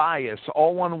Wikipedia Bias,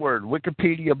 all one word,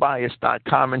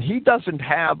 wikipediabias.com, and he doesn't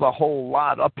have a whole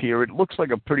lot up here. It looks like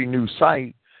a pretty new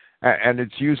site, and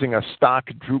it's using a stock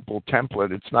Drupal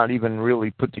template. It's not even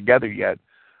really put together yet,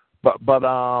 but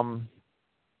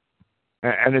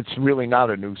and it's really not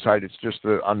a new site. It's just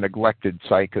a neglected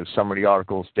site because some of the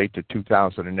articles date to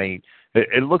 2008.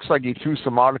 It looks like he threw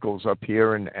some articles up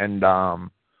here and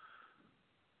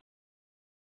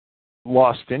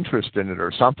lost interest in it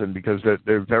or something, because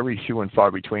they're very few and far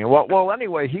between. Well,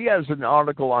 anyway, he has an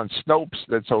article on Snopes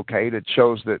that's okay, that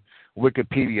shows that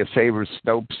Wikipedia favors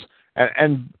Snopes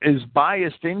and is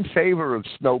biased in favor of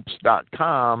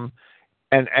Snopes.com,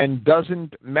 and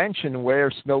doesn't mention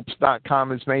where Snopes.com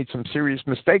has made some serious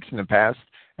mistakes in the past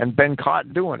and been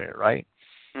caught doing it, right?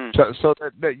 So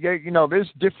that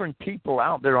there's different people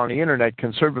out there on the internet.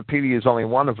 Conservapedia is only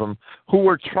one of them, who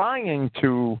are trying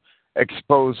to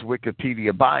expose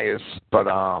Wikipedia bias, but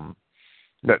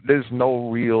there's no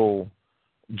real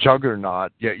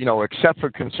juggernaut, except for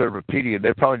Conservapedia.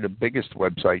 They're probably the biggest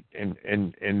website in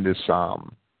this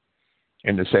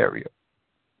area.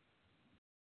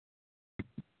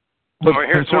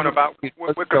 Here's one about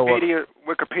Wikipedia.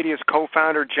 Wikipedia's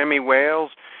co-founder, Jimmy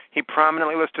Wales. He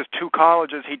prominently lists as two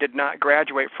colleges he did not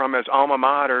graduate from as alma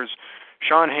maters.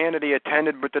 Sean Hannity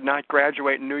attended but did not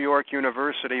graduate New York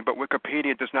University, but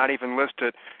Wikipedia does not even list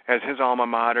it as his alma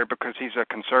mater because he's a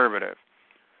conservative.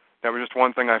 That was just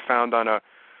one thing I found on a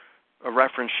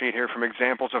reference sheet here from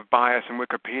examples of bias in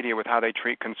Wikipedia with how they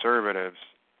treat conservatives.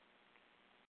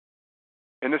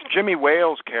 And this Jimmy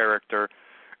Wales character,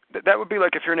 that would be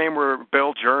like if your name were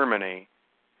Bill Germany.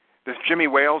 This Jimmy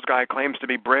Wales guy claims to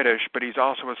be British, but he's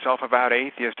also a self-avowed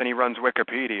atheist, and he runs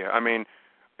Wikipedia. I mean,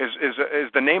 is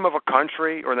the name of a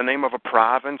country or the name of a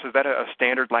province, is that a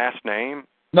standard last name?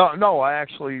 No. I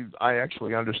actually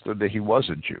understood that he was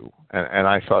a Jew, and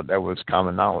I thought that was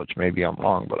common knowledge. Maybe I'm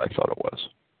wrong, but I thought it was.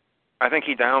 I think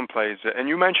he downplays it. And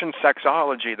you mentioned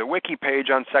sexology. The wiki page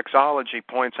on sexology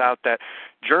points out that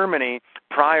Germany,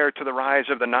 prior to the rise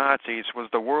of the Nazis, was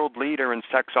the world leader in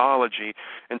sexology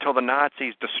until the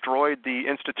Nazis destroyed the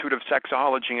Institute of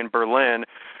Sexology in Berlin,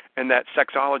 and that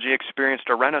sexology experienced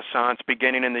a renaissance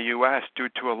beginning in the U.S. due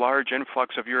to a large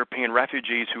influx of European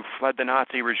refugees who fled the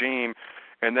Nazi regime,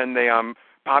 and then they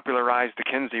popularized the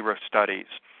Kinsey studies.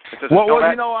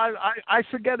 I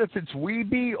forget if it's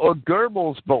Wiebe or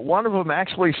Goebbels, but one of them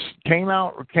actually came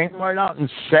right out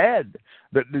and said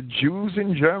that the Jews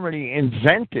in Germany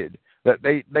invented that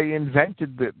they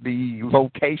invented the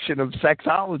vocation of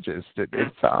sexologist.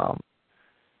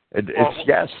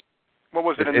 Yes. What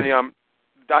was it in the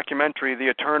documentary, The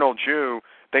Eternal Jew?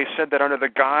 They said that under the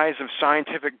guise of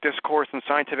scientific discourse and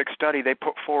scientific study, they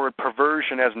put forward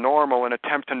perversion as normal and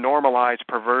attempt to normalize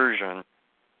perversion.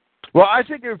 Well, I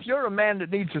think if you're a man that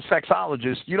needs a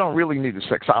sexologist, you don't really need a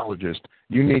sexologist.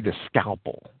 You need a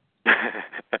scalpel.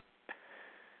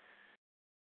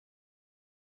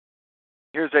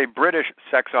 Here's a British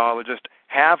sexologist,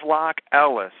 Havelock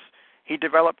Ellis. He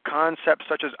developed concepts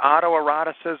such as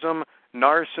autoeroticism,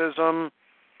 narcissism.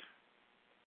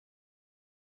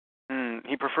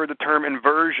 He preferred the term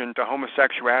inversion to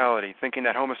homosexuality, thinking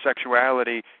that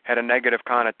homosexuality had a negative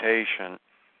connotation.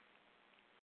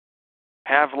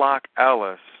 Havelock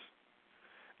Ellis.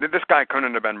 This guy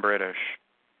couldn't have been British.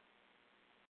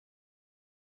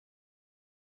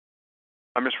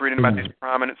 I'm just reading about these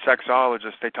prominent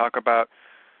sexologists. They talk about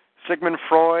Sigmund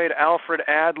Freud, Alfred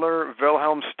Adler,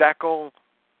 Wilhelm Steckel,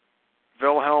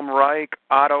 Wilhelm Reich,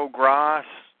 Otto Grass.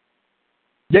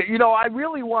 Yeah, I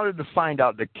really wanted to find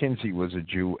out that Kinsey was a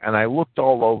Jew, and I looked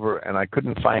all over, and I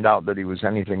couldn't find out that he was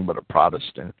anything but a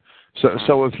Protestant.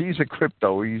 So if he's a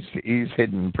crypto, he's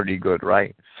hidden pretty good,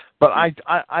 right? But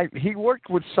he worked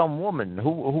with some woman. Who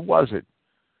was it?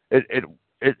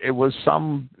 It was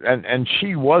some, and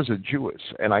she was a Jewess,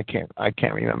 and I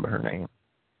can't remember her name.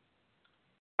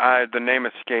 The name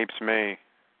escapes me.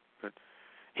 But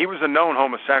he was a known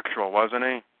homosexual, wasn't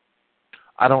he?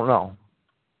 I don't know.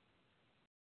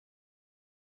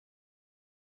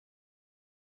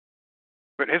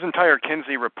 But his entire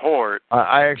Kinsey report...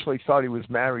 I actually thought he was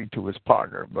married to his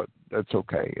partner, but that's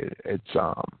okay. It's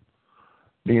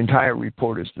the entire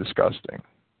report is disgusting.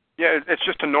 Yeah, it's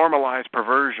just to normalize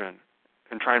perversion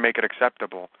and try and make it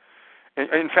acceptable.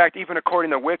 In fact, even according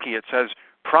to Wiki, it says,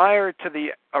 prior to the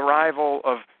arrival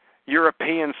of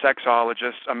European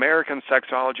sexologists, American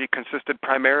sexology consisted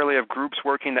primarily of groups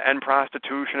working to end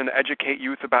prostitution and educate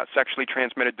youth about sexually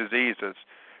transmitted diseases.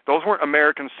 Those weren't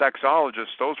American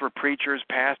sexologists. Those were preachers,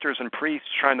 pastors, and priests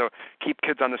trying to keep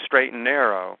kids on the straight and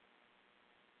narrow.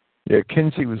 Yeah,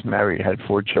 Kinsey was married, had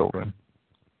 4 children.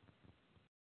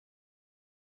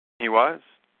 He was?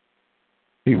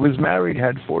 He was married,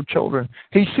 had 4 children.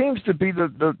 He seems to be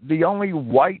the only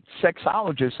white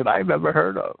sexologist that I've ever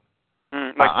heard of.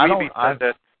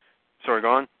 Sorry,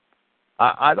 go on.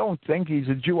 I don't think he's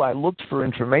a Jew. I looked for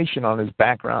information on his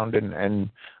background, and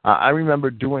I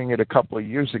remember doing it a couple of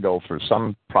years ago for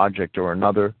some project or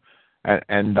another,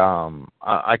 and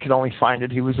I could only find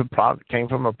it. He was came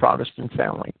from a Protestant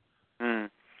family.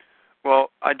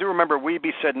 Well, I do remember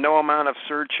Weeby said no amount of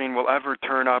searching will ever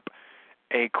turn up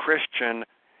a Christian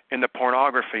in the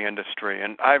pornography industry,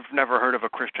 and I've never heard of a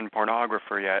Christian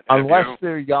pornographer yet. Unless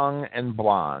they're young and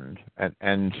blonde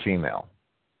and female.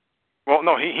 Well,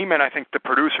 no, he meant, I think, the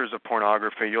producers of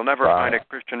pornography. You'll never find a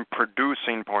Christian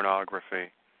producing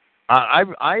pornography.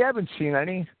 I haven't seen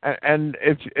any, and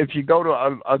if you go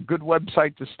to a good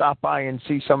website to stop by and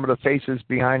see some of the faces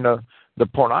behind the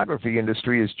pornography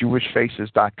industry is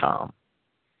jewishfaces.com.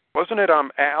 Wasn't it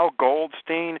Al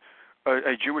Goldstein,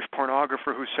 a Jewish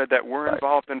pornographer, who said that we're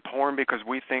involved in porn because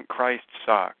we think Christ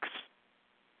sucks?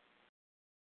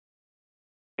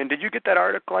 And did you get that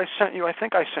article I sent you? I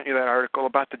think I sent you that article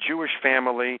about the Jewish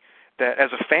family that,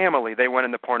 as a family, they went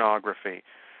into pornography.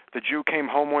 The Jew came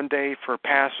home one day for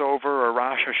Passover or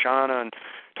Rosh Hashanah and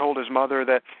told his mother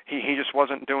that he just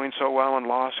wasn't doing so well in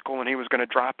law school and he was going to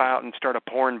drop out and start a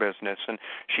porn business. And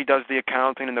she does the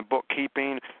accounting and the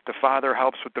bookkeeping. The father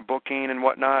helps with the booking and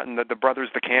whatnot, and the brother's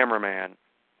the cameraman.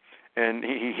 And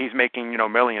he's making,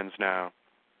 millions now.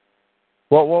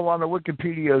 Well, on the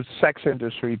Wikipedia sex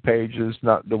industry page,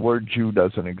 the word Jew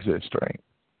doesn't exist, right?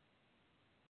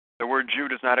 The word Jew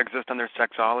does not exist on their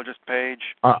sexologist page?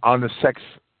 On the sex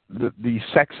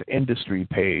industry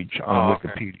page on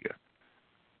Wikipedia.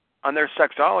 On their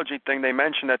sexology thing, they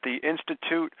mentioned that the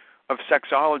Institute of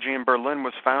Sexology in Berlin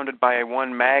was founded by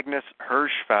one Magnus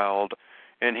Hirschfeld,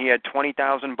 and he had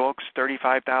 20,000 books,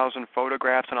 35,000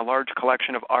 photographs, and a large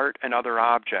collection of art and other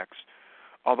objects.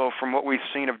 Although from what we've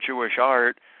seen of Jewish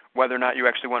art, whether or not you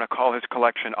actually want to call his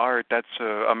collection art, that's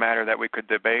a matter that we could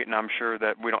debate, and I'm sure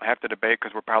that we don't have to debate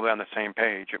because we're probably on the same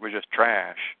page. It was just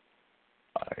trash.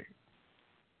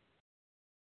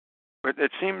 But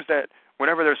it seems that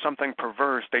whenever there's something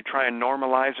perverse, they try and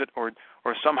normalize it, or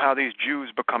somehow these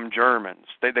Jews become Germans.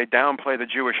 They downplay the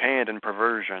Jewish hand in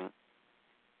perversion.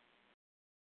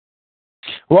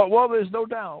 Well, there's no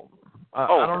doubt. I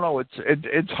don't know.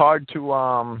 It's hard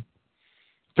to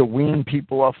wean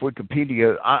people off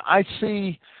Wikipedia. I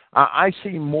see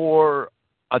more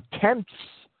attempts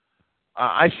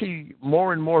I see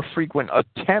more and more frequent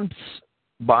attempts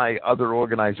by other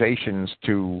organizations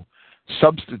to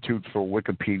substitute for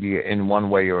Wikipedia in one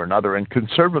way or another, and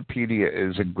Conservapedia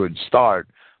is a good start.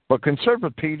 But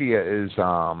Conservapedia is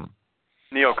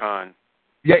neocon.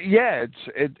 Yeah.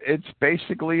 It's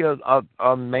basically a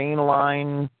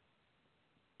mainline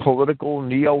political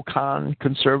neocon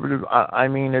conservative. I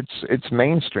mean, it's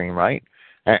mainstream, right?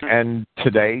 And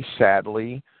today,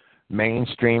 sadly,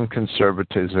 mainstream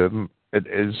conservatism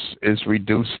is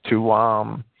reduced to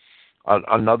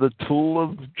another tool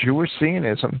of Jewish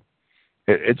Zionism.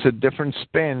 It's a different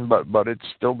spin, but it's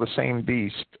still the same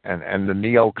beast. And the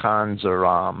neocons are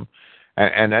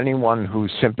and anyone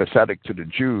who's sympathetic to the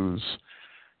Jews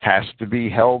has to be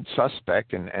held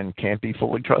suspect and can't be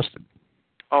fully trusted.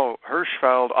 Oh,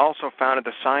 Hirschfeld also founded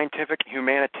the Scientific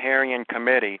Humanitarian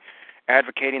Committee,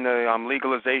 advocating the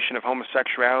legalization of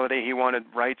homosexuality. He wanted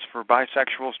rights for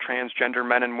bisexuals, transgender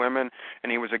men and women,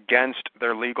 and he was against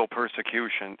their legal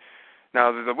persecution.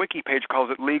 Now, the wiki page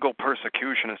calls it legal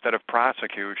persecution instead of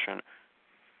prosecution.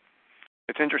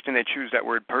 It's interesting they choose that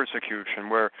word persecution,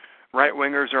 where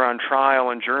right-wingers are on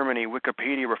trial in Germany.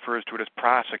 Wikipedia refers to it as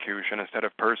prosecution instead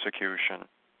of persecution.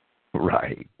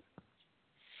 Right.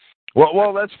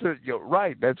 Well, that's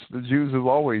right. That's the Jews have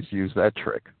always used that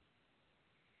trick.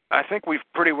 I think we've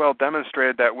pretty well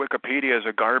demonstrated that Wikipedia is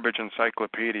a garbage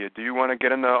encyclopedia. Do you want to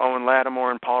get into Owen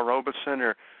Lattimore and Paul Robeson,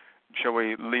 or shall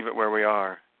we leave it where we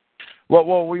are?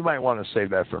 Well, we might want to save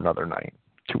that for another night.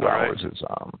 2 hours is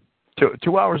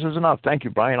 2 hours is enough. Thank you,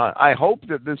 Brian. I hope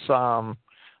that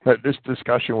this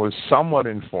discussion was somewhat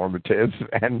informative,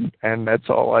 and that's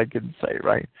all I can say,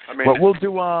 right? I mean, but we'll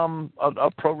do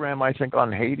a program, I think,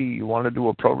 on Haiti. You want to do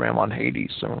a program on Haiti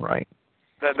soon, right?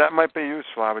 That might be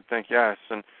useful, I would think, yes.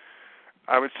 And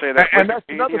I would say that and that's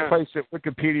another place that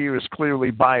Wikipedia is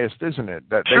clearly biased, isn't it?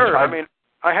 Sure. I mean,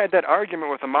 I had that argument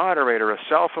with a moderator, a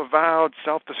self-avowed,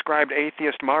 self-described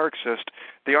atheist Marxist.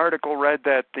 The article read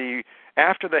that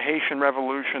after the Haitian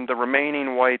Revolution, the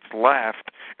remaining whites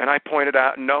left, and I pointed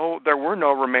out, no, there were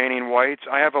no remaining whites.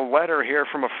 I have a letter here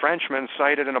from a Frenchman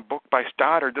cited in a book by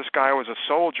Stoddard. This guy was a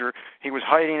soldier. He was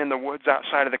hiding in the woods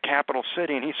outside of the capital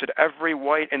city, and he said every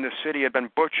white in the city had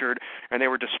been butchered, and they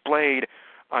were displayed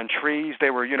on trees. They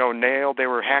were, nailed. They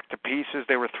were hacked to pieces.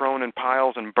 They were thrown in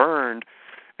piles and burned.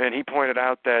 And he pointed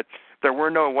out that there were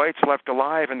no whites left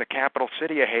alive in the capital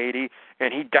city of Haiti,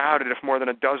 and he doubted if more than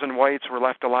a dozen whites were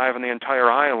left alive on the entire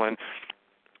island.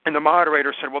 And the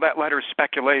moderator said, well, that letter is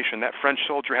speculation. That French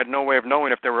soldier had no way of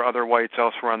knowing if there were other whites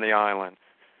elsewhere on the island.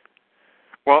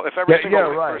 Well, if every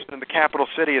single white person in the capital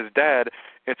city is dead,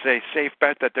 it's a safe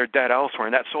bet that they're dead elsewhere,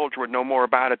 and that soldier would know more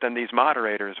about it than these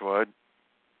moderators would.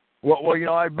 Well,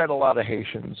 I've met a lot of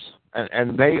Haitians,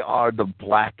 and they are the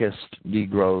blackest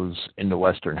Negroes in the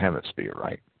Western Hemisphere,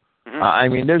 right? Mm-hmm. I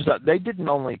mean, they didn't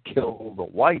only kill the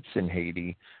whites in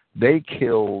Haiti; they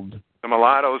killed the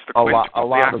mulattoes, a lot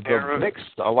of the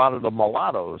mixed, a lot of the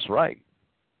mulattoes, right?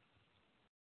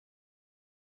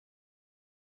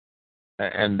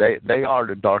 And they are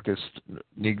the darkest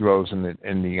Negroes in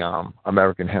the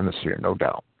American Hemisphere, no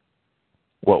doubt.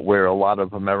 Where a lot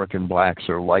of American blacks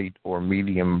are light or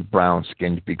medium brown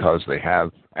skinned because they have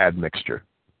admixture.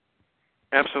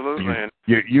 Absolutely.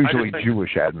 Usually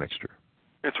Jewish admixture.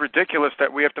 It's ridiculous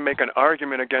that we have to make an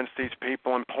argument against these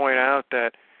people and point out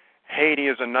that Haiti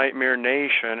is a nightmare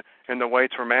nation and the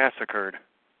whites were massacred.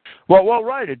 Well,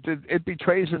 right. It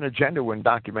betrays an agenda when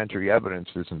documentary evidence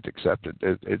isn't accepted.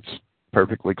 It's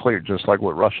perfectly clear, just like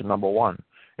with Russia #1.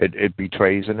 It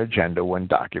betrays an agenda when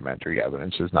documentary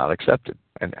evidence is not accepted,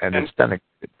 and it's then.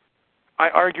 I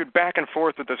argued back and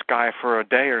forth with this guy for a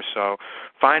day or so.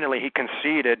 Finally, he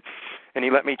conceded, and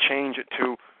he let me change it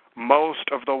to most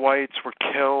of the whites were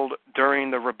killed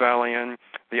during the rebellion,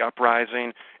 the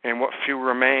uprising, and what few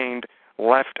remained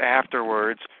left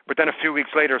afterwards. But then a few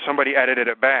weeks later, somebody edited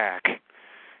it back,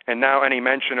 and now any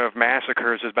mention of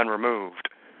massacres has been removed.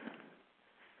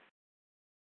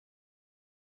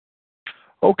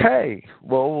 Okay,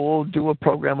 well, we'll do a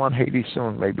program on Haiti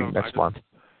soon, maybe next month.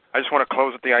 I just want to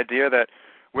close with the idea that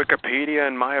Wikipedia,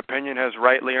 in my opinion, has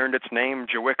rightly earned its name,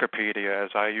 Jewikipedia,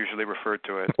 as I usually refer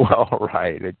to it. Well,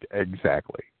 right,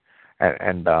 exactly.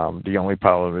 And the only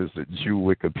problem is that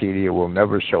Jewikipedia will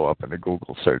never show up in the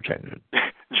Google search engine.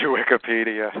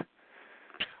 Jewikipedia.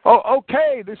 Oh,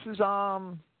 okay, this is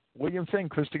William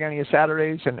Fink, Christogenea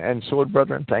Saturdays, and Sword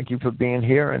Brethren. Thank you for being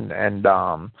here, and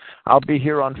I'll be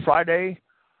here on Friday,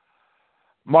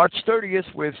 March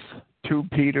 30th, with 2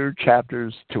 Peter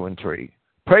chapters 2 and 3.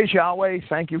 Praise Yahweh.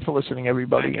 Thank you for listening,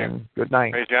 everybody, and good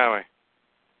night. Praise Yahweh.